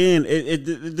 But again,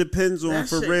 it depends on that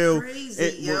for shit real.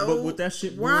 Crazy, but what that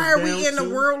shit. Why are we in a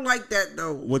world like that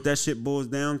though? What that shit boils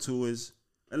down to is,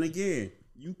 and again,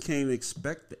 you can't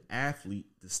expect the athlete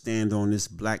to stand on this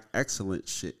black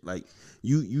excellence shit. Like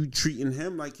you treating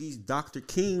him like he's Dr.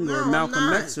 King or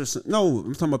Malcolm X or something. No,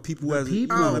 I'm talking about people as you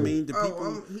know what I mean. The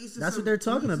people. That's what they're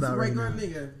talking about right now.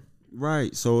 Nigga.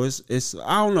 Right, so it's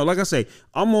I don't know. Like I say,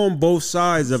 I'm on both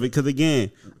sides of it because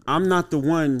again, I'm not the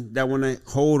one that want to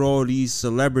hold all these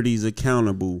celebrities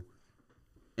accountable,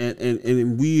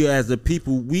 and we as a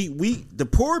people, we the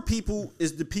poor people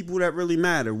is the people that really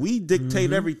matter. We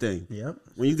dictate everything. Yep.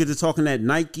 When you get to talking that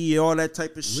Nike and all that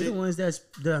type of shit, we're the ones that's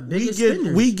the biggest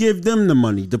spenders. We give them the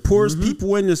money. The poorest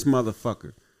people in this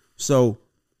motherfucker. So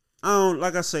I don't,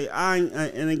 like I say,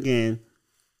 and again,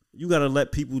 you gotta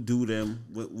let people do them.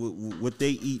 What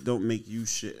they eat don't make you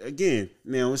shit. Again,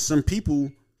 now it's some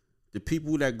people, the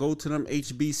people that go to them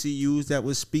HBCUs that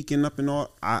was speaking up and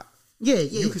all. Yeah.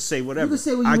 You can say whatever. You can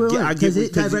say what you want. I get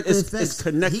it directly it's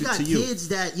connected he got to you. Kids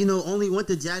that only went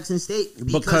to Jackson State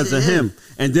because of him.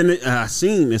 And then I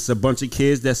seen it's a bunch of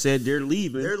kids that said they're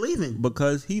leaving. They're leaving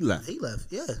because he left.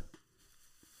 Yeah.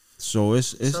 So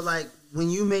it's so like when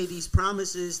you made these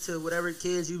promises to whatever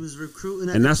kids you was recruiting,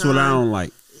 and that's what I don't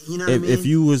like. You know what I mean? If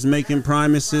you was making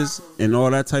promises and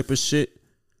all that type of shit,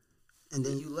 and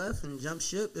then you left and jumped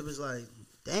ship, it was like,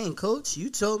 dang, coach, you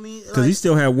told me. Because he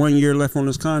still had 1 year left on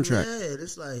his contract. Yeah,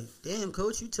 it's like, damn,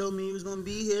 coach, you told me he was gonna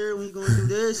be here when he gonna do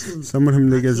this. And some of them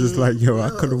niggas is like, I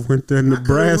could have went to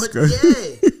Nebraska.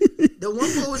 The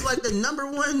one boy was like the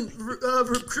 #1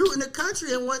 recruit in the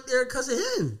country and went there because of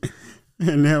him.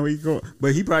 And now he go,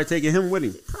 but he probably taking him with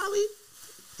him. Probably.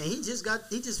 And he just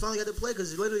finally got to play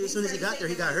because literally as soon as he got there,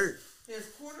 he got hurt. His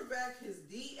quarterback, his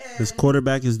DN. His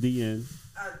quarterback is DN.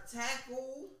 A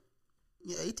tackle.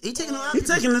 Yeah, he taking a lot. He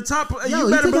taking the top. Yo, you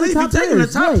better believe he taking the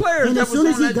top players. And that as soon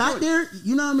was as he on got that there,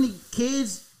 you know how many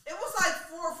kids. It was like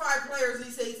 4 or 5 players.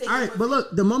 He said he taking. All right, but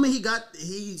look, the moment he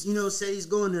said he's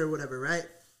going there or whatever, right?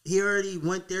 He already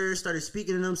went there, started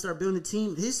speaking to them, started building a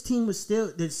team. His team was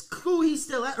still, the school he's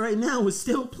still at right now was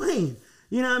still playing.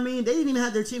 You know what I mean? They didn't even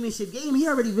have their championship game. He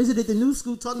already visited the new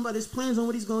school talking about his plans on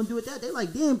what he's going to do with that. They're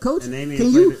like, damn, coach, can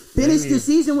you finish the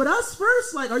season with us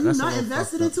first? Like, are you not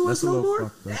invested into us no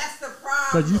more? That's the problem.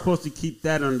 Because you're supposed to keep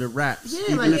that under wraps.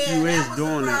 Yeah, even like, if you is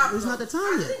doing it. It's not the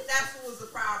time yet. I think that's what was the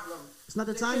problem. It's not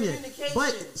the time yet.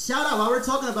 But shout out, while we're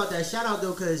talking about that, shout out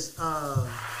though, because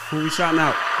who we shouting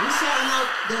out? We shouting out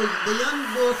the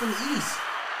young boy from the East.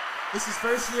 This is his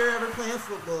first year ever playing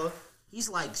football. He's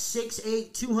like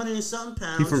 6'8", 200 and something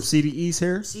pounds. He from CD East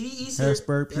here? CD East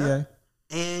Harrisburg, PA. Yeah.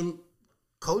 And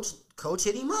coach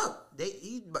hit him up.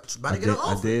 He about to get an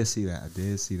offer. I did see that.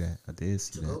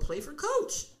 To go play for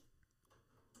coach.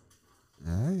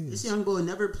 Nice. This young boy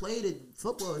never played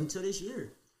football until this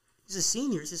year. He's a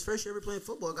senior. It's his first year ever playing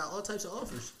football. Got all types of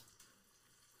offers.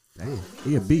 Damn,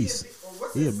 he a beast.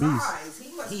 He a beast.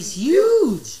 He's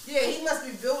huge. Yeah, he must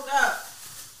be built up.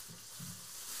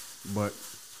 But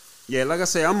yeah, like I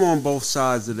say, I'm on both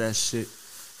sides of that shit.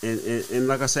 And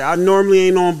like I say, I normally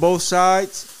ain't on both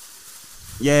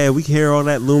sides. Yeah, we can hear all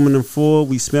that aluminum foil.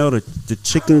 We smell the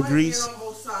chicken grease. On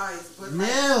both sides, but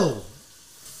no.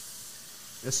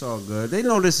 It's all good. They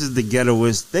know this is the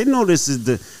ghettoist. They know this is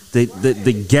the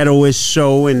ghettoist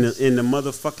show in the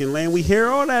motherfucking land. We hear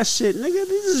all that shit, nigga.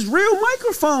 These is real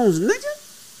microphones,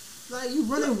 nigga. Like you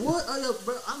running what? Oh, yo,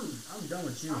 bro, I'm done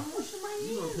with you. I'm washing my hands.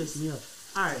 You gonna piss me up?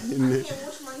 All right. I can't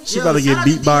wash my hands. She about to get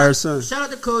beat by her son. Shout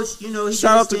out to coach. You know, he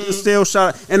shout out to still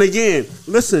shout out. And again,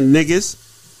 listen, niggas,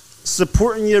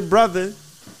 supporting your brother.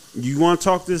 You want to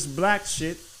talk this black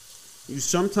shit? You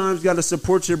sometimes got to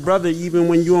support your brother even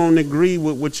when you don't agree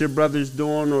with what your brother's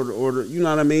doing or you know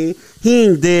what I mean? He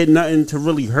ain't did nothing to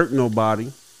really hurt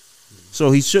nobody.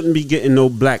 So he shouldn't be getting no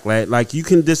black lad. Like you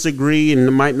can disagree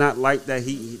and might not like that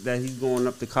he's going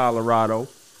up to Colorado,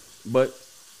 but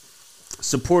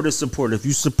support is support. If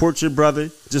you support your brother,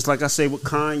 just like I say with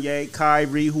Kanye,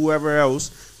 Kyrie, whoever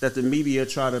else that the media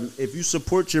try to, if you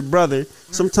support your brother,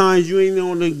 sometimes you ain't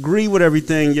gonna agree with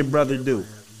everything your brother do.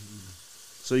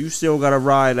 So you still gotta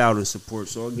ride out and support.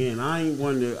 So again, I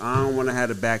don't want to have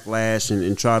a backlash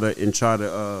and try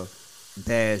to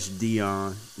bash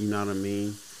Dion. You know what I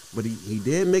mean? But he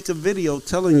did make a video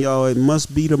telling y'all it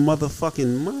must be the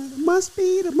motherfucking money. Must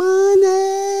be the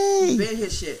money. Been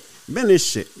his shit. Been his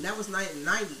shit. That was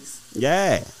 90s.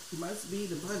 Yeah. Must be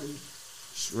the money.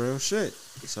 It's real shit.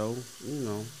 So you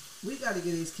know. We gotta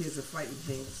give these kids a fighting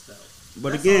chance though.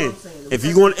 But That's again, all I'm saying.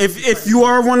 if you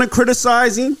are want to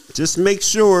criticize him, just make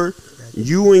sure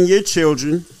you and your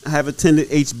children have attended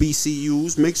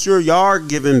HBCUs. Make sure y'all are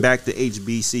giving back to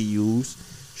HBCUs.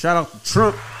 Shout out to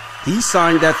Trump. He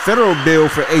signed that federal bill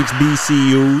for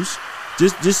HBCUs.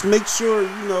 Just make sure,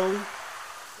 you know.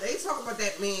 They talk about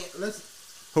that man.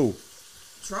 Who?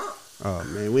 Trump. Oh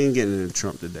man, we ain't getting into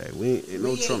Trump today. We ain't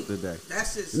no Trump today.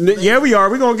 That's just yeah, we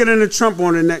are. We're gonna get into Trump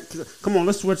on the next. Come on,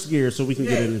 let's switch gears so we can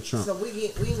get into Trump. So we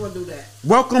ain't gonna do that.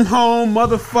 Welcome home,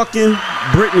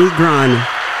 motherfucking Brittany Griner.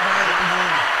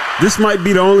 This might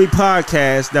be the only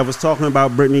podcast that was talking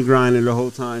about Brittany Griner the whole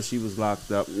time she was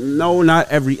locked up. No, not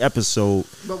every episode.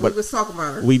 But we was talking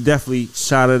about her. We definitely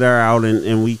shouted her out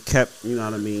and we kept, you know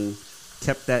what I mean,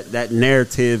 kept that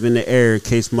narrative in the air in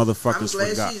case motherfuckers forgot.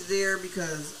 I'm glad she's there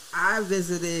because I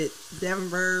visited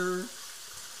Denver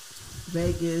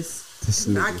Vegas. This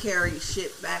And I nigga. carried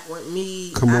shit back with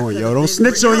me. Come I on, could've yo. Don't been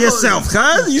snitch on rich. yourself,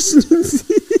 cuz.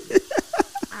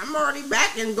 I'm already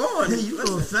back and going. You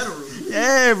going federal?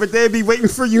 Yeah, but they be waiting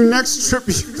for you next trip.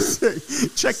 You say,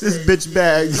 check this bitch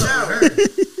bag. Yo,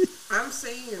 I'm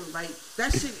saying, like,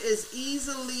 that shit is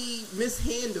easily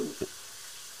mishandled.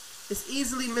 It's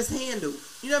easily mishandled.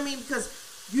 You know what I mean? Because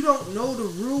you don't know the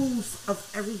rules of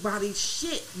everybody's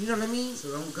shit. You know what I mean?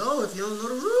 So don't go if you don't know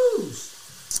the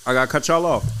rules. I gotta cut y'all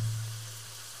off.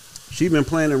 She been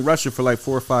playing in Russia for like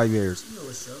 4 or 5 years. You know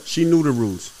what's up. She knew the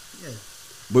rules. Yeah.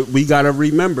 But we gotta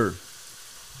remember,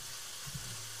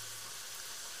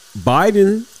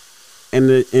 Biden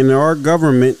and our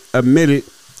government admitted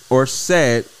or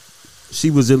said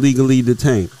she was illegally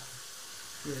detained.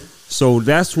 Yeah. So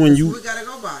that's when you. We gotta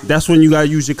go by. That's when you gotta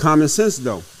use your common sense,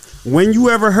 though. When you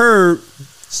ever heard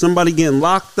somebody getting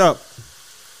locked up,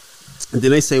 and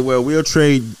then they say, "Well, we'll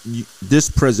trade this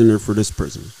prisoner for this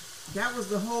prisoner." That was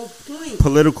the whole point.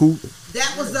 Political.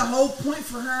 That was the whole point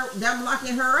for her. Them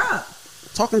locking her up.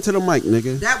 Talking to the mic,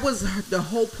 nigga. That was the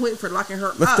whole point for locking her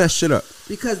Lift up. that shit up.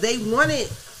 Because they wanted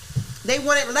I told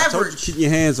you, leverage. keep your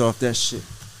hands off that shit.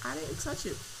 I didn't touch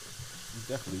it. You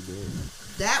definitely did.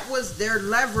 That was their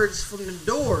leverage from the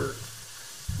door.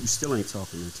 You still ain't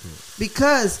talking into it.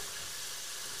 Because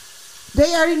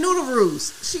they already knew the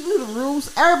rules. She knew the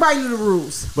rules. Everybody knew the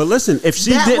rules. But listen, if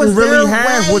she That didn't was really their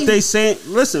have way. what they saying,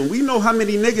 listen, we know how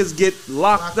many niggas get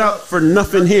locked up for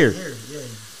nothing here. Yeah.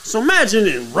 So imagine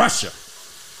in Russia.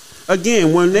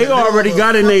 Again, when they In the middle already of a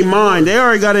got in their fucking mind, war. they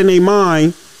already got in their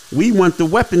mind, we want the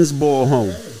weapons ball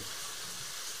home.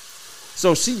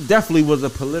 So she definitely was a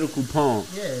political pawn.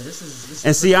 Yeah, this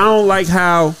And see, I don't like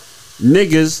how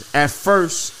niggas at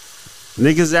first,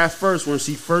 when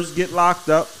she first get locked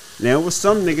up, now with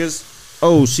some niggas,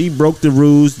 oh, she broke the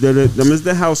rules, them is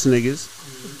the house niggas.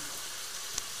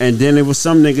 And then it was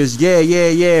some niggas,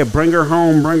 yeah, bring her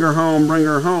home.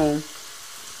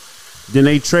 Then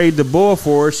they trade the ball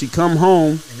for her, she come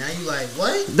home. And now you like,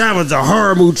 what? That was a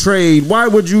horrible trade. Why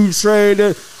would you trade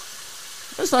it?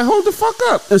 It's like, hold the fuck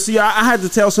up. And see, I had to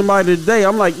tell somebody today,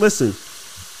 I'm like, listen,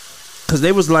 because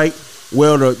they was like,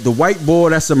 well, the white boy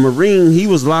that's a Marine, he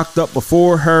was locked up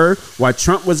before her while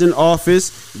Trump was in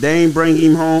office. They ain't bring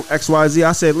him home, XYZ.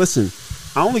 I said, listen,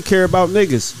 I only care about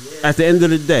niggas at the end of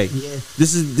the day. Yeah.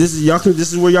 This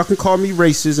is where y'all can call me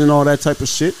racist and all that type of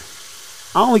shit.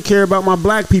 I only care about my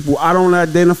black people. I don't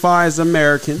identify as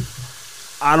American.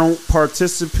 I don't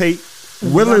participate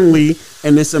willingly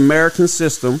in this American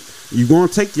system. You're going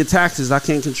to take your taxes. I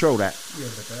can't control that. Yeah,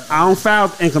 but that, I don't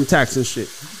file income tax and shit.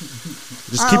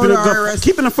 Just I keeping owe it the IRS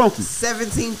keeping it funky.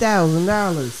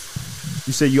 $17,000.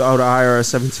 You say you owe the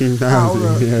IRS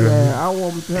 $17,000. Yeah, I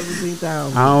want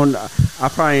 $17,000. I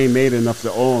probably ain't made enough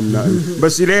to owe them nothing.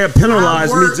 But see, they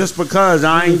penalize me just because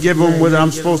I ain't give them what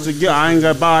I'm supposed to get. I ain't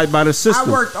got by the system.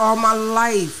 I worked all my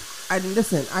life.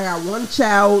 Listen, I got one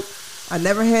child. I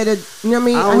never had a, you know what I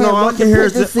mean? I don't know. had All I one can hear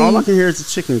is dependency. the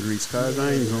chicken grease, cuz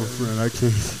I ain't going for it. I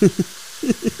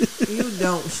can't. You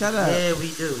don't. Shut up. yeah,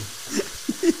 we do.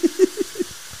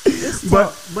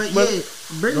 But yeah,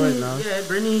 Brittany, Go ahead,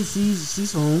 Brittany,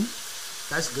 she's home.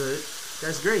 That's good.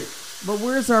 That's great. But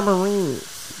where's our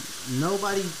Marines?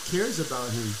 Nobody cares about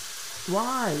him.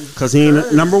 Why? Because he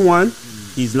ain't, number one,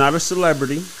 he's not a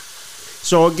celebrity.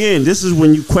 So again, this is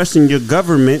when you question your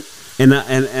government. And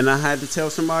I had to tell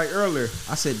somebody earlier.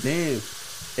 I said, damn,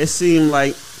 it seemed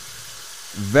like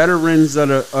veterans of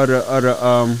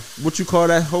the what you call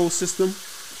that whole system?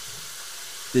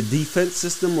 The defense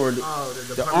system or the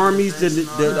armies,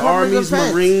 the armies,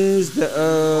 Defense. Marines,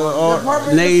 Department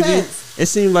of Navy. Defense. It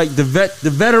seemed like the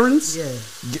veterans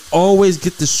always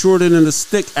get the short end of the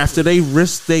stick after they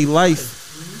risk their life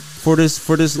for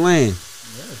this land.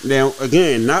 Now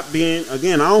again, I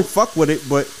don't fuck with it,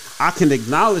 but I can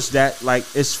acknowledge that like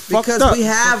it's fucked up. Because we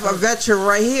have a veteran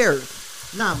right here.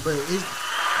 Nah, but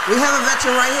We have a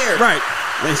veteran right here. Right.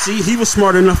 And see, he was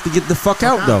smart enough to get the fuck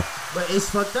out though. But it's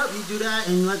fucked up. You do that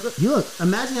and like, look,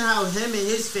 imagine how him and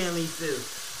his family feel.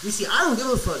 You see, I don't give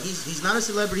a fuck. He's not a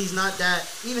celebrity. He's not that.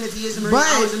 Even if he is a Marine,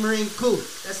 I was a Marine. Cool.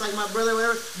 That's like my brother,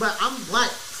 whatever. But I'm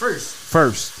black first.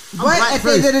 But at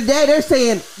the end of the day, they're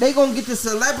saying they gonna get the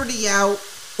celebrity out,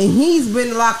 and he's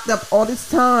been locked up all this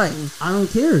time. I don't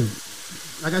care.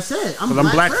 Like I said, I'm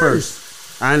black first.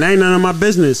 And ain't none of my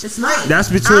business. It's not. That's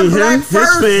between him, his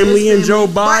family, and Joe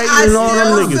Biden and all them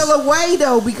I niggas. still feel away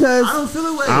though because I don't feel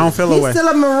away. I don't feel away. he's still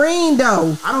a Marine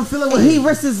though. I don't feel And away. he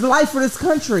risked his life for this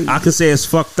country. I can say it's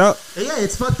fucked up. Yeah,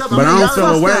 it's fucked up. But I don't feel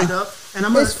away.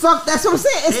 And It's fucked. That's what I'm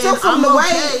saying. It's still And from I'm the way.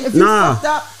 okay. If you Nah. fucked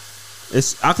up,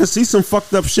 I can see some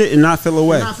fucked up shit and not feel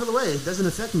away. Not feel away. It doesn't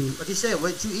affect me. Like you said,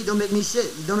 what you eat don't make me shit.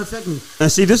 It don't affect me. And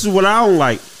see, this is what I don't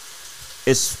like.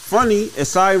 It's funny.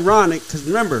 It's ironic because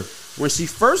remember when she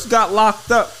first got locked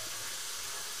up.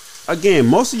 Again,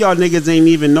 most of y'all niggas ain't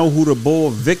even know who the bull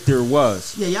Victor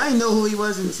was. Yeah, y'all didn't know who he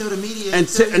was until the media.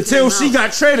 Until she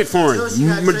got traded for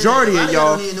him. Majority of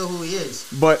y'all don't even know who he is.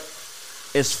 But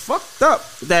it's fucked up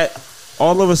that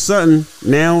all of a sudden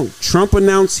now Trump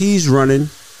announced he's running.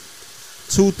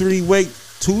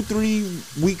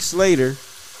 2-3 weeks later,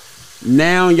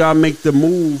 now y'all make the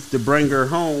move to bring her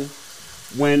home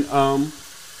when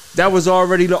that was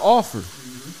already the offer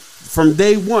from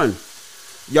day one.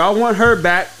 Y'all want her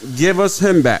back, give us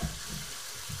him back.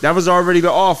 That was already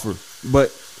the offer.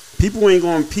 But people ain't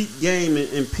gonna peep game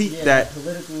and peep that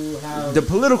the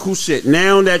political shit.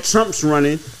 Now that Trump's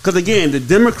running, because again, the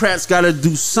Democrats gotta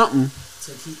do something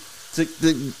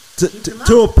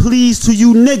to appease to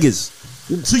you niggas.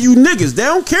 To you niggas. They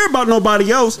don't care about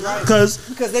nobody else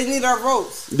because they need our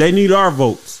votes. They need our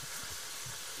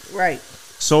votes. Right.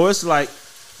 So it's like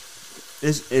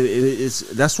it's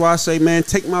that's why I say, man,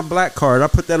 take my black card. I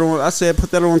put that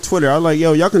on Twitter. I was like,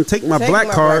 yo, y'all can take my black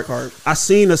card. I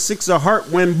seen a 6 of heart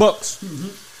win Bucks.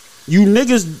 Mm-hmm. You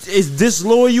niggas is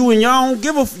disloyal and y'all don't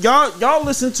give a y'all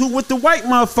listen to what the white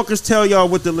motherfuckers tell y'all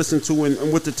what to listen to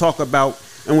and what to talk about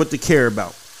and what to care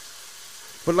about.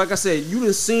 But like I said, you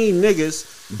done seen niggas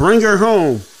bring her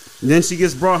home. Then she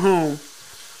gets brought home.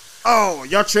 Oh,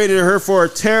 y'all traded her for a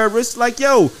terrorist? Like,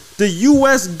 yo, the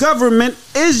U.S. government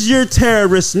is your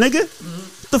terrorist, nigga.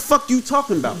 What the fuck you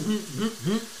talking about?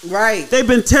 Right. They've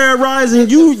been terrorizing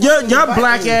y'all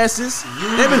black asses.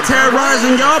 They've been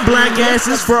terrorizing y'all black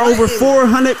asses for over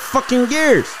 400 fucking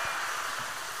years.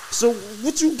 So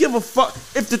what you give a fuck?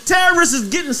 If the terrorist is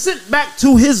getting sent back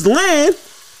to his land,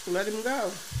 let him go.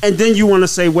 And then you want to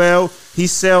say, well, he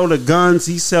sell the guns,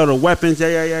 he sell the weapons,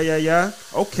 yeah.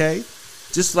 Okay.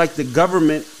 Just like the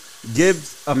government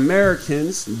gives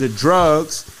Americans the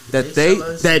drugs that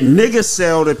niggas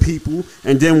sell to people,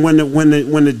 and then when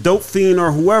the dope fiend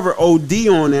or whoever OD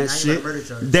on that shit,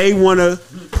 they want to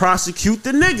prosecute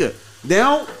the nigga. They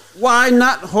don't. Why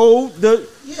not hold the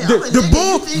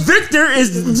bull? Victor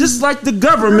is just like the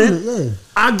government. Yeah.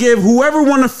 I give whoever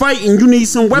want to fight and you need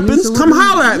some weapons, come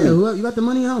holler at me. You got the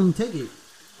money home, take it.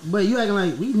 But you acting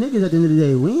like we niggas at the end of the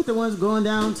day. We ain't the ones going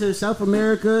down to South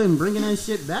America and bringing that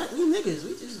shit back. We niggas.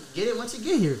 We just get it once you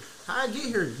get here. How I get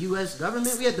here? U.S.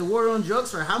 government. We had the war on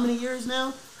drugs for how many years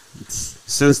now?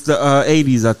 Since the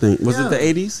 80s, I think. Was it the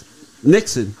 80s?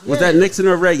 Nixon. Was that Nixon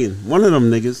or Reagan? One of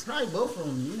them niggas. Probably both of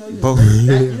them. Both.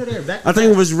 I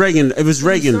think it was Reagan. It was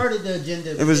Reagan. Started the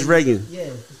agenda. It was Reagan.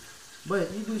 Yeah.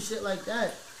 But you do shit like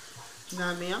that. You know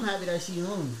what I mean? I'm happy that she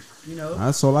home. You know,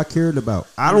 that's all I cared about.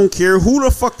 I don't care who the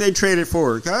fuck they traded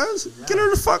for, guys. Get her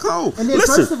the fuck home. And then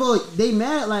first of all, they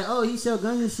mad like, oh, he sell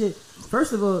guns and shit.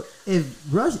 First of all,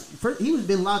 if Russia, he was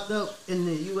been locked up in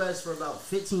the U.S. for about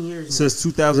 15 years now. Since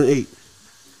 2008.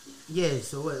 Yeah,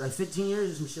 so what, like 15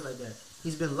 years or some shit like that.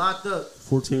 He's been locked up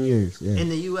 14 years, yeah, in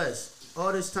the U.S.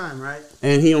 all this time, right?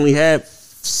 And he only had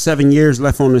 7 years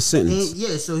left on his sentence. And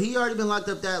yeah, so he already been locked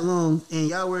up that long, and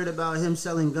y'all worried about him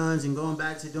selling guns and going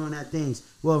back to doing that things.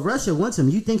 Well, if Russia wants him,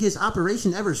 you think his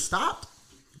operation ever stopped?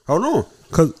 Hold on,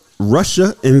 because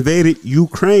Russia invaded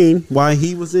Ukraine while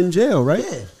he was in jail, right?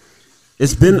 Yeah.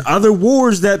 It's been other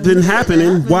wars that been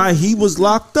happening while he was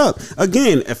locked up.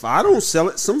 Again, if I don't sell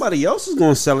it, somebody else is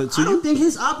going to sell it to you. I don't think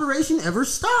his operation ever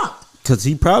stopped. Because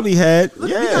he probably had, Look,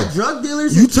 we got drug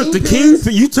dealers. You took the king,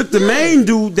 you took the main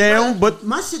dude down, but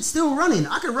my shit's still running.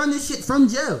 I can run this shit from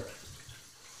jail.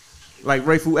 Like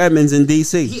Rayful Edmonds in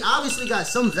D.C. He obviously got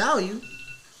some value.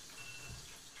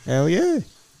 Hell yeah.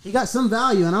 He got some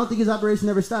value, and I don't think his operation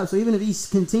ever stopped. So even if he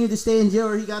continued to stay in jail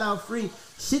or he got out free,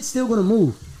 shit's still going to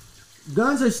move.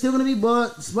 Guns are still going to be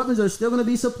bought. Weapons are still going to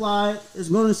be supplied. It's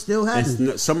going to still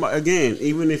happen. Again,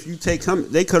 even if you take him,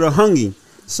 they could have hung him.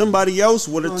 Somebody else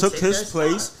would have took his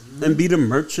place and be the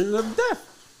merchant of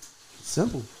death.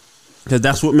 Simple. Because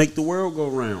that's what make the world go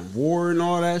round. War and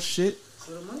all that shit. That's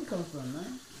where the money comes from,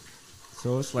 man.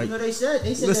 So it's like, you know, they said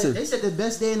the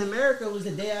best day in America was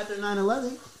the day after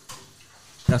 9/11.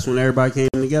 That's when everybody came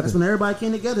together. That's when everybody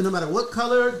came together, no matter what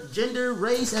color, gender,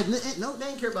 race, ethnicity. No, they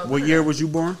didn't care about. What year was you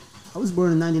born? I was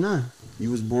born in 99.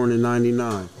 You was born in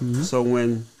 99. Mm-hmm. So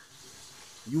when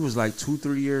you was like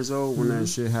 2-3 years old when that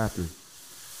shit happened.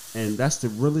 And that's the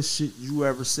realest shit you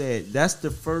ever said. That's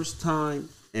the first time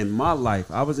in my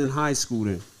life. I was in high school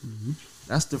then. Mm-hmm.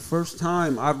 That's the first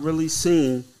time I've really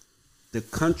seen the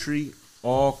country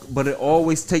but it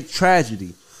always takes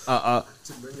tragedy. To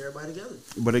bring everybody together.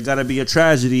 But it got to be a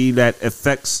tragedy that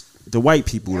affects The white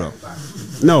people, though.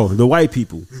 No, the white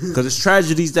people. Because it's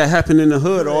tragedies that happen in the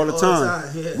hood all the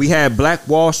time. Yeah. We had Black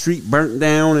Wall Street burnt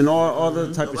down and all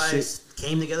the type of shit.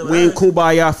 Came together with We ain't us.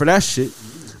 kumbaya for that shit.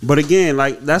 But again,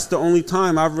 like, that's the only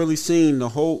time I've really seen the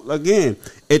whole, again,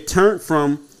 it turned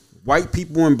from white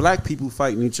people and black people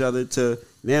fighting each other to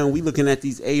now we looking at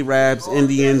these Arabs,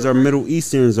 Indians, or Middle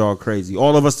Easterns all crazy.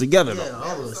 All of us together, though. Yeah,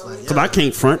 all of us. Like, Cause I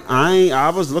can't front.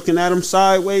 I was looking at them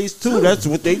sideways too. That's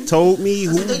what they told me.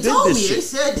 That's Who what they did told this me. shit? They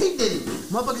said they did it.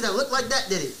 Motherfuckers that look like that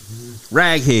did it.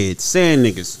 Ragheads, sand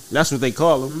niggas. That's what they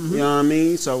call them. You know what I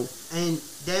mean? So And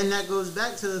then that goes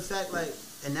back to the fact, like,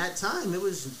 in that time, that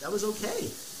was okay.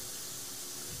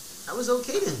 That was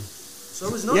okay then. So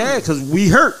it was normal. yeah, cause we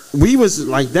hurt. We was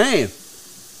like, damn.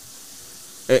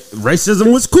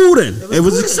 Racism was cool then. It was cool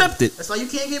then. accepted. That's why you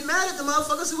can't get mad at the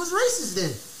motherfuckers who was racist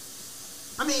then.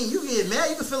 I mean, you can get mad,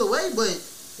 you can feel away, but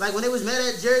like when they was mad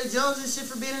at Jerry Jones and shit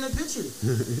for being in the picture,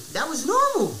 that was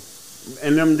normal.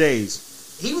 In them days.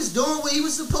 He was doing what he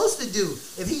was supposed to do.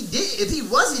 If he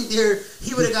wasn't there,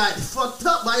 he would have got fucked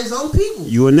up by his own people.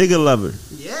 You a nigga lover.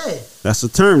 Yeah. That's a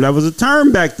term. That was a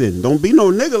term back then. Don't be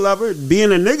no nigga lover.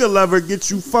 Being a nigga lover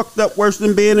gets you fucked up worse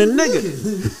than being a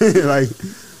nigga. Like,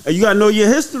 you gotta know your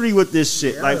history with this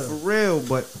shit. Yeah. Like, for real.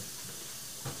 But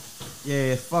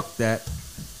yeah, fuck that.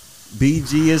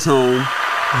 BG is home.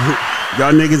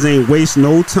 Y'all niggas ain't waste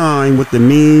no time with the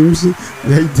memes.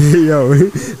 They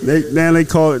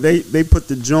call it. They put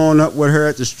the joint up with her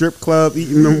at the strip club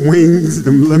eating them wings,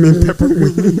 them lemon pepper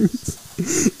wings.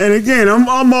 And again, I'm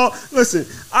all listen.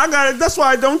 I got it. That's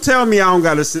why don't tell me I don't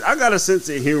got a. I got a sense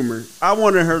of humor. I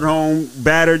wanted her home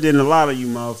better than a lot of you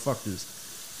motherfuckers.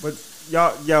 But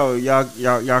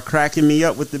y'all cracking me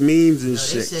up with the memes and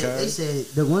shit. They said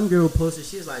the one girl posted,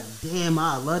 she was like, "Damn,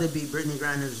 I'd love to be Brittany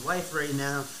Griner's wife right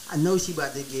now. I know she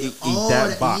about to get Eat all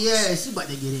that box. Yeah, she about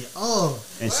to get it all.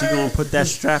 And she gonna put that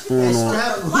strap on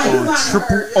That on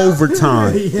triple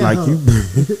overtime. Yeah. Like you.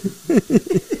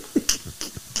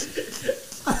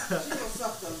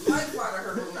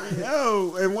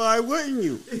 Yo, and why wouldn't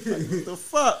you? Like, what the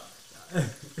fuck?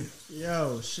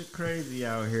 Yo, shit crazy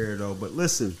out here though. But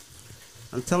listen,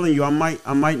 I'm telling you, I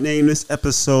might name this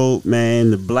episode,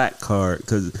 man, the Black Card,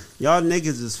 because y'all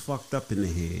niggas is fucked up in the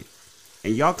head.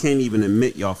 And y'all can't even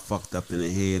admit y'all fucked up in the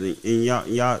head. And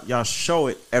y'all show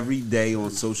it every day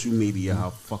on social media how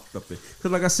fucked up it.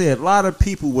 Because like I said, a lot of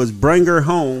people was bring her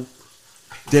home.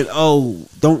 Then, oh,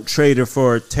 don't trade her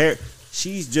for a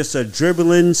she's just a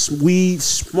dribbling, weed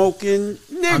smoking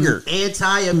nigger.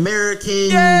 Anti-American.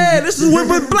 Yeah, this is what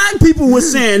black people were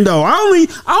saying though. I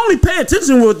only pay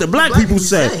attention to what the black people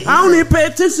say. I only pay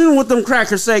attention to what them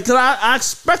crackers say because I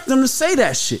expect them to say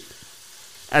that shit.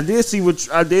 I did see what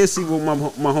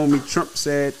my homie Trump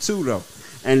said too though,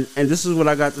 and this is what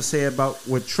I got to say about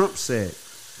what Trump said.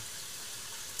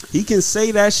 He can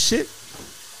say that shit,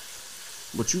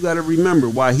 but you got to remember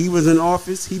while he was in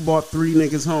office, he brought 3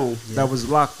 niggas home that was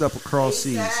locked up across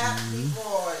seas.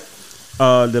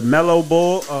 The mellow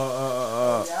ball,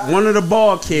 one of the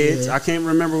ball kids. I can't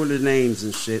remember what his names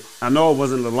and shit. I know it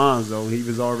wasn't Alonzo. He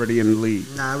was already in the league.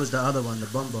 Nah, it was the other one, the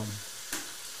bum.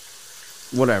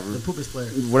 Whatever. The Poopish player.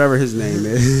 Whatever his name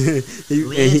is.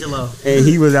 Leangelo. And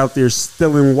he was out there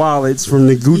stealing wallets from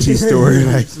the Gucci store.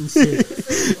 Like, Some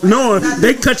shit. no,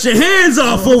 they cut your hands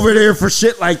off over there for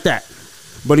shit like that.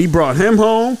 But he brought him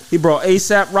home. He brought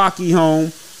ASAP Rocky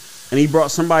home. And he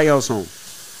brought somebody else home.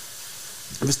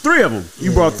 It was 3 of them.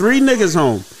 You brought 3 niggas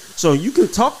home. So you can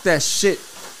talk that shit.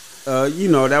 You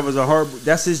know, that was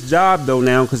that's his job though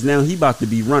now. Because now he about to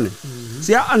be running.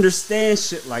 See, I understand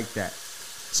shit like that.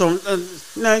 So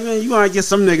now you gonna get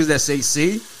some niggas that say,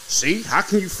 see, how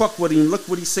can you fuck with him? Look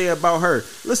what he say about her.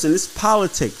 Listen, it's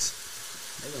politics.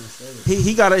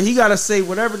 He gotta say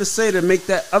whatever to say to make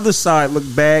that other side look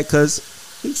bad because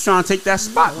he's trying to take that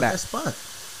spot back. So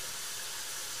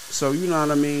you know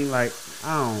what I mean? Like,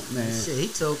 I don't, man. Shit, he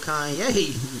told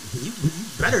Kanye, you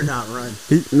better not run.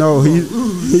 He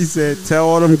said, tell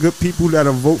all them good people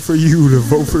that'll vote for you to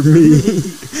vote for me.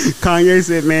 Kanye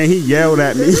said, man, he yelled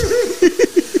at me.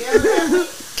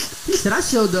 He said, I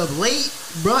showed up late,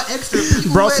 brought extra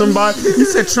people. Brought somebody. He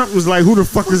said Trump was like, who the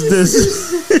fuck is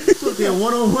this? Be a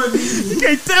one-on-one meeting. You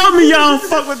can't tell me y'all don't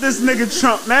fuck with this nigga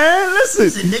Trump, man. Listen.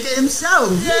 He's a nigga himself.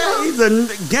 Yeah, he's a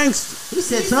gangster. He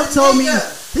said Trump told me.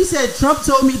 He said Trump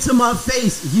told me to my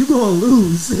face, you gonna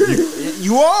lose.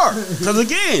 You are. Because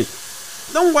again,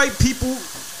 them white people,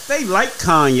 they like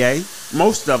Kanye.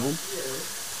 Most of them.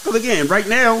 Because again, right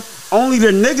now, only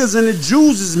the niggas and the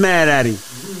Jews is mad at him.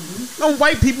 Them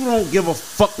white people don't give a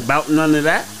fuck about none of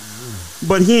that.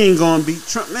 But he ain't gonna be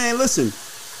Trump. Man, listen.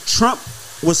 Trump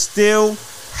was still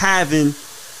having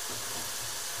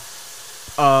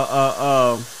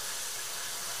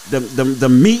the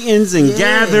meetings and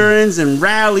gatherings and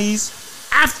rallies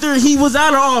after he was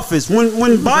out of office. When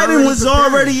Biden was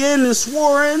already in and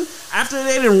swore in, after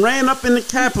they done ran up in the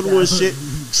Capitol and shit,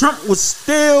 Trump was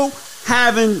still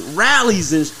having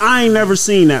rallies and I ain't never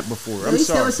seen that before. I'm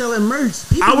sorry. Still selling merch.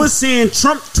 I was seeing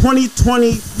Trump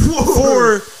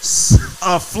 2024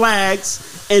 flags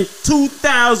in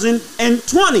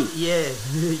 2020. Yeah.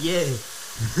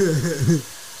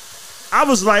 I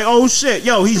was like, oh shit,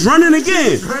 yo, he's running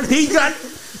again. He got,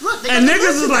 and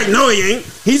niggas is like, no, he ain't.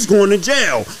 He's going to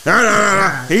jail.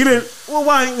 He didn't. Well,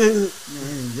 why?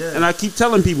 And I keep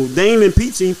telling people they ain't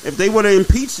impeaching. If they would have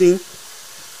impeached him,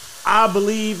 I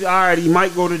believe, all right, he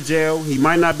might go to jail. He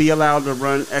might not be allowed to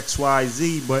run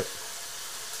XYZ, but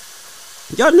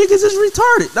y'all niggas is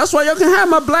retarded. That's why y'all can have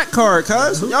my black card,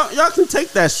 cuz. Y'all can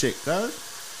take that shit, cuz.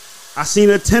 I seen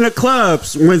a 10 of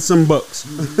clubs win some books.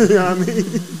 You know what I mean?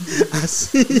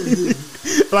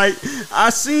 I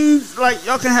seen,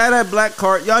 y'all can have that black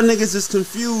card. Y'all niggas is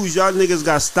confused. Y'all niggas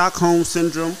got Stockholm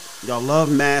Syndrome. Y'all love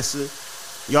massa.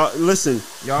 Y'all, listen,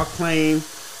 y'all claim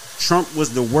Trump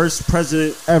was the worst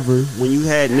president ever when you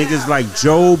had niggas like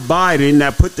Joe Biden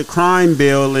that put the crime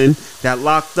bill in that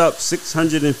locked up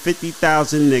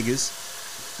 650,000 niggas.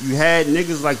 You had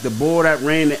niggas like the boy that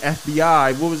ran the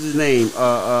FBI. What was his name?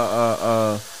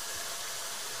 The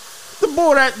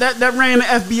boy that ran the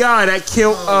FBI that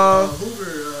killed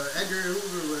Hoover, Edgar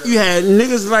Hoover. Whatever. You had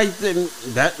niggas like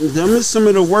that. Them is some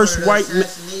of the worst white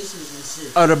assassinations and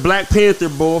shit. The Black Panther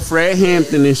boy, Fred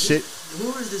Hampton and shit.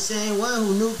 Hoover's the same one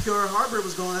who knew Pearl Harbor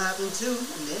was going to happen too,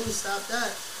 and they didn't stop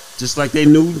that. Just like they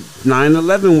knew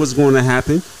 9/11 was going to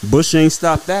happen. Bush ain't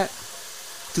stopped that.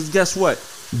 Because guess what?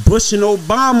 Bush and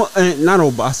Obama, not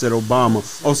Obama, I said Obama.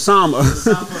 Osama,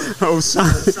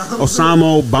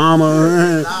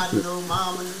 Obama.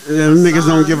 Them niggas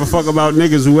don't give a fuck about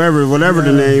niggas, whatever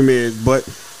the name is. But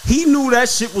he knew that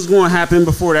shit was going to happen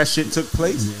before that shit took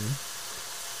place.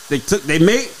 They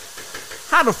made.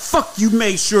 How the fuck you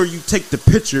made sure you take the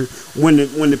picture when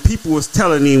the people was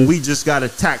telling him we just got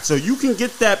attacked? So you can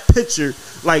get that picture.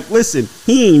 Like, listen,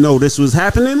 he ain't know this was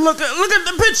happening. Look at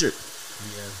the picture.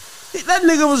 That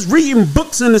nigga was reading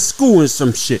books in the school and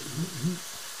some shit.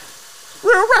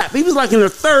 Real rap. He was like in a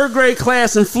 3rd grade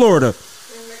class in Florida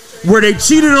where they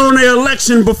cheated on their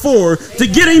election before to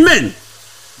get him in.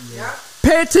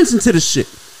 Pay attention to the shit.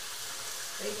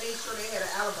 They made sure they had an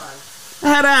alibi. I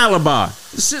had an alibi.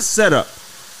 The shit's set up.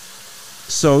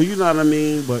 So, you know what I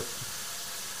mean? But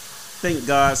thank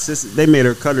God, sis, they made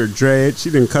her cut her dread. She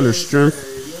didn't cut her strength.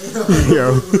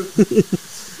 Yo.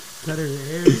 Cut her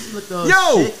hair. She looked all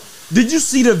Yo. sick. Did you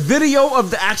see the video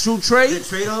of the actual trade? The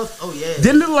trade-off? Oh, yeah.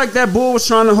 Didn't it look like that bull was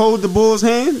trying to hold the bull's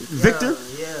hand? Victor?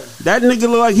 Yeah. That nigga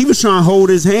looked like he was trying to hold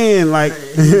his hand. Like,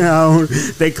 you know,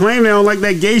 they claim they don't like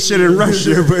that gay shit in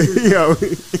Russia, but,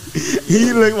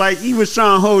 he looked like he was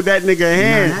trying to hold that nigga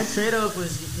hand. Nah, that trade-off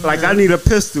was... Like, I need a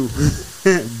pistol.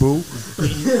 Boo.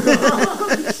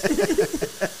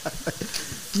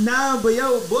 Nah, but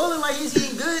yo, Bull look like he's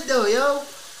eating good, though, yo.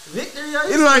 Victor, yo,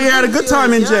 He looked like he had a good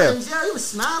time in jail. He was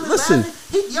smiling. Listen.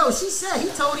 She said, he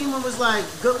told him it was like,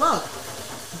 good luck.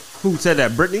 Who said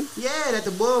that, Brittany? Yeah, that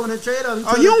the boy when the trade off.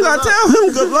 Oh, you don't gotta tell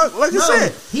him good luck, like I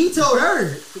said. He told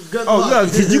her good luck. Oh, yeah,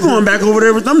 because you going back over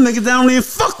there with them niggas that don't even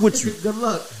fuck with you. Good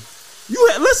luck.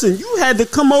 You had to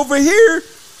come over here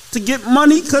to get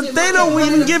money because they don't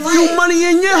even give you money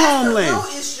in your homeland. That's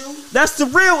the real issue. That's the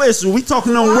real issue. We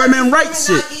talking on women rights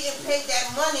shit. Not getting paid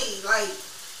that money, like.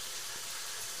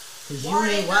 Cause you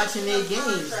ain't watching their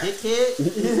games, dickhead.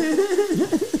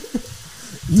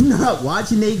 You not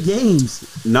watching their games.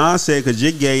 Nah, I said because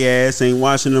your gay ass ain't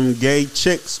watching them gay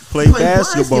chicks play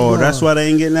basketball. That's why they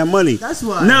ain't getting that money. That's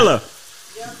why. Nella,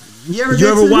 you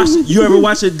ever watch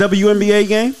a WNBA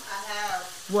game? I have.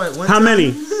 What? How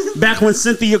many? Back when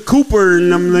Cynthia Cooper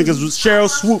and them niggas was Cheryl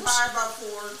Swoops.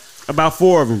 About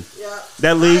 4 of them. Yeah.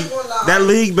 That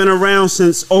league been around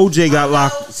since OJ got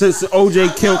locked. Since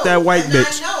OJ killed that white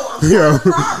bitch. I know. I'm part of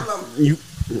the problem.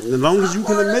 As long as you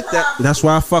can admit that, that's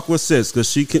why I fuck with sis, cause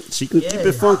she can keep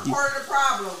it funky. I'm part of the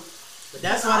problem. But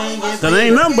that's why they ain't getting That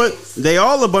ain't nothing but they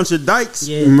all a bunch of dykes.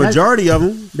 Yeah, majority of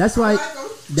them. That's why.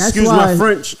 Excuse my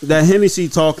French. That Hennessy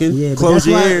talking. Yeah, close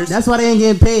your ears. That's why they ain't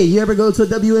getting paid. You ever go to a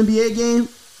WNBA game?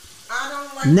 I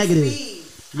don't like Negative. the speed.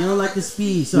 You don't like the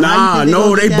speed. So nah,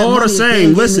 no, they ball the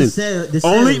same. Listen,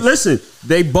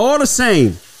 they ball the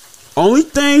same. Only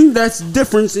thing that's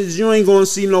different is you ain't gonna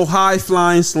see no high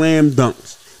flying slam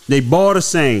dunks. They ball the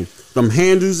same. Them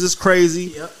handles is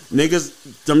crazy. Yep. Niggas,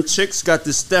 them chicks got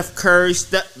the Steph Curry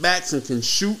step backs and can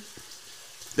shoot.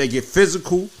 They get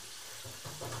physical.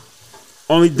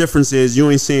 Only difference is you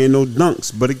ain't saying no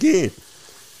dunks. But again,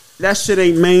 that shit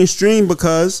ain't mainstream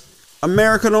because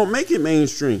America don't make it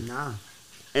mainstream. Nah.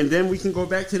 And then we can go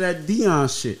back to that Dion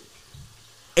shit.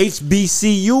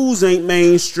 HBCUs ain't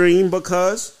mainstream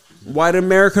because white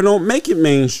America don't make it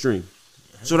mainstream.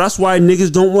 So that's why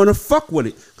niggas don't want to fuck with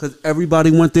it. Because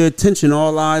everybody want their attention,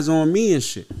 all eyes on me and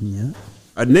shit. Yeah.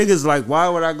 A nigga's like, why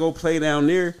would I go play down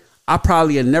there? I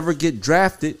probably would never get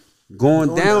drafted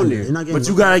going down there. But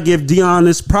you got to give Dion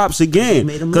his props again.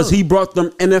 Because he brought them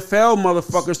NFL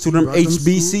motherfuckers to them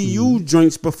HBCU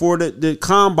joints before the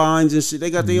combines and shit.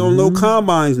 They got their own little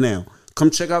combines now. Come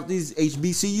check out these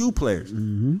HBCU players.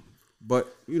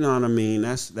 But you know what I mean?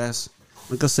 That's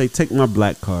like I say, take my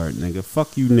black card, nigga.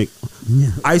 Fuck you, Nick.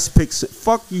 Yeah. Ice picks.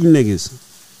 Fuck you,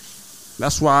 niggas.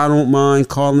 That's why I don't mind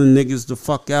calling niggas the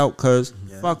fuck out, cause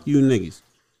fuck you, niggas.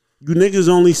 You niggas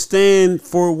only stand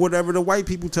for whatever the white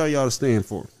people tell y'all to stand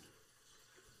for.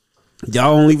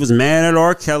 Y'all only was mad at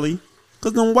R. Kelly,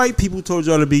 cause them white people told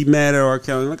y'all to be mad at R.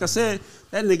 Kelly. Like I said,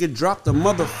 that nigga dropped the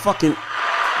motherfucking.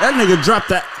 That nigga dropped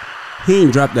that. He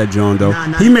ain't dropped that John though.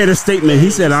 He made a statement.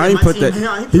 He said, "I ain't put that."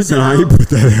 He said, "I ain't put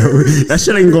that out." That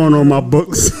shit ain't going on my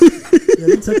books. Yeah,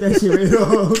 they took that shit right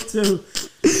off too.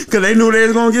 Cause they knew they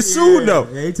was gonna get sued though.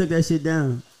 Yeah, they took that shit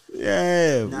down.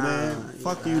 Yeah, man.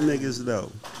 Fuck you niggas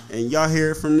though. And y'all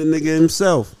hear it from the nigga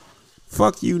himself.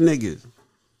 Fuck you niggas.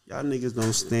 Y'all niggas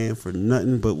don't stand for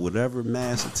nothing but whatever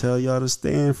master tell y'all to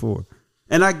stand for.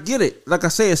 And I get it. Like I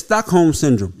say, it's Stockholm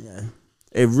syndrome. Yeah.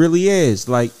 It really is.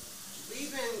 Like,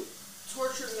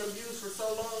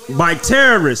 by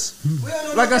terrorists.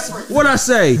 Like what I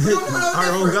say?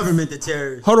 Our own government, the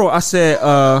terrorists. Hold on, I said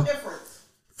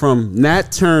from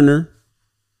Nat Turner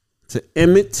to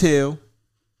Emmett Till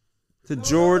to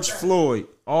George Floyd,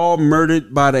 all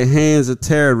murdered by the hands of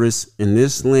terrorists in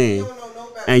this land,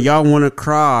 and y'all want to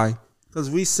cry because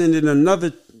we sending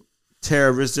another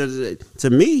terrorist. To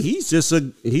me, he's just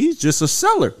a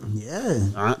seller.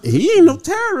 Yeah, he ain't no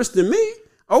terrorist to me.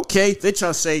 Okay, they try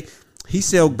to say he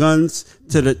sell guns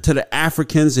to the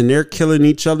Africans and they're killing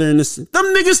each other and them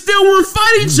niggas still want to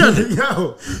fight each other.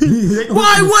 Yo,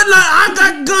 why wouldn't I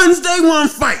got guns, they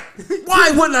want to fight.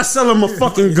 Why wouldn't I sell them a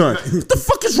fucking gun? What the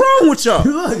fuck is wrong with y'all?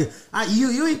 Look,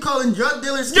 you ain't calling drug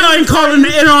dealers. Y'all ain't calling the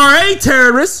NRA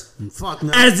terrorists. Fuck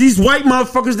no. As these white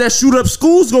motherfuckers that shoot up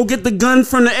schools go get the gun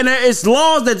from the NRA. It's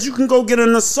laws that you can go get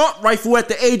an assault rifle at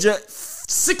the age of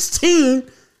 16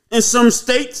 in some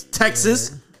states,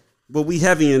 Texas. But we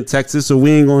heavy in Texas, so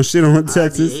we ain't gonna shit on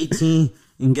Texas. 18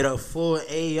 and get a full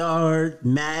AR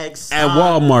mag at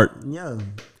Walmart. Yeah.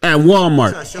 At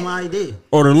Walmart. Gotta show my ID.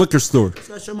 Or the liquor store.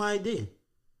 Gotta show my ID.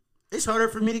 It's harder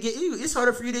for me to get you. It's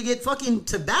harder for you to get fucking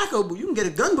tobacco, but you can get a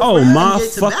gun. Oh my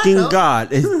fucking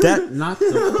god! Is that not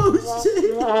the? Oh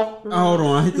shit! Hold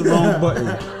on, I hit the wrong button.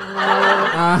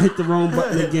 I hit the wrong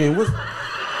button again. What?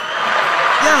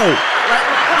 Yo,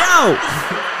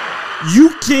 you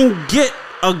can get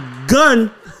a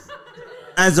gun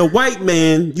as a white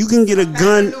man. You can get a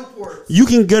gun. You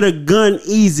can get a gun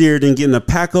easier than getting a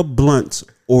pack of blunts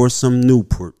or some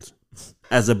Newports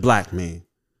as a black man.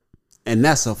 And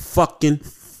that's a fucking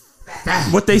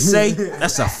what they say.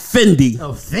 That's a Fendi.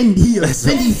 A Fendi. A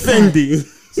Fendi.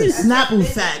 Snapple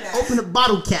fact. Open a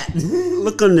bottle cap.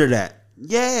 Look under that.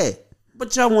 Yeah.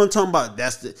 But y'all want to talk about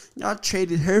y'all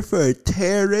traded her for a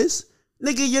terrorist?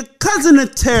 Nigga, your cousin a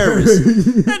terrorist.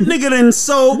 That nigga done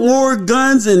sold more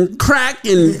guns and crack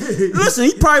and listen,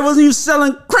 he probably wasn't even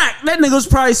selling crack. That nigga was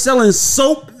probably selling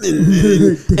soap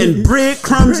and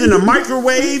breadcrumbs in a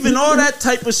microwave and all that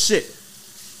type of shit.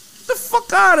 Get the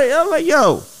fuck out of here. I'm like,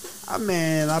 yo. I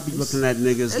be looking at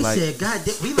niggas they like said, God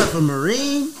damn, we left a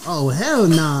Marine? Oh hell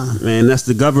nah. Man, that's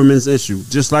the government's issue.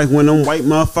 Just like when them white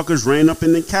motherfuckers ran up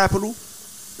in the Capitol.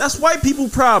 That's white people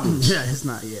problem. Yeah, it's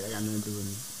not. Yeah, I got nothing to do with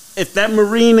it. If that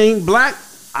Marine ain't black,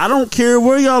 I don't care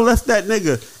where y'all left that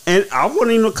nigga. And I want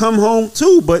him to come home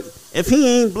too, but if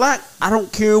he ain't black, I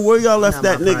don't care where y'all left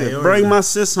that nigga. Priority. Bring my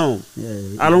sis home.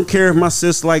 Yeah. I don't care if my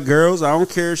sis like girls. I don't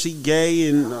care if she gay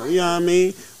and you know what I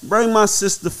mean? Bring my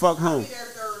sis the fuck home.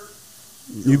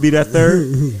 You be that third?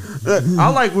 I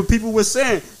like what people were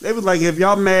saying. They was like, if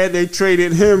y'all mad they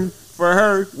traded him for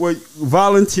her, well,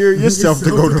 volunteer yourself to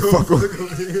go the fuck over.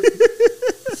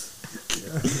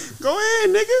 Go ahead,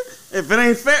 nigga. If it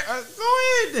ain't fair, go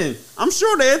ahead then. I'm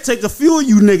sure they'll take a few of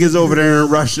you niggas over there in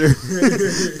Russia.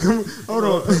 Hold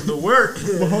on. The work.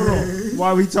 But hold on.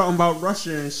 Why we talking about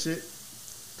Russia and shit?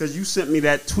 Because you sent me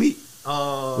that tweet.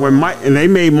 When Mike and they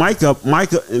made Mike up,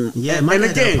 and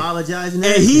again, apologizing.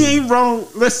 And he ain't wrong.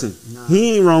 Listen,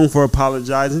 he ain't wrong for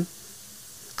apologizing.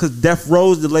 Cause Death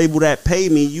Row's the label that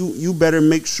paid me. You better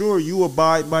make sure you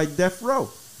abide by Death Row.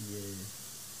 Yeah.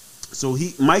 So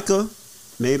Micah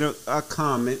made a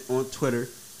comment on Twitter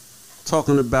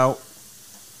talking about,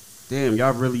 damn,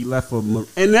 y'all really left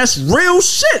and that's real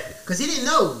shit. Cause he didn't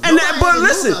know. But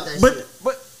listen,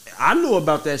 but I knew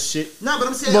about that shit. No, but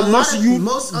I'm saying, but most of you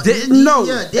didn't know.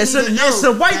 It's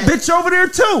a white bitch over there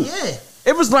too. Yeah.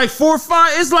 It was like 4 or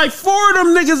 5. It's like 4 of them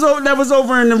niggas that was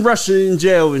over in Russia in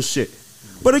jail and shit.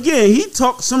 But again, he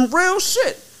talked some real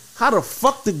shit. How the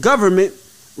fuck the government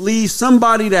leave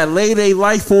somebody that laid their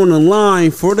life on the line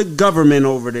for the government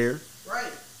over there?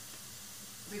 Right.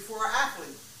 Before an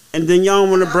athlete. And then y'all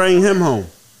want to bring him home.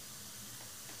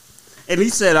 And he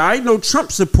said, I ain't no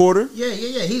Trump supporter. Yeah.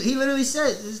 He literally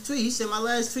said his tweet. He said, my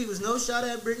last tweet was no shot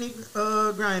at Brittany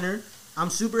Griner. I'm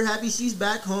super happy she's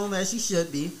back home as she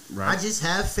should be. Right. I just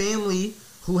have family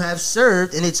who have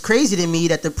served, and it's crazy to me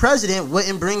that the president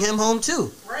wouldn't bring him home too.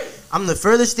 Right. I'm the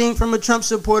furthest thing from a Trump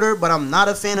supporter, but I'm not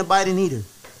a fan of Biden either.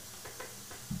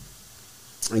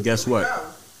 And guess what?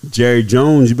 Jerry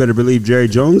Jones, you better believe Jerry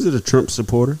Jones is a Trump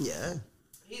supporter. Yeah.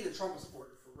 He's a Trump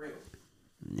supporter for real.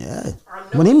 Yeah.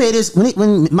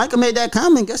 When Michael made that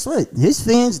comment, guess what? His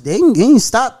fans, they ain't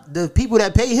stop the people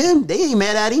that pay him. They ain't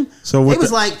mad at him. So they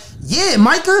was like, yeah,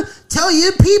 Micah, tell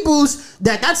your peoples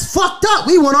that's fucked up.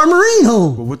 We want our Marine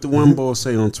home. But what the one boy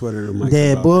say on Twitter to Micah?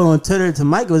 That boy on Twitter to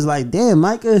Micah was like, damn,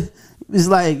 Micah was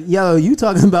like, yo, you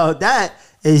talking about that?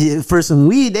 And for some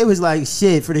weed, they was like,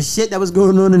 shit, for the shit that was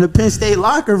going on in the Penn State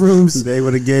locker rooms, they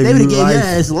would have gave your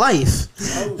ass life.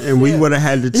 And we would have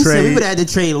had to trade. We would have had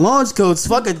to trade launch codes.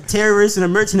 Fuck a terrorist and a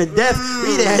merchant of death.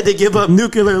 We'd have had to give up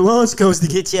nuclear launch codes to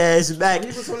get your ass back. He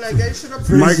was on that gay shit up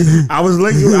Mike, I was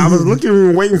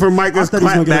looking, waiting for Micah's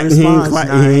clap back. He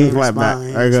ain't clap back.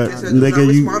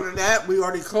 Nigga, you respond to that. We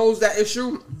already closed that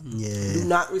issue. Yeah. Do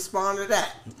not respond to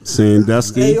that.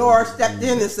 Sandusky. AR stepped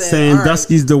in and said,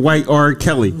 Sandusky's the white R.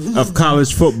 Kelly of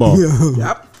college football.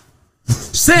 Yep.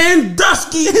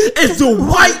 Sandusky is the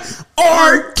white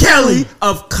R. Kelly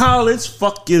of college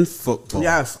fucking football.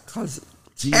 Yes, because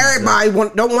everybody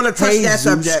don't want to touch that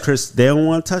subject. Chris, they don't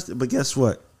want to touch it, but guess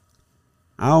what?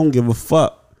 I don't give a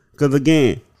fuck. Because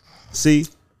again, see,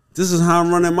 this is how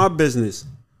I'm running my business.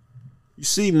 You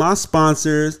see, my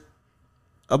sponsor is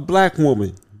a black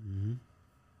woman.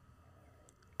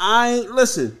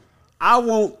 Listen, I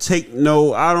won't take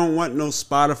I don't want no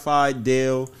Spotify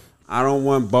deal. I don't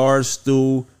want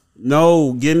Barstool.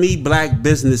 No, give me black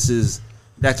businesses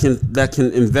that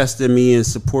can invest in me and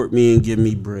support me and give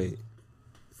me bread.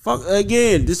 Fuck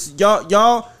again, this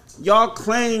y'all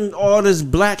claim all this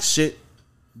black shit,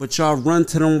 but y'all run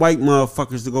to them white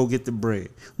motherfuckers to go get the bread.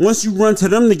 Once you run to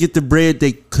them to get the bread,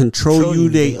 they control you,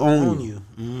 they own you.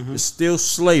 Mm-hmm. It's still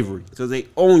slavery because they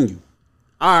own you.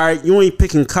 All right, you ain't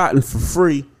picking cotton for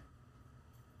free,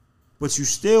 but you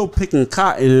still picking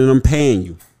cotton and I'm paying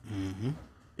you. Mm-hmm.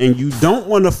 And you don't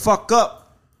want to fuck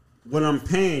up when I'm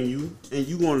paying you, and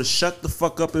you want to shut the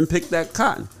fuck up and pick that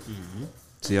cotton. Mm-hmm.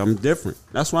 See, I'm different.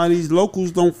 That's why these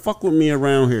locals don't fuck with me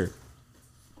around here.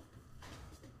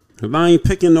 If I ain't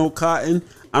picking no cotton,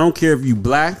 I don't care if you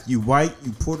black, you white,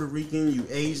 you Puerto Rican, you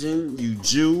Asian, you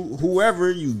Jew,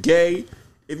 whoever, you gay.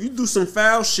 If you do some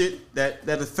foul shit that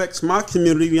affects my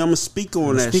community, I'm gonna speak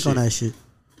on that shit.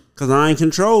 Cause I ain't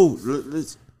controlled.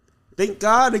 Thank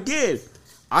God again,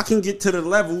 I can get to the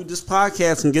level. This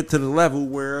podcast can get to the level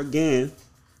where again,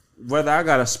 whether I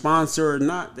got a sponsor or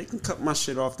not, they can cut my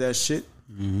shit off that shit.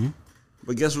 Mm-hmm.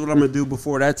 But guess what I'm gonna do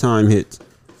before that time hits?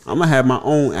 I'm gonna have my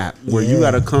own app where you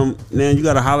gotta come, man. You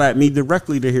gotta holler at me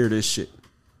directly to hear this shit.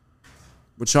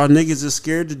 But y'all niggas is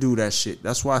scared to do that shit.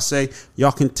 That's why I say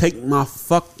y'all can take my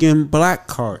fucking black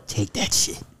card. Take that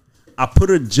shit. I put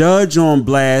a judge on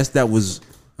blast that was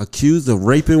accused of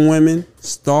raping women,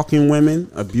 stalking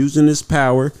women, abusing his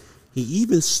power. He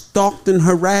even stalked and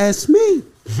harassed me.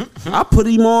 I put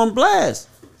him on blast.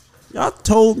 Y'all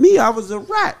told me I was a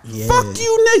rat. Yeah. Fuck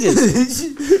you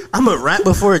niggas. I'm a rat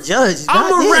before a judge.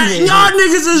 I'm a rat. Y'all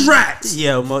niggas is rats.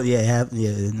 Yeah.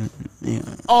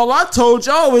 All I told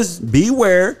y'all is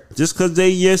beware. Just because they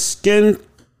your skin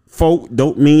folk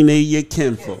don't mean they your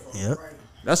kin folk. Yep.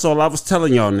 That's all I was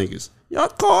telling y'all niggas. Y'all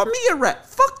called me a rat.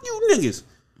 Fuck you niggas.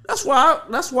 That's why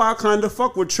I kind of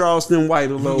fuck with Charleston White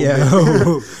a little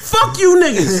bit. Fuck you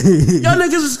niggas. Y'all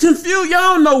niggas is confused.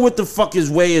 Y'all don't know what the fuck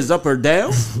his way is, up or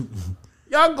down.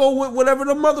 Y'all go with whatever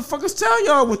the motherfuckers tell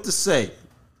y'all what to say.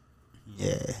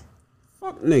 Yeah.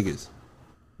 Fuck niggas.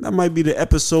 That might be the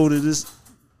episode of this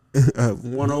 101.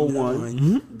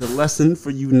 Mm-hmm. The lesson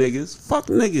for you niggas. Fuck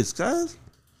niggas, guys.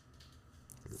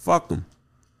 Fuck them.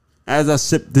 As I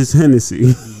sip this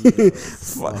Hennessy.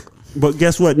 Fuck. But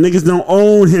guess what? Niggas don't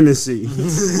own Hennessy.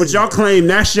 But y'all claim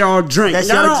that's y'all drink.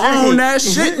 Y'all don't own that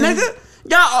shit, nigga.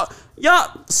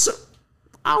 Y'all,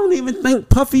 I don't even think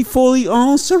Puffy fully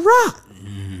owns Ciroc.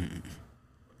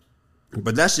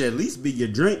 But that should at least be your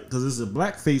drink, because it's a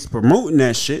blackface promoting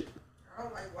that shit. I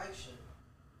don't like white shit.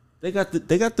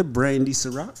 They got the brandy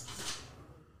Ciroc.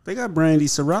 They got brandy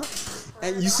Ciroc.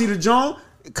 And you see the John?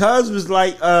 Cuz was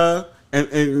like,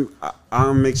 and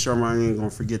I'll make sure I ain't gonna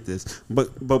forget this.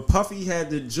 But Puffy had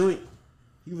the joint.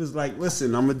 He was like,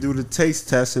 listen, I'm gonna do the taste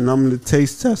test, and I'm the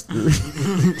taste tester.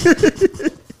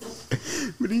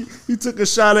 But he took a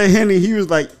shot at Henny. He was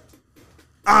like,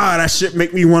 that shit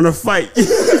make me want to fight.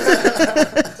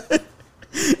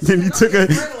 Then he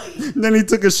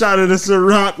took a shot of the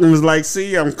Ciroc and was like,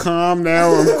 see, I'm calm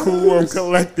now, I'm cool, I'm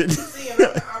collected. See, I'm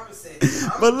the opposite.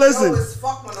 But listen, as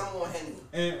fuck when I'm on Henny.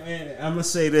 and I'm gonna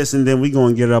say this, and then we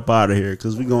gonna get up out of here,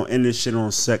 because we gonna end this shit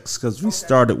on sex, because we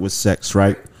started with sex,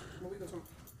 right?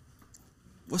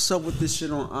 What's up with this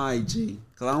shit on IG?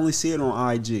 Because I only see it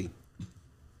on IG.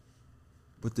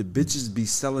 But the bitches be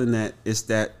selling that. It's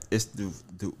the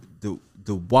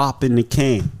wop in the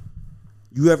can.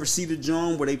 You ever see the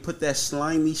joint where they put that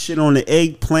slimy shit on the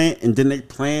eggplant and then they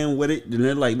playing with it? And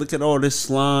they're like, look at all this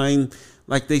slime.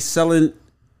 Like they selling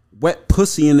wet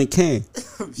pussy in the can.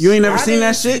 You ain't never seen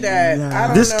that shit?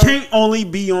 That. This can't only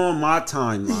be on my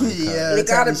timeline. Yeah, It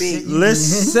gotta be.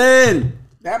 Listen.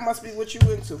 That must be what you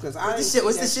into, because I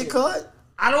What's the shit called?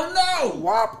 I don't know.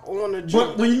 WAP on the But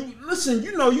joint. when you listen,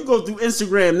 you know, you go through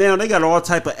Instagram now, they got all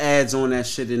type of ads on that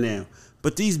shit in there.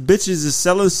 But these bitches is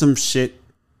selling some shit.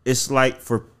 It's like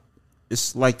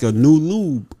a new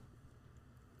lube.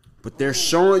 But they're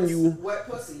showing you wet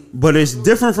pussy. But it's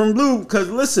different from lube, because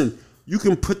listen, you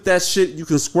can put that shit, you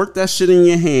can squirt that shit in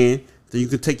your hand, then you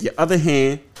can take your other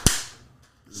hand,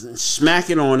 smack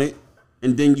it on it,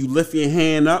 and then you lift your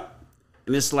hand up.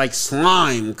 And it's like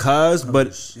slime, but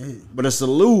it's a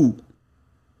lube.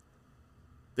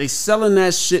 They selling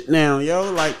that shit now,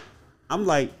 yo. Like, I'm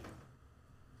like,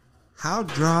 how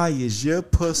dry is your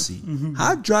pussy? Mm-hmm.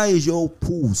 How dry is your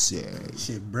pussy?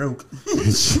 Shit broke.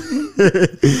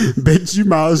 Bitch, you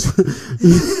might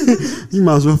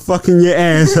as well fucking your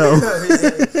asshole.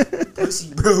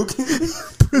 Pussy broke.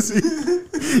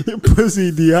 Your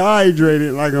pussy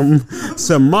dehydrated like a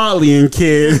Somalian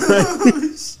kid.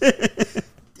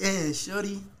 Damn,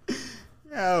 shorty.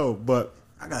 Yo, but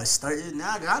I gotta start it now.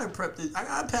 I gotta prep this. I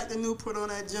gotta pack the Newport on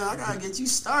that junk. I gotta get you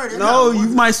started. No, you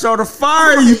might start a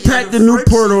fire. You pack the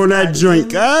Newport on that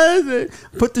joint, guys.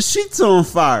 Put the sheets on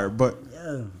fire. But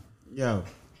yo,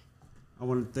 I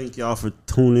want to thank y'all for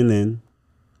tuning in.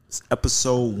 It's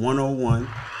episode 101.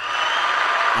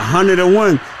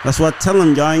 101. That's why I tell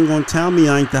them, y'all ain't gonna tell me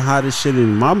I ain't the hottest shit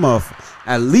in my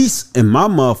at least in my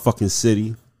motherfucking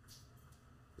city.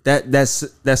 That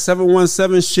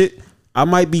 717 shit, I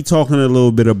might be talking a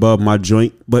little bit above my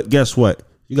joint, but guess what?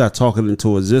 You got talking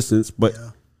into existence. But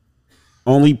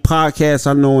only podcast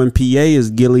I know in PA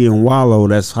is Gilly and Wallow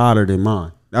that's hotter than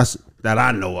mine. That's that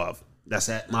I know of. That's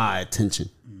at my attention.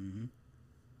 Mm-hmm.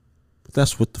 But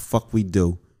that's what the fuck we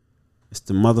do. It's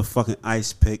the motherfucking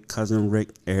Ice Pick, Cousin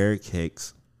Rick, Eric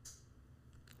Hicks.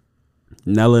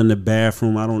 Nella in the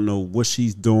bathroom. I don't know what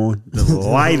she's doing. The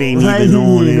light ain't even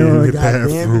on in the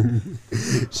bathroom.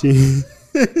 She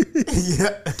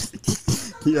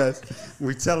yes,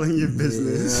 we're telling your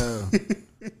business.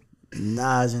 Yeah.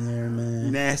 Nas in there,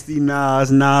 man. Nasty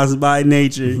Nas by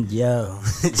nature. Yo,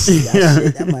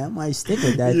 shit, I might stick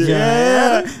with that.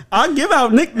 Yeah, I'll give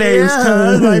out nicknames,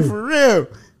 cuz like for real.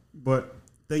 But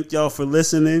thank y'all for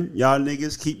listening. Y'all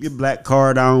niggas keep your black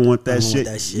card. I don't want that, shit.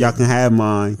 Y'all can have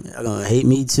mine. Y'all gonna hate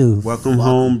me too. Welcome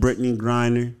home, Brittany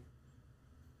Griner.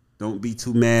 Don't be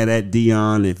too mad at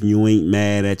Dion if you ain't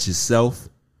mad at yourself.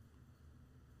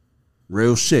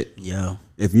 Real shit. Yo.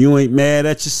 If you ain't mad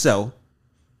at yourself,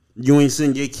 you ain't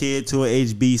send your kid to a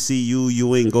HBCU,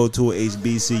 you ain't go to a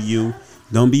HBCU.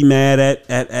 Don't be mad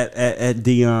at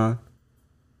Dion.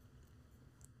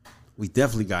 We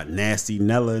definitely got nasty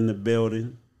Nella in the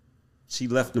building. She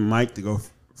left the mic to go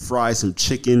fry some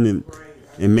chicken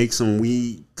and make some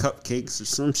weed cupcakes or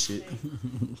some shit.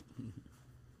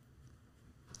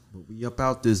 But we up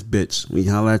out this bitch. We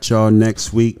holla at y'all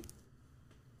next week.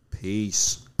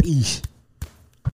 Peace. Peace.